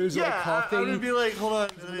corners or like coughing. I'm gonna be like, hold on,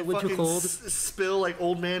 and then I fucking spill like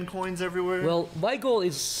old man coins everywhere. Well, my goal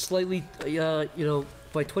is slightly, by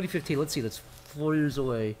 2015. Let's see, that's 4 years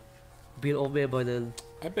away. Be an old man by then.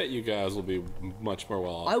 I bet you guys will be much more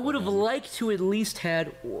well off. I would have liked to at least had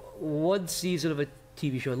one season of a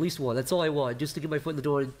TV show, at least one. That's all I want, just to get my foot in the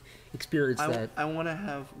door and experience that. I want to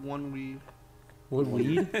have one weed. One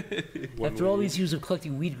weed? After all these years of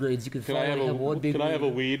collecting weed grades, you can finally have one big weed. Can I have a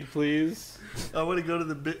weed, please? I want to go to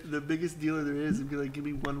the biggest dealer there is and be like, give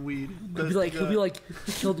me one weed.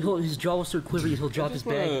 His jaw will start quivering, he'll drop his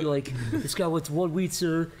bag and be like, this guy wants one weed,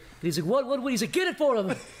 sir. And he's like, one weed? He's like, get it for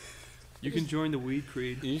him! You can join the weed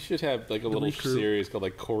creed. You should have like a little series called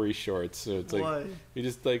like Corey Shorts. So it's like you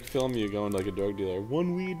just like film you going like a drug dealer.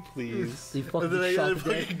 One weed, please. And then the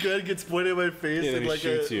fucking gun gets pointed at my face in like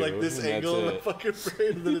this angle of my fucking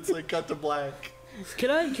brain, and then it's like cut to black.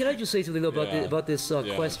 Can I just say something though about this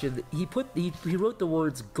question? He wrote the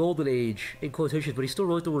words "golden age" in quotations, but he still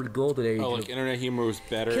wrote the word "golden age." Oh, like internet humor was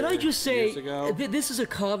better. Can I just say this is a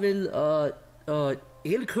common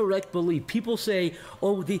incorrect belief. People say,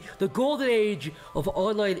 "Oh, the golden age of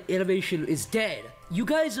online animation is dead." You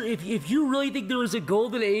guys, if you really think there was a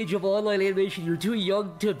golden age of online animation, you're too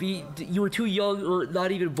young to be. You were too young or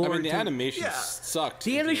not even born. I mean, the animation sucked.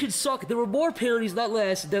 The animation sucked. There were more parodies, not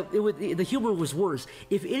less. The humor was worse.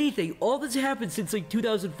 If anything, all that's happened since like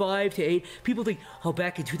 2005 to 8, people think, oh,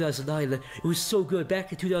 back in 2009, it was so good.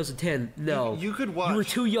 Back in 2010, no. You could watch. You were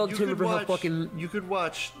too young to remember how fucking. You could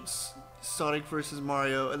watch Sonic vs.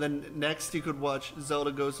 Mario, and then next you could watch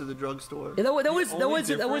Zelda Goes to the Drugstore. And that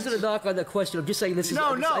wasn't a knock on the question. I'm just saying this is.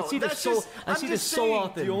 I see this so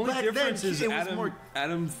often. The only difference is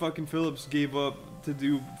Adam fucking Phillips gave up to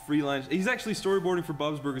do freelance. He's actually storyboarding for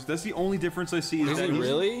Bob's Burgers. That's the only difference I see. Is he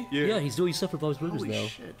really? Yeah, he's doing stuff for Bob's Burgers now. Holy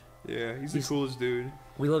shit. Yeah, he's the coolest dude.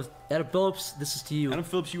 We love Adam Phillips. This is to you. Adam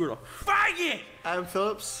Phillips, you were a faggot. Adam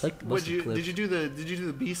Phillips. Did you do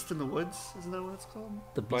the Beast in the Woods? Isn't that what it's called?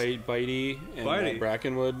 The Bitey and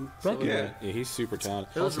Brackenwood. Yeah, he's super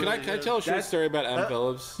talented. Can I tell a short story about Adam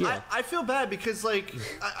Phillips? Yeah. I feel bad because like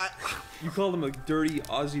you called him a dirty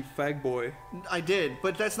Aussie fag boy. I did,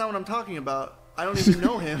 but that's not what I'm talking about. I don't even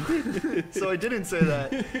know him, so I didn't say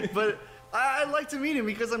that. But I'd like to meet him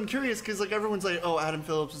because I'm curious. Because like everyone's like, "Oh, Adam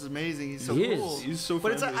Phillips is amazing. He's so cool. He's so."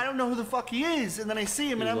 But it's like I don't know who the fuck he is, and then I see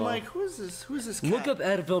him, and I'm like, "Who's this? Who's this cat?" Look up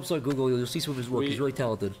Adam Phillips on Google. You'll see some of his work. He's really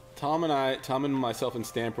talented. Tom and myself and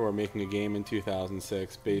Stamper were making a game in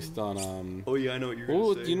 2006 based on. Oh yeah, I know what you're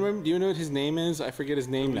gonna say. Do you know what his name is? I forget his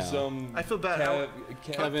name now. I feel bad.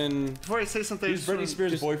 Kevin. Before I say something, he's Britney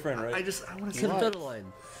Spears' boyfriend, right? I want to say Kevin Federline.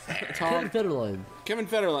 Kevin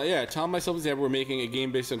Federline, yeah. Tom, myself, and Stamper were making a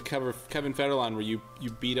game based on Kevin Federline where you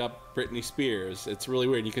beat up Britney Spears. It's really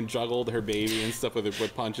weird. You can juggle her baby and stuff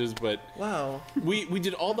with punches, but wow. We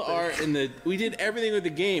did all the art and we did everything with the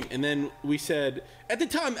game, and then we said at the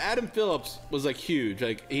time Adam Phillips was like huge,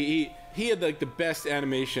 like he had like the best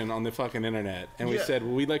animation on the fucking internet, and we said,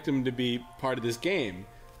 well, we'd like him to be part of this game.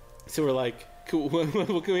 So we're like, cool,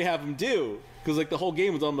 what can we have him do? Because like the whole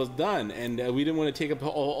game was almost done, and we didn't want to take up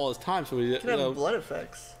all his time, so we could have blood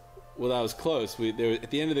effects. Well, that was close. At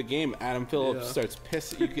the end of the game, Adam Phillips starts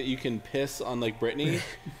pissing. You can piss on like Britney,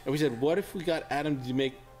 and we said, what if we got Adam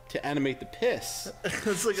to animate the piss? Like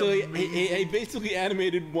so he basically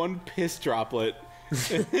animated one piss droplet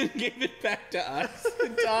and then gave it back to us.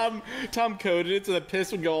 And Tom coded it so the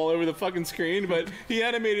piss would go all over the fucking screen, but he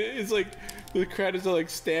animated it. It's like the credits are like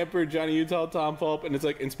Stamper, Johnny Utah, Tom Fulp, and it's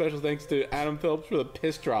like in special thanks to Adam Phillips for the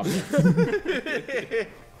piss droplet.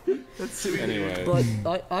 That's sweet. Anyway.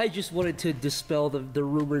 But I just wanted to dispel the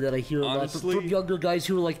rumor that I hear a lot from younger guys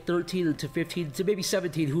who are like 13 to 15 to maybe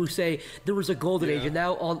 17 who say there was a golden age and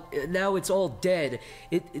now it's all dead.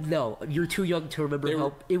 No, you're too young to remember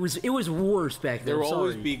how it was worse back then. There will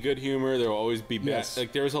always be good humor. There will always be bad.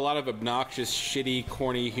 Like there was a lot of obnoxious, shitty,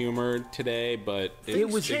 corny humor today, but I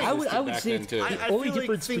would say the only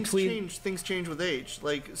difference between things change with age.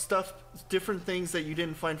 Like stuff different things that you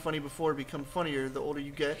didn't find funny before become funnier the older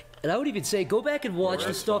you get. And I would even say, go back and watch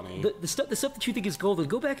the stuff that you think is golden.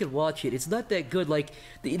 Go back and watch it. It's not that good. Like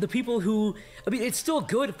the people who, I mean, it's still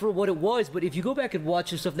good for what it was. But if you go back and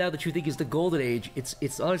watch the stuff now that you think is the golden age,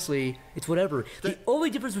 it's honestly, it's whatever. The only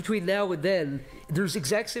difference between now and then, there's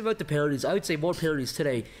exact same amount of parodies. I would say more parodies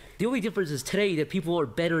today. The only difference is today that people are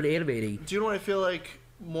better at animating. Do you know what I feel like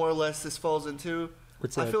more or less this falls into?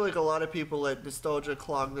 What's that? I feel like a lot of people let nostalgia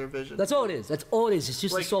clog their vision. That's all it is. That's all it is. It's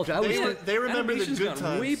just like, nostalgia. They remember the good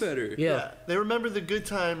times. Way better. Yeah. They remember the good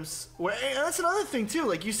times. And that's another thing too.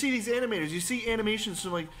 Like you see these animators, you see animations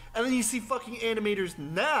from like, and then you see fucking animators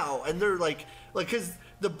now, and they're like, because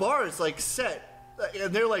the bar is like set.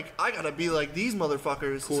 And they're like, I gotta be like these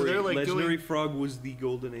motherfuckers. Corey, so they're like Legendary Frog was the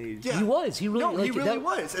golden age. Yeah. He was. He really. He really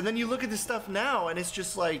was. And then you look at this stuff now, and it's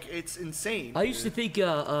just like it's insane. I used to think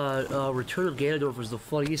Return of Ganondorf was the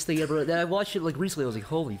funniest thing ever. And I watched it like recently. I was like,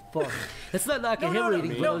 holy fuck. That's not knocking him or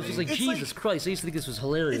anything, but I was just like, Jesus Christ. I used to think this was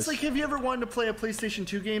hilarious. It's like, have you ever wanted to play a PlayStation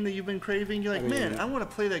 2 game that you've been craving? You're like, man, I want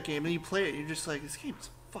to play that game. And you play it, you're just like, this game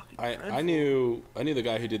is fucking dreadful. I knew the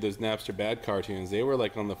guy who did those Napster Bad cartoons. They were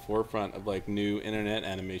like on the forefront of like new internet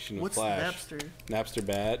animation with Flash. What's Napster? Napster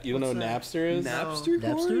Bad. You don't know what Napster is?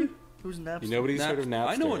 Napster? Who's Napster? Nobody's heard of Napster.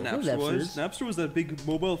 I know what Napster was. Napster was that big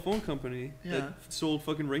mobile phone company that sold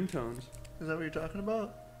fucking ringtones. Is that what you're talking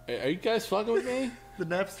about? Are you guys fucking with me? The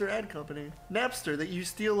Napster ad company. Napster, that you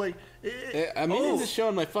steal like... I mean, it's just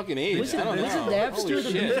showing my fucking age. Was it Holy Napster,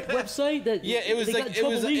 the music website? That it was like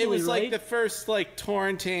it was right? like the first like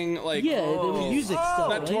torrenting like the music stuff.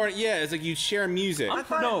 Not right? torrent. Yeah, it's like you share music.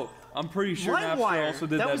 I'm pretty sure Napster also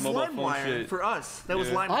did that mobile phone shit. For us. That was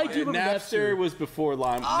LimeWire. I do remember Napster was before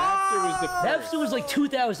Lime. Napster was the first. Napster was like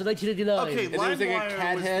 2000, 1999. Okay, and there was like a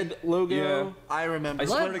cat head logo. Yeah. I remember.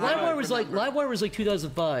 LimeWire was like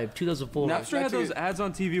 2005, 2004. Napster had those ads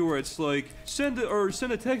on TV where it's like send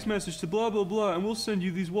a text message to blah blah blah, and we'll send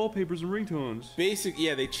you these wallpapers and ringtones.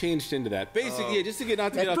 They changed into that. Just to get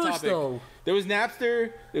off topic. Though, there was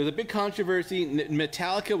Napster. There was a big controversy.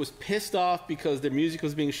 Metallica was pissed off because their music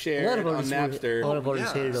was being shared on Napster. A lot of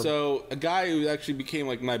artists hated them. So a guy who actually became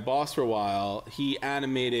like my boss for a while, he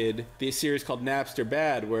animated the series called Napster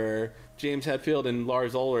Bad, where James Hetfield and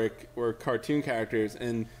Lars Ulrich were cartoon characters,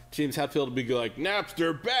 and James Hetfield would be like,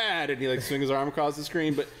 Napster Bad, and he like swing his arm across the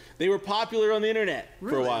screen. But they were popular on the internet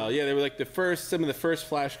for a while. Yeah, they were like some of the first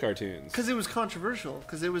Flash cartoons. Because it was controversial.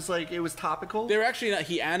 Because it was like, it was topical. They were actually not,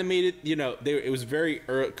 he animated, it was very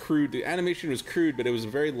crude. The animation was crude, but it was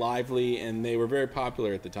very lively, and they were very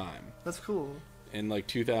popular at the time. That's cool. In like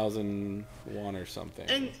 2001 or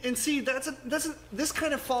something. And see, this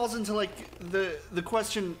kind of falls into like the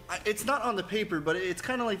question. It's not on the paper, but it's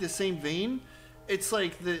kind of like the same vein. It's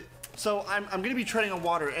like so I'm going to be treading on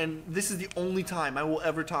water, and this is the only time I will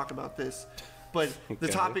ever talk about this. But the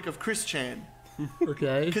topic of Chris Chan.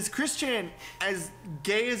 Okay. Because Chris Chan, as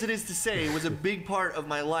gay as it is to say, was a big part of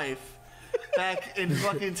my life back in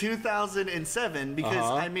fucking 2007 because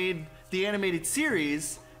I made the animated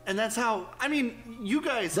series. And that's how, I mean, you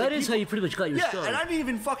guys... That is how you pretty much got your start. Yeah, and I didn't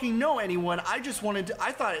even fucking know anyone. I just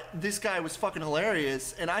I thought this guy was fucking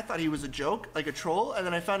hilarious, and I thought he was a joke, like a troll, and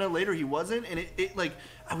then I found out later he wasn't, and it like,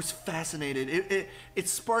 I was fascinated. It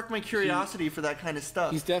sparked my curiosity for that kind of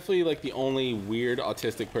stuff. He's definitely like the only weird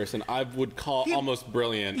autistic person I would call almost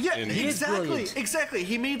brilliant. Yeah, exactly.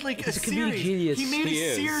 He made like a series. Genius. He made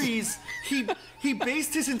a series. He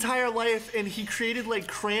based his entire life, and he created like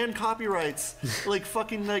crayon copyrights, like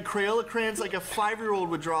fucking like Crayola crayons, like a 5-year-old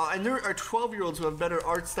would draw. And there are 12-year-olds who have better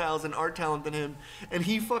art styles and art talent than him. And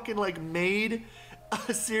he fucking like made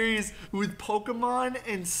a series with Pokemon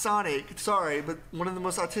and Sonic. Sorry, but one of the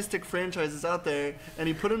most autistic franchises out there. And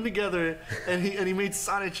he put them together, and he made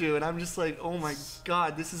Sonichu. And I'm just like, oh my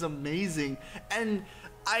god, this is amazing. And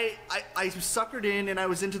I suckered in, and I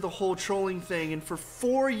was into the whole trolling thing, and for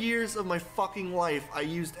 4 years of my fucking life, I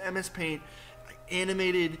used MS Paint, I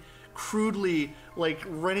animated crudely, like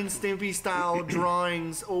Ren and Stimpy style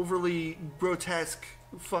drawings, overly grotesque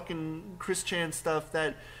fucking Chris Chan stuff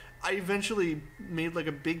that I eventually made like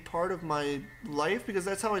a big part of my life, because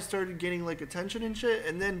that's how I started getting like attention and shit.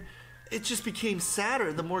 And then it just became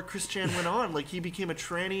sadder the more Chris Chan went on. Like, he became a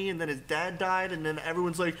tranny, and then his dad died, and then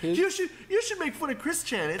everyone's like, you should make fun of Chris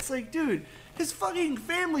Chan. It's like, dude, his fucking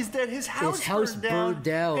family's dead. His house burned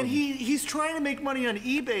down. And he's trying to make money on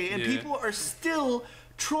eBay, and people are still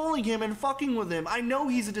trolling him and fucking with him. I know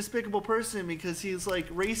he's a despicable person because he's like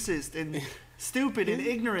racist and stupid and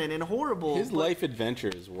ignorant and horrible. His life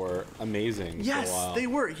adventures were amazing. Yes, for a while. they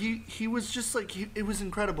were. He was just like, it was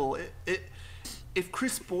incredible. If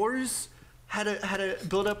Chris Bors had a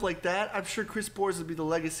build up like that, I'm sure Chris Boers would be the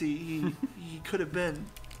legacy he could have been.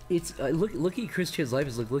 It's looking at Chris Chan's life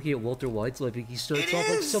is like looking at Walter White's life. He starts off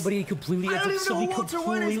like somebody completely. I don't even know who Walter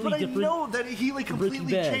White is, but I different. know that he like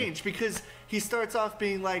completely changed because he starts off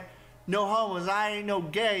being like, "No homos, I ain't no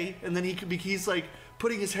gay," and then he's like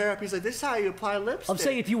putting his hair up. He's like, "This is how you apply lipstick." I'm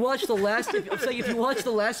saying if you watch the last, if you watch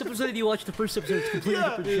the last episode and you watch the first episode, it's a completely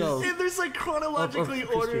different show. And there's like chronologically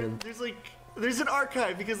ordered. There's an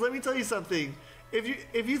archive because let me tell you something.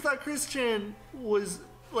 If you thought Chris Chan was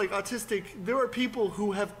like autistic, there are people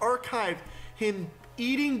who have archived him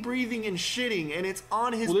eating, breathing, and shitting, and it's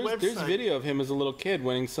on his website. There's video of him as a little kid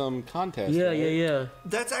winning some contest. Yeah, right? yeah.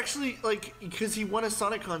 That's actually like because he won a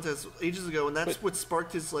Sonic contest ages ago, and that's what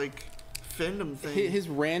sparked his like fandom thing. His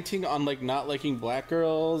ranting on like not liking black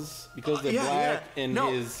girls because they're black, and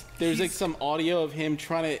there's like some audio of him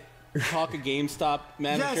trying to talk a GameStop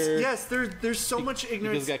manager. Yes. There's so much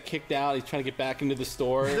ignorance. Because he got kicked out. He's trying to get back into the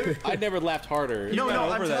store. I'd never laughed harder. No,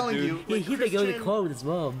 I'm telling you. Like, he go to the car with his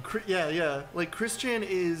mom. Yeah. Like Chris Chan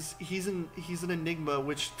he's an enigma,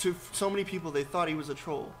 which to so many people they thought he was a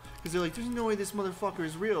troll because they're like, there's no way this motherfucker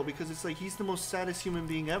is real because it's like he's the most saddest human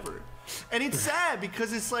being ever, and it's sad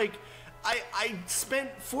because it's like. I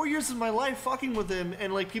spent 4 years of my life fucking with him,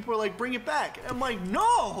 and like people are like, bring it back. And I'm like,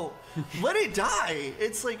 no, let it die.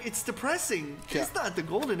 It's like it's depressing. Yeah. It's not the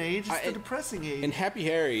golden age. It's the depressing age. And Happy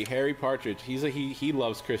Harry Partridge, he's like he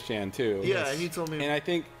loves Chris Chan too. Yeah, he told me. And I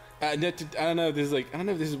think I don't know if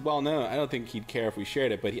this is well known. I don't think he'd care if we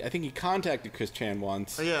shared it, but I think he contacted Chris Chan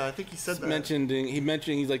once. Yeah, I think he said that. He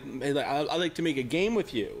mentioned he's like I'd like to make a game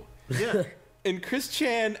with you. Yeah. And Chris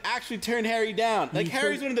Chan actually turned Harry down. Like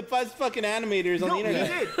Harry's one of the best fucking animators on the internet.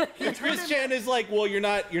 He did. And Chris Chan is like, well, you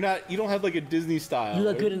don't have like a Disney style.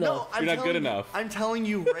 You're not good enough. No, you're not good enough. I'm telling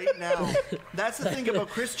you right now. That's the thing about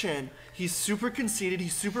Chris Chan. He's super conceited.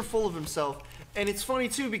 He's super full of himself. And it's funny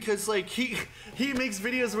too because like he makes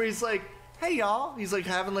videos where he's like, hey y'all. He's like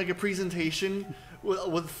having like a presentation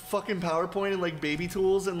with fucking PowerPoint and like baby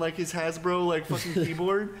tools and like his Hasbro like fucking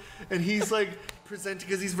keyboard. And he's like present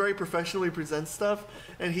because he's very professionally presents stuff,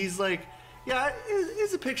 and he's like, yeah,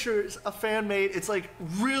 here's a picture a fan made. It's like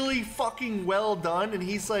really fucking well done, and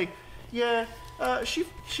he's like, yeah, she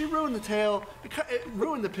ruined the tail, it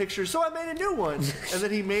ruined the picture, so I made a new one. And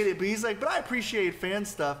then he made it, but he's like, but I appreciate fan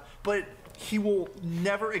stuff, but he will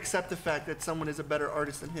never accept the fact that someone is a better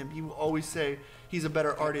artist than him. He will always say he's a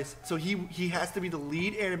better artist. So he has to be the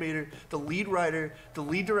lead animator, the lead writer, the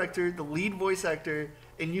lead director, the lead voice actor,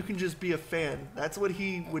 and you can just be a fan. That's what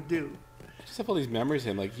he would do. I just have all these memories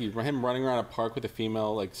of him, like him running around a park with a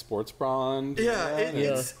female like sports bra on. Yeah,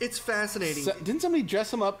 it's fascinating. Didn't somebody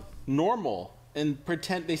dress him up normal and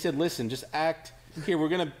pretend? They said, "Listen, just act. Here, we're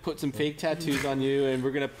gonna put some fake tattoos on you, and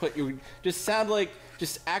we're gonna put you. Just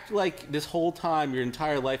act like this whole time your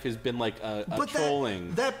entire life has been like a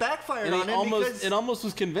trolling." That backfired on him because it almost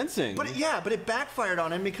was convincing. But it backfired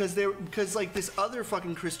on him because like this other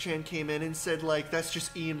fucking Chris Chan came in and said like that's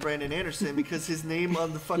just Ian Brandon Anderson because his name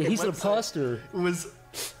on the fucking he's website an imposter. Was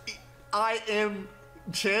I am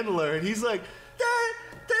Chandler, and he's like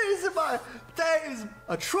that is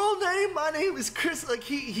a troll name. My name is Chris. Like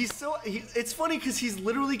it's funny because he's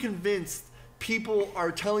literally convinced people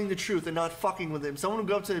are telling the truth and not fucking with him. Someone would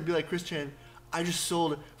go up to him and be like, Chris Chan, I just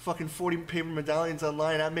sold fucking 40 paper medallions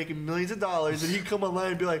online. I'm making millions of dollars. And he'd come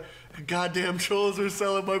online and be like, goddamn trolls are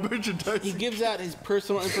selling my merchandise. He gives out his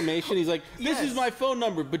personal information. He's like, this is my phone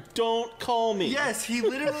number, but don't call me. Yes, he's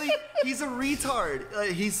a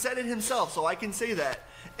retard. He said it himself, so I can say that.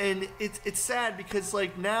 And it's sad because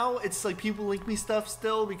like now it's like people link me stuff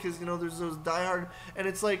still because there's those diehard, and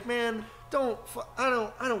it's like, man, I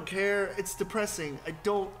don't care. It's depressing. I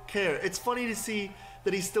don't care. It's funny to see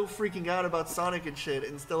that he's still freaking out about Sonic and shit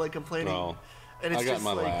and still like complaining. Well, and it's I got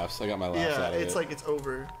my laughs out of it. Yeah, it's like it's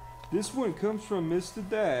over. This one comes from Mr.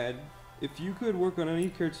 Dad. If you could work on any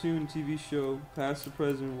cartoon, TV show, past or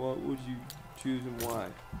present, what would you choose and why?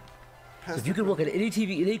 So if you could work on any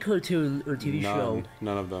cartoon or TV show,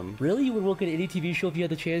 none of them. Really, you would work on any TV show if you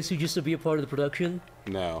had the chance to just to be a part of the production?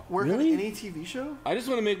 No. Work on any TV show? I just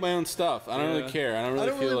want to make my own stuff. I don't really care. I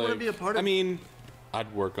don't really want to be a part of. I mean,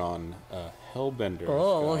 I'd work on Hellbender.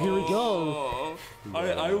 Oh, well, here we go.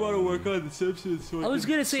 I want to work on The Simpsons. So I was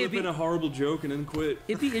gonna say it'd be a horrible joke and then quit.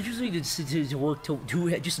 It'd be interesting to work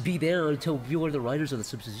to just be there until be one of the writers of The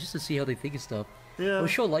Simpsons, just to see how they think of stuff. Yeah. Or a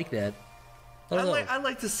show like that. I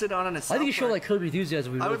like to sit on a South Park. I think a show like Curb Your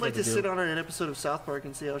Enthusiasm. I would like to sit on an episode of South Park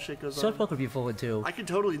and see how shit goes on. South Park would be fun too. I could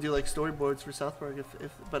totally do like storyboards for South Park,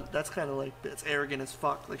 but that's kind of like it's arrogant as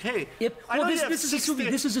fuck. Like, hey, well, this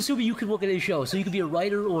is assuming you could work at a show, so you could be a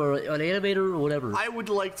writer or an animator or whatever. I would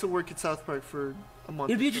like to work at South Park for a month.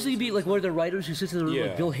 It'd be interesting to be like one of the writers who sits in the room,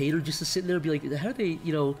 like Bill Hader, just to sit in there and be like, how do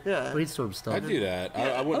they, brainstorm stuff? I'd do that.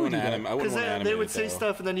 I wouldn't want to animate. Because they would say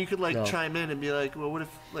stuff, and then you could like chime in and be like, well, what if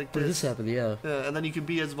like this happened? Yeah, and then you could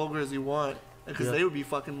be as vulgar as you want, because they would be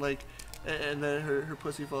fucking like, and then her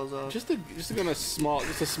pussy falls off. Just to go on a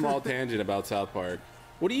small tangent about South Park.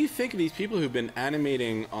 What do you think of these people who've been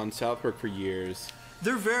animating on South Park for years?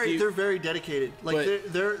 They're very dedicated. Like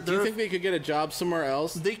they're. Do you think they could get a job somewhere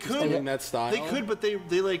else? They could. Doing that style. They could, but they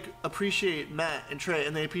like appreciate Matt and Trey,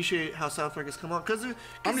 and they appreciate how South Park has come on. Because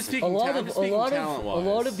I'm just speaking. A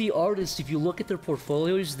lot of the artists, if you look at their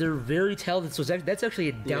portfolios, they're very talented. So that's actually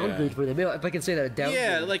a downgrade for them. If I can say that, a downgrade.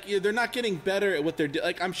 Yeah, like they're not getting better at what they're doing.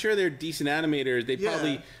 Like I'm sure they're decent animators. They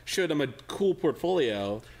probably showed them a cool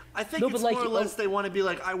portfolio. I think it's more or less they want to be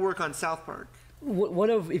like, I work on South Park.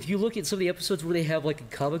 If you look at some of the episodes where they have like a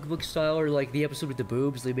comic book style, or like the episode with the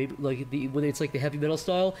boobs, they maybe like when it's like the heavy metal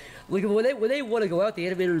style. Like when they want to go out, the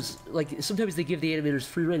animators like sometimes they give the animators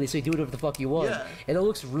free rein. They say do whatever the fuck you want, and it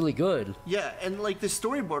looks really good. Yeah, and like the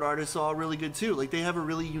storyboard artists are all really good too. Like they have a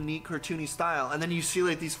really unique cartoony style, and then you see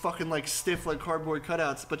like these fucking like stiff like cardboard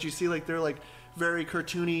cutouts, but you see like they're like very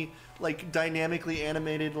cartoony, like dynamically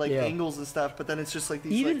animated like angles and stuff, but then it's just like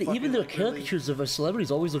these even their caricatures of celebrities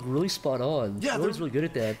always look really spot on. Yeah, they're always really good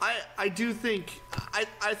at that. I do think I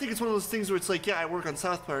think it's one of those things where it's like, I work on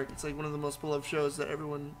South Park. It's like one of the most beloved shows that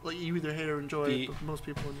everyone, like, you either hate or enjoy, but most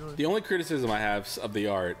people enjoy. The only criticism I have of the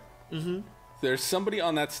art, there's somebody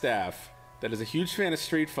on that staff that is a huge fan of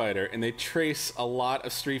Street Fighter, and they trace a lot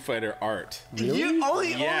of Street Fighter art. Really?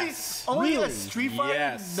 Only a Street Fighter?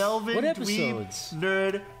 Yes. Melvin, what dweeb,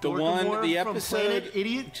 nerd, the episode, from Planet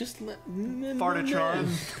Idiot, Fartatron.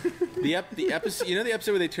 The episode, you know the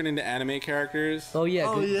episode where they turn into anime characters? Oh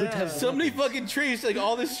yeah. Somebody fucking traced like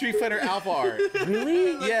all this Street Fighter Alpha art.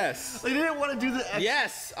 Really? Yes. They didn't want to do the extra.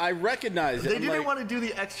 Yes, I recognize it. They didn't want to do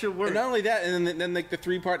the extra work. And not only that, and then like the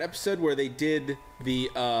 3-part episode where they did the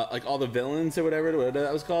like all the villains or whatever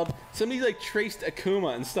that was called. Somebody like traced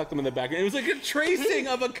Akuma and stuck them in the background. It was like a tracing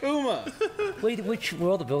of Akuma. Wait, where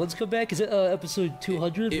all the villains come back? Is it episode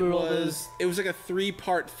 200? It was like a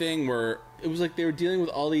 3-part thing where it was like they were dealing with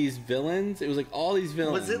all these villains. It was like all these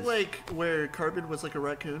villains. Was it like where Carbon was like a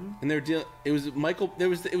raccoon? And they were dealing. It was Michael. It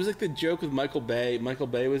was like the joke with Michael Bay. Michael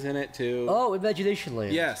Bay was in it too. Oh, Imagination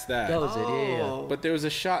Land. Yes, that. That was it. Yeah. But there was a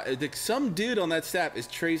shot. Like some dude on that staff is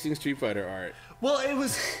tracing Street Fighter art. Well, it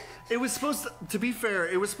was supposed to be fair.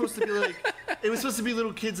 It was supposed to be like it was supposed to be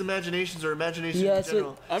little kids' imaginations or imagination in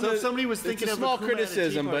general. So if somebody was thinking of a small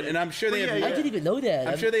criticism, and I'm sure they have. I didn't even know that.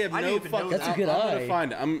 I'm sure they have no fucking. That's a good eye. I'm gonna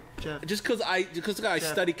find it. Just because I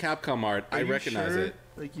study Capcom art, I recognize it.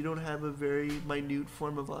 Like you don't have a very minute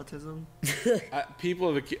form of autism.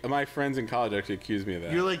 My friends in college actually accuse me of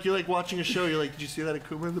that. You're like watching a show. You're like, did you see that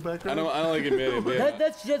Akuma in the background? I don't like admitting it.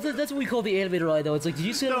 That's what we call the animator eye, though. It's like, did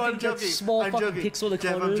you see that small fucking pixel in the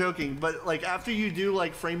corner? I'm joking. But like after you do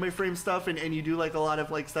like frame by frame stuff and you do like a lot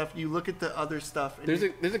of like stuff, you look at the other stuff. And there's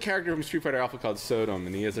a character from Street Fighter Alpha called Sodom,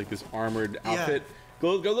 and he has like this armored outfit.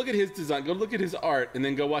 Go look at his design. Go look at his art, and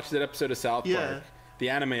then go watch that episode of South Park. The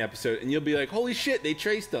anime episode, and you'll be like, holy shit, they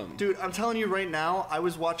traced them. Dude, I'm telling you right now, I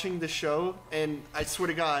was watching the show, and I swear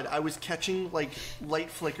to God, I was catching like light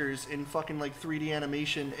flickers in fucking like 3D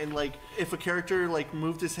animation, and like if a character like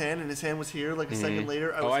moved his hand and his hand was here like a second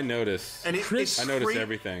later, I noticed. And I noticed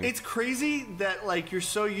everything. It's crazy that like you're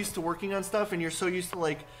so used to working on stuff, and you're so used to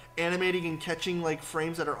like animating and catching like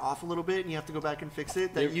frames that are off a little bit, and you have to go back and fix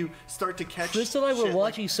it, that you start to catch. Chris and I were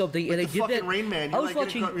watching something, and I did that. Rain Man. I was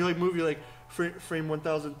watching. You're like move. You're like. Frame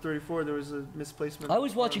 1034, there was a misplacement. I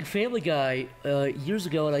was watching Family Guy years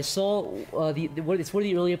ago, and I saw it's one of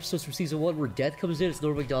the early episodes from season 1 where Death comes in. It's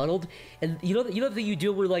Norm Macdonald, and you know the thing you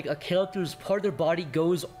do where like a character's part of their body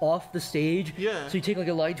goes off the stage. Yeah. So you take like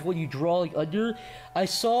a line to one, you draw like under. I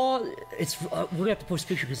saw it's we're gonna have to post a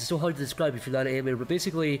picture because it's so hard to describe if you're not an animator. But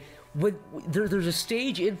basically, when there's a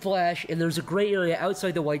stage in Flash, and there's a gray area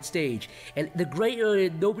outside the white stage, and the gray area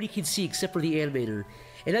nobody can see except for the animator.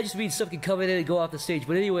 And that just means stuff can come in and go off the stage.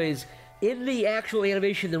 But anyways, in the actual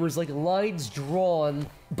animation, there was like lines drawn,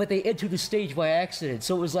 but they entered the stage by accident.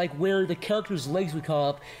 So it was like where the character's legs would come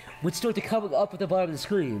up, would start to come up at the bottom of the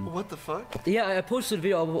screen. What the fuck? Yeah, I posted a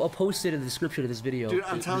video. I'll post it in the description of this video. Dude,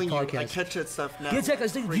 I'm telling you, I catch that stuff now. Yeah,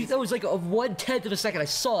 exactly. That was like a 1/10 of a second. I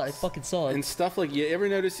fucking saw it. And stuff like, you ever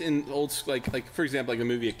notice in old, like for example, like the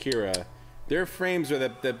movie Akira, There are frames where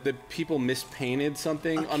the people mispainted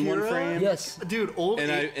something on one frame. Yes, dude.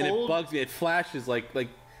 It bugs me. It flashes like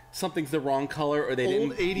something's the wrong color, or they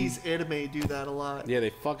old didn't. 80s anime do that a lot. Yeah, they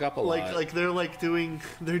fuck up a lot. Like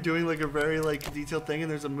they're doing like a very like detailed thing,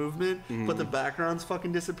 and there's a movement, but the background's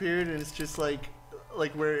fucking disappeared, and it's just like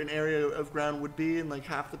where an area of ground would be, and like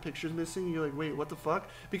half the picture's missing. And you're like, wait, what the fuck?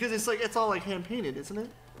 Because it's all like hand painted, isn't it?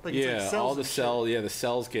 Like, yeah, it's like all the cells. Yeah, the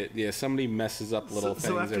cells get. Somebody messes up little things.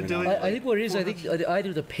 So after doing, I think what it is, I think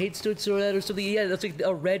either the paint starts or that or something. Yeah, that's like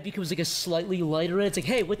a red becomes like a slightly lighter red. It's like,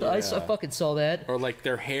 hey, what the? I fucking saw that. Or like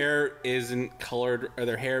their hair isn't colored, or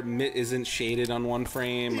their hair isn't shaded on one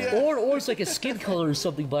frame. Yeah. Or it's like a skin color or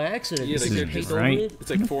something by accident. Yeah, like paint right. over it. It's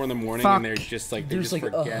like 4 in the morning, and they're just like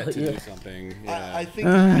forget to do something. Yeah. I think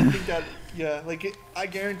that I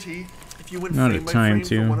guarantee if you went Not frame a by time frame for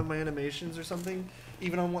to. one of my animations or something,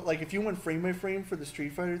 even on one, like if you went frame by frame for the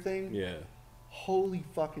Street Fighter thing, Yeah. holy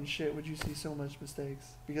fucking shit, would you see so much mistakes?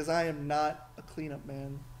 Because I am not a cleanup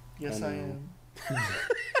man. Yes, I am.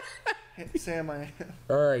 Hey, Sam, I am.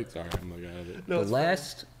 All right. Sorry, I'm looking at it. No,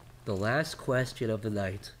 The last question of the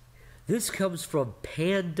night. This comes from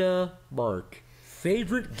Panda Mark.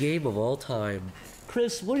 Favorite game of all time.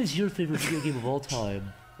 Chris, what is your favorite video game of all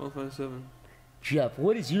time? 157. Jeff,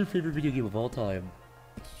 what is your favorite video game of all time?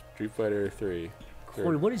 Street Fighter 3.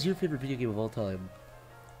 Corey, what is your favorite video game of all time?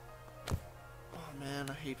 Oh man,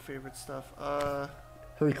 I hate favorite stuff.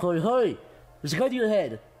 Hurry, Corey, hurry! There's a gun to your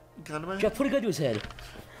head. Gun to my head? Jeff, put a gun to his head.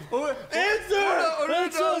 Oh,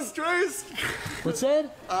 answer! Trace! What's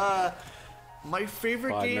that? My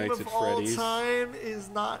favorite Five game Nights of at all Freddy's. time is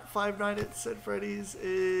not Five Nights at Freddy's.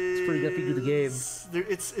 It's pretty good to the game.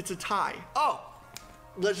 It's a tie. Oh,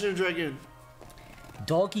 Legend of Dragoon.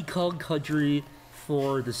 Donkey Kong Country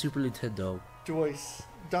for the Super Nintendo. Twice.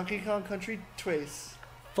 Donkey Kong Country twice.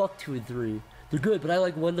 Fuck 2 and 3. They're good, but I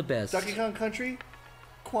like 1 the best. Donkey Kong Country,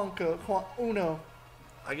 Uno.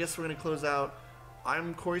 I guess we're gonna close out.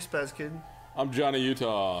 I'm Corey Spazkid. I'm Johnny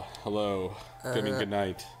Utah. Hello. Good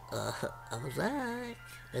night. I'm Zach.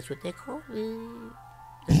 That's what they call me.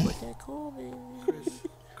 That's what they call me.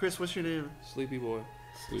 Chris, what's your name? Sleepy boy.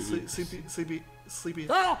 Sleepy.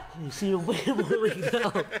 Ah! You see him wailing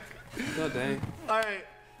down. God dang. All right,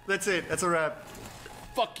 that's it. That's a wrap.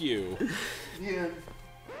 Fuck you. Yeah.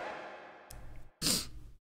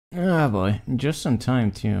 Ah, boy. Just on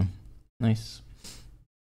time, too. Nice.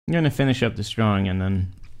 I'm gonna finish up this drawing and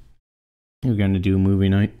then we're gonna do movie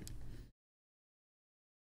night.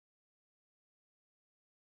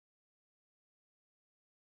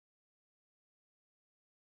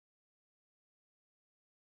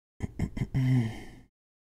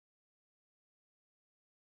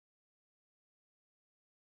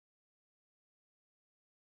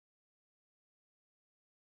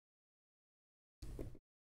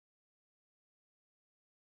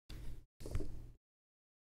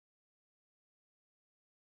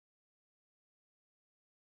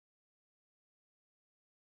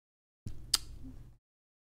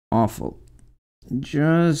 Awful.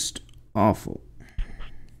 Just awful.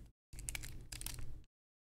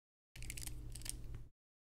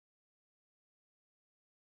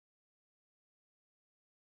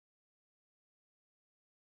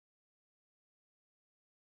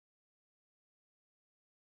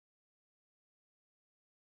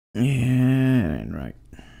 Yeah, that ain't right.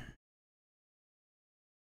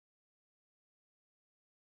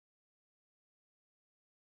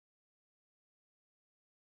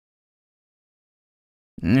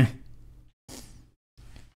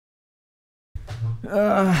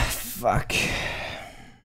 Fuck.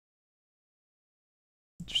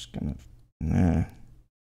 Just gonna. Nah.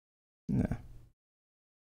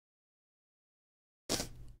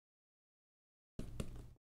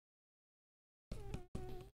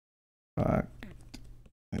 Fuck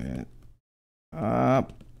it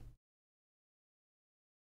up.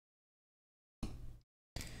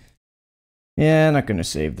 Yeah, not gonna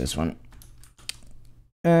save this one.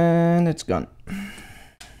 And it's gone.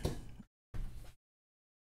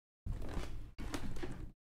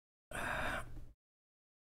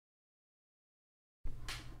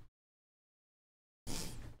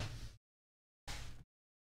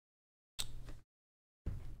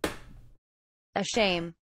 A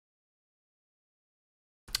shame.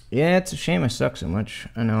 Yeah, it's a shame I suck so much.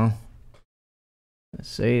 I know. I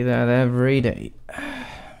say that every day.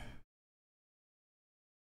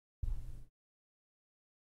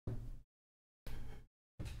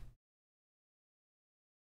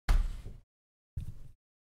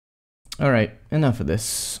 Alright, enough of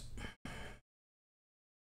this.